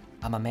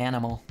 I'm a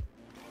manimal.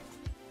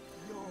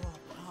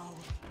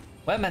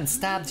 Webman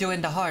stabbed you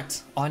in the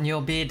heart on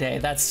your B-day.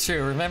 That's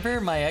true.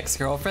 Remember my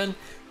ex-girlfriend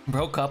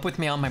broke up with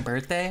me on my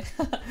birthday?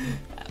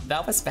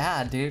 That was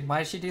bad, dude. Why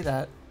did she do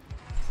that?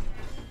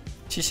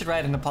 She should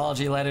write an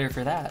apology letter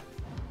for that.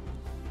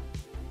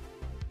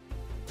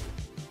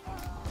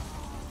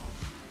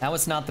 That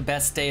was not the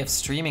best day of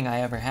streaming I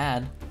ever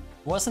had.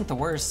 It wasn't the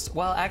worst.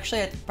 Well,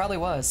 actually, it probably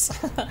was.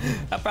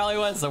 That probably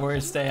was the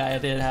worst day I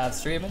did have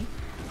streaming.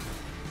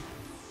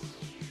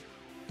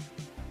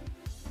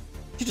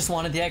 You just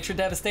wanted the extra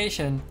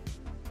devastation.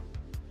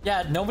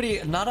 Yeah,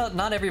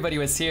 not everybody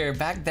was here.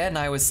 Back then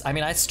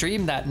I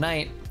streamed that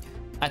night.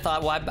 I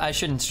thought, well, I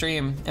shouldn't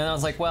stream. And I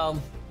was like, well,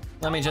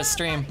 let me just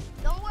stream.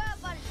 Don't worry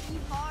about it,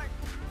 keep hard.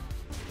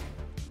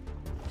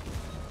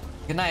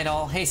 Good night,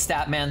 all. Hey,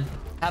 Statman.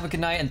 Have a good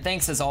night, and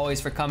thanks as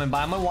always for coming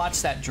by. I'm gonna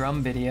watch that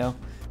drum video.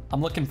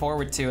 I'm looking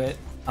forward to it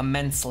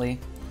immensely.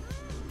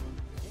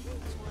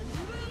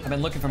 I've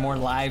been looking for more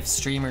live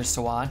streamers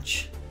to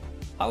watch.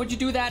 Why would you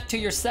do that to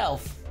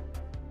yourself?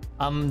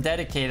 I'm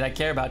dedicated. I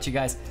care about you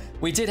guys.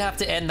 We did have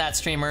to end that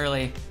stream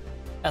early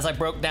as I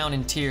broke down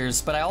in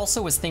tears, but I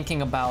also was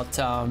thinking about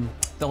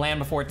The Land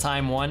Before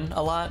Time 1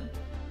 a lot,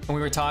 and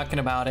we were talking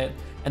about it.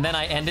 And then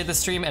I ended the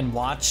stream and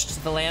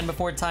watched The Land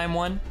Before Time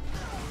 1.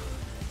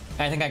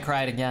 I think I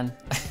cried again.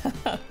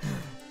 Well,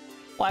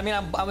 I mean,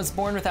 I was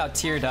born without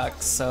tear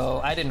ducts, so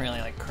I didn't really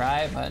like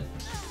cry, but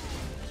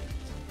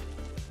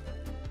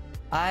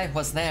I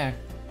was there.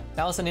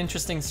 That was an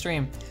interesting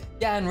stream.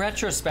 Yeah, in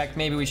retrospect,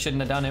 maybe we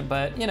shouldn't have done it,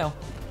 but you know,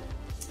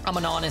 I'm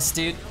an honest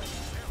dude.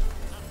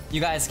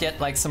 You guys get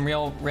like some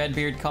real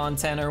Redbeard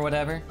content or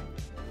whatever.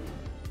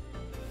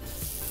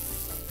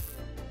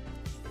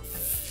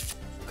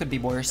 Could be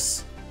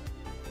worse.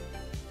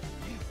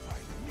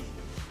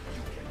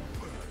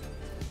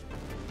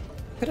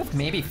 Could have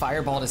maybe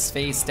fireballed his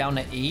face down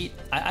to 8.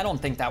 I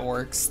don't think that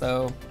works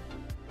though.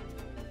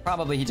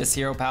 Probably he just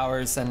hero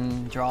powers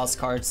and draws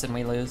cards and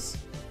we lose.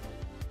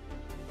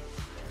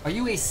 Are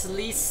you a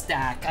slee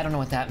stack? I don't know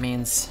what that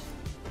means.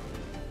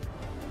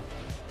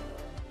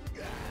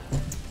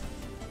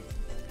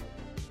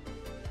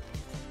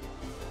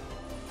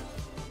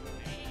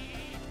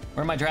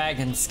 Where are my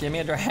dragons? Give me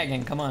a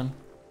dragon, come on.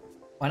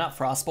 Why not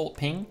Frostbolt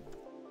ping?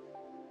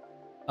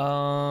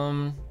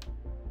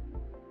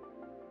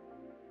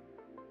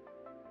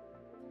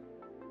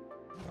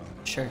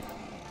 Sure.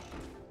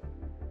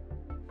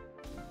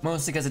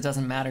 Mostly because it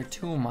doesn't matter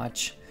too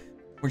much.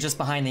 We're just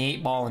behind the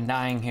 8 ball and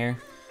dying here.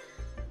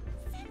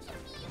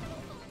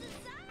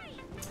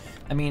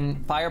 I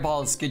mean,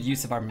 Fireball is good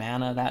use of our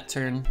mana that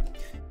turn.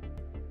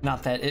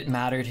 Not that it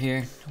mattered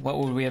here. What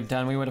would we have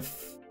done? We would have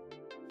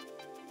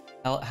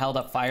held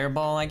up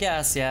Fireball, I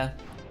guess, yeah.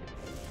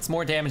 It's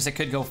more damage that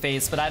could go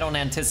face, but I don't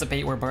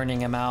anticipate we're burning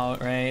him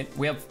out, right?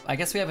 I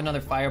guess we have another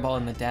Fireball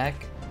in the deck.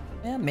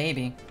 Yeah,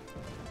 maybe.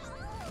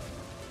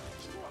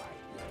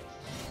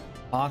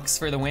 Box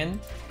for the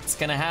win? It's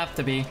gonna have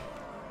to be.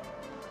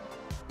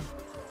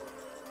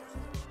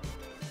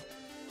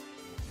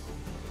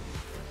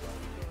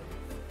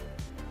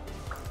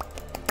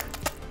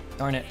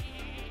 Darn it.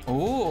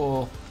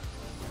 Ooh.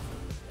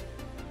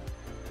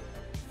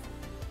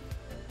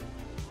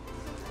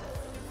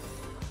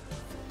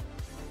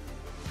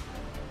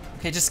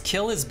 Okay, just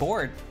kill his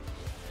board.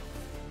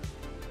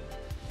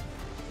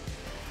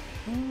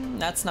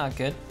 That's not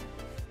good.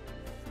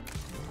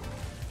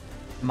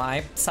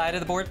 My side of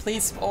the board,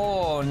 please?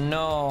 Oh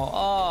no,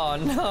 oh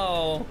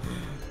no.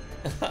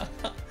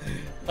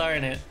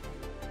 Darn it.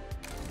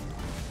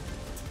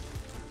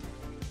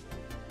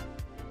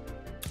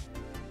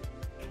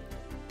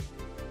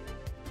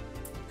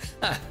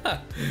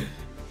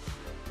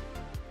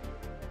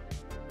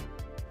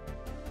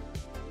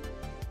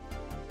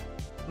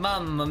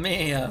 Mamma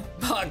mia,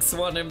 Box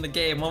won him the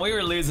game. Well, we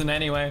were losing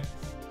anyway.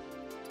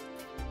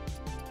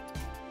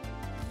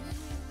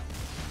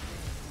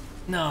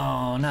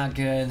 No, not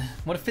good.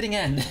 What a fitting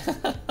end.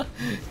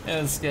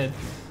 It was good.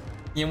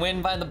 You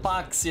win by the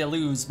box, you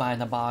lose by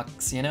the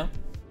box, you know?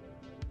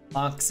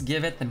 Box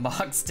giveth and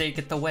box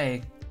taketh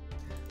away.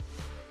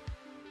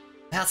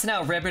 Passing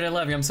out, Redbird, I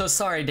love you. I'm so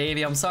sorry,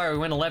 Davey. I'm sorry. We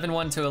went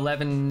 11-1 to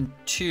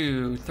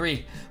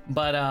 11-2-3.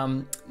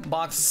 But,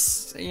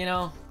 box, you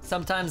know,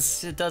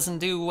 sometimes it doesn't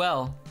do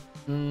well.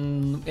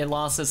 It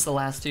lost us the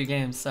last 2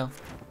 games, so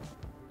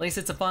at least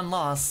it's a fun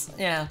loss.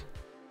 Yeah.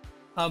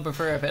 I would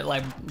prefer if it,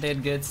 like,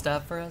 did good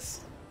stuff for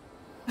us.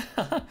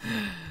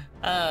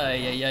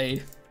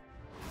 Ay.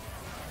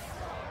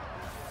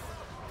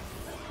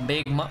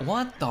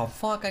 What the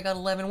fuck? I got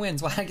 11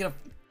 wins. Why'd I get a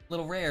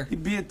little rare? He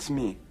beat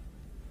me.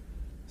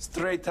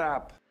 Straight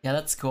up. Yeah,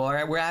 that's cool.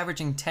 Alright, we're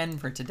averaging 10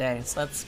 for today, so that's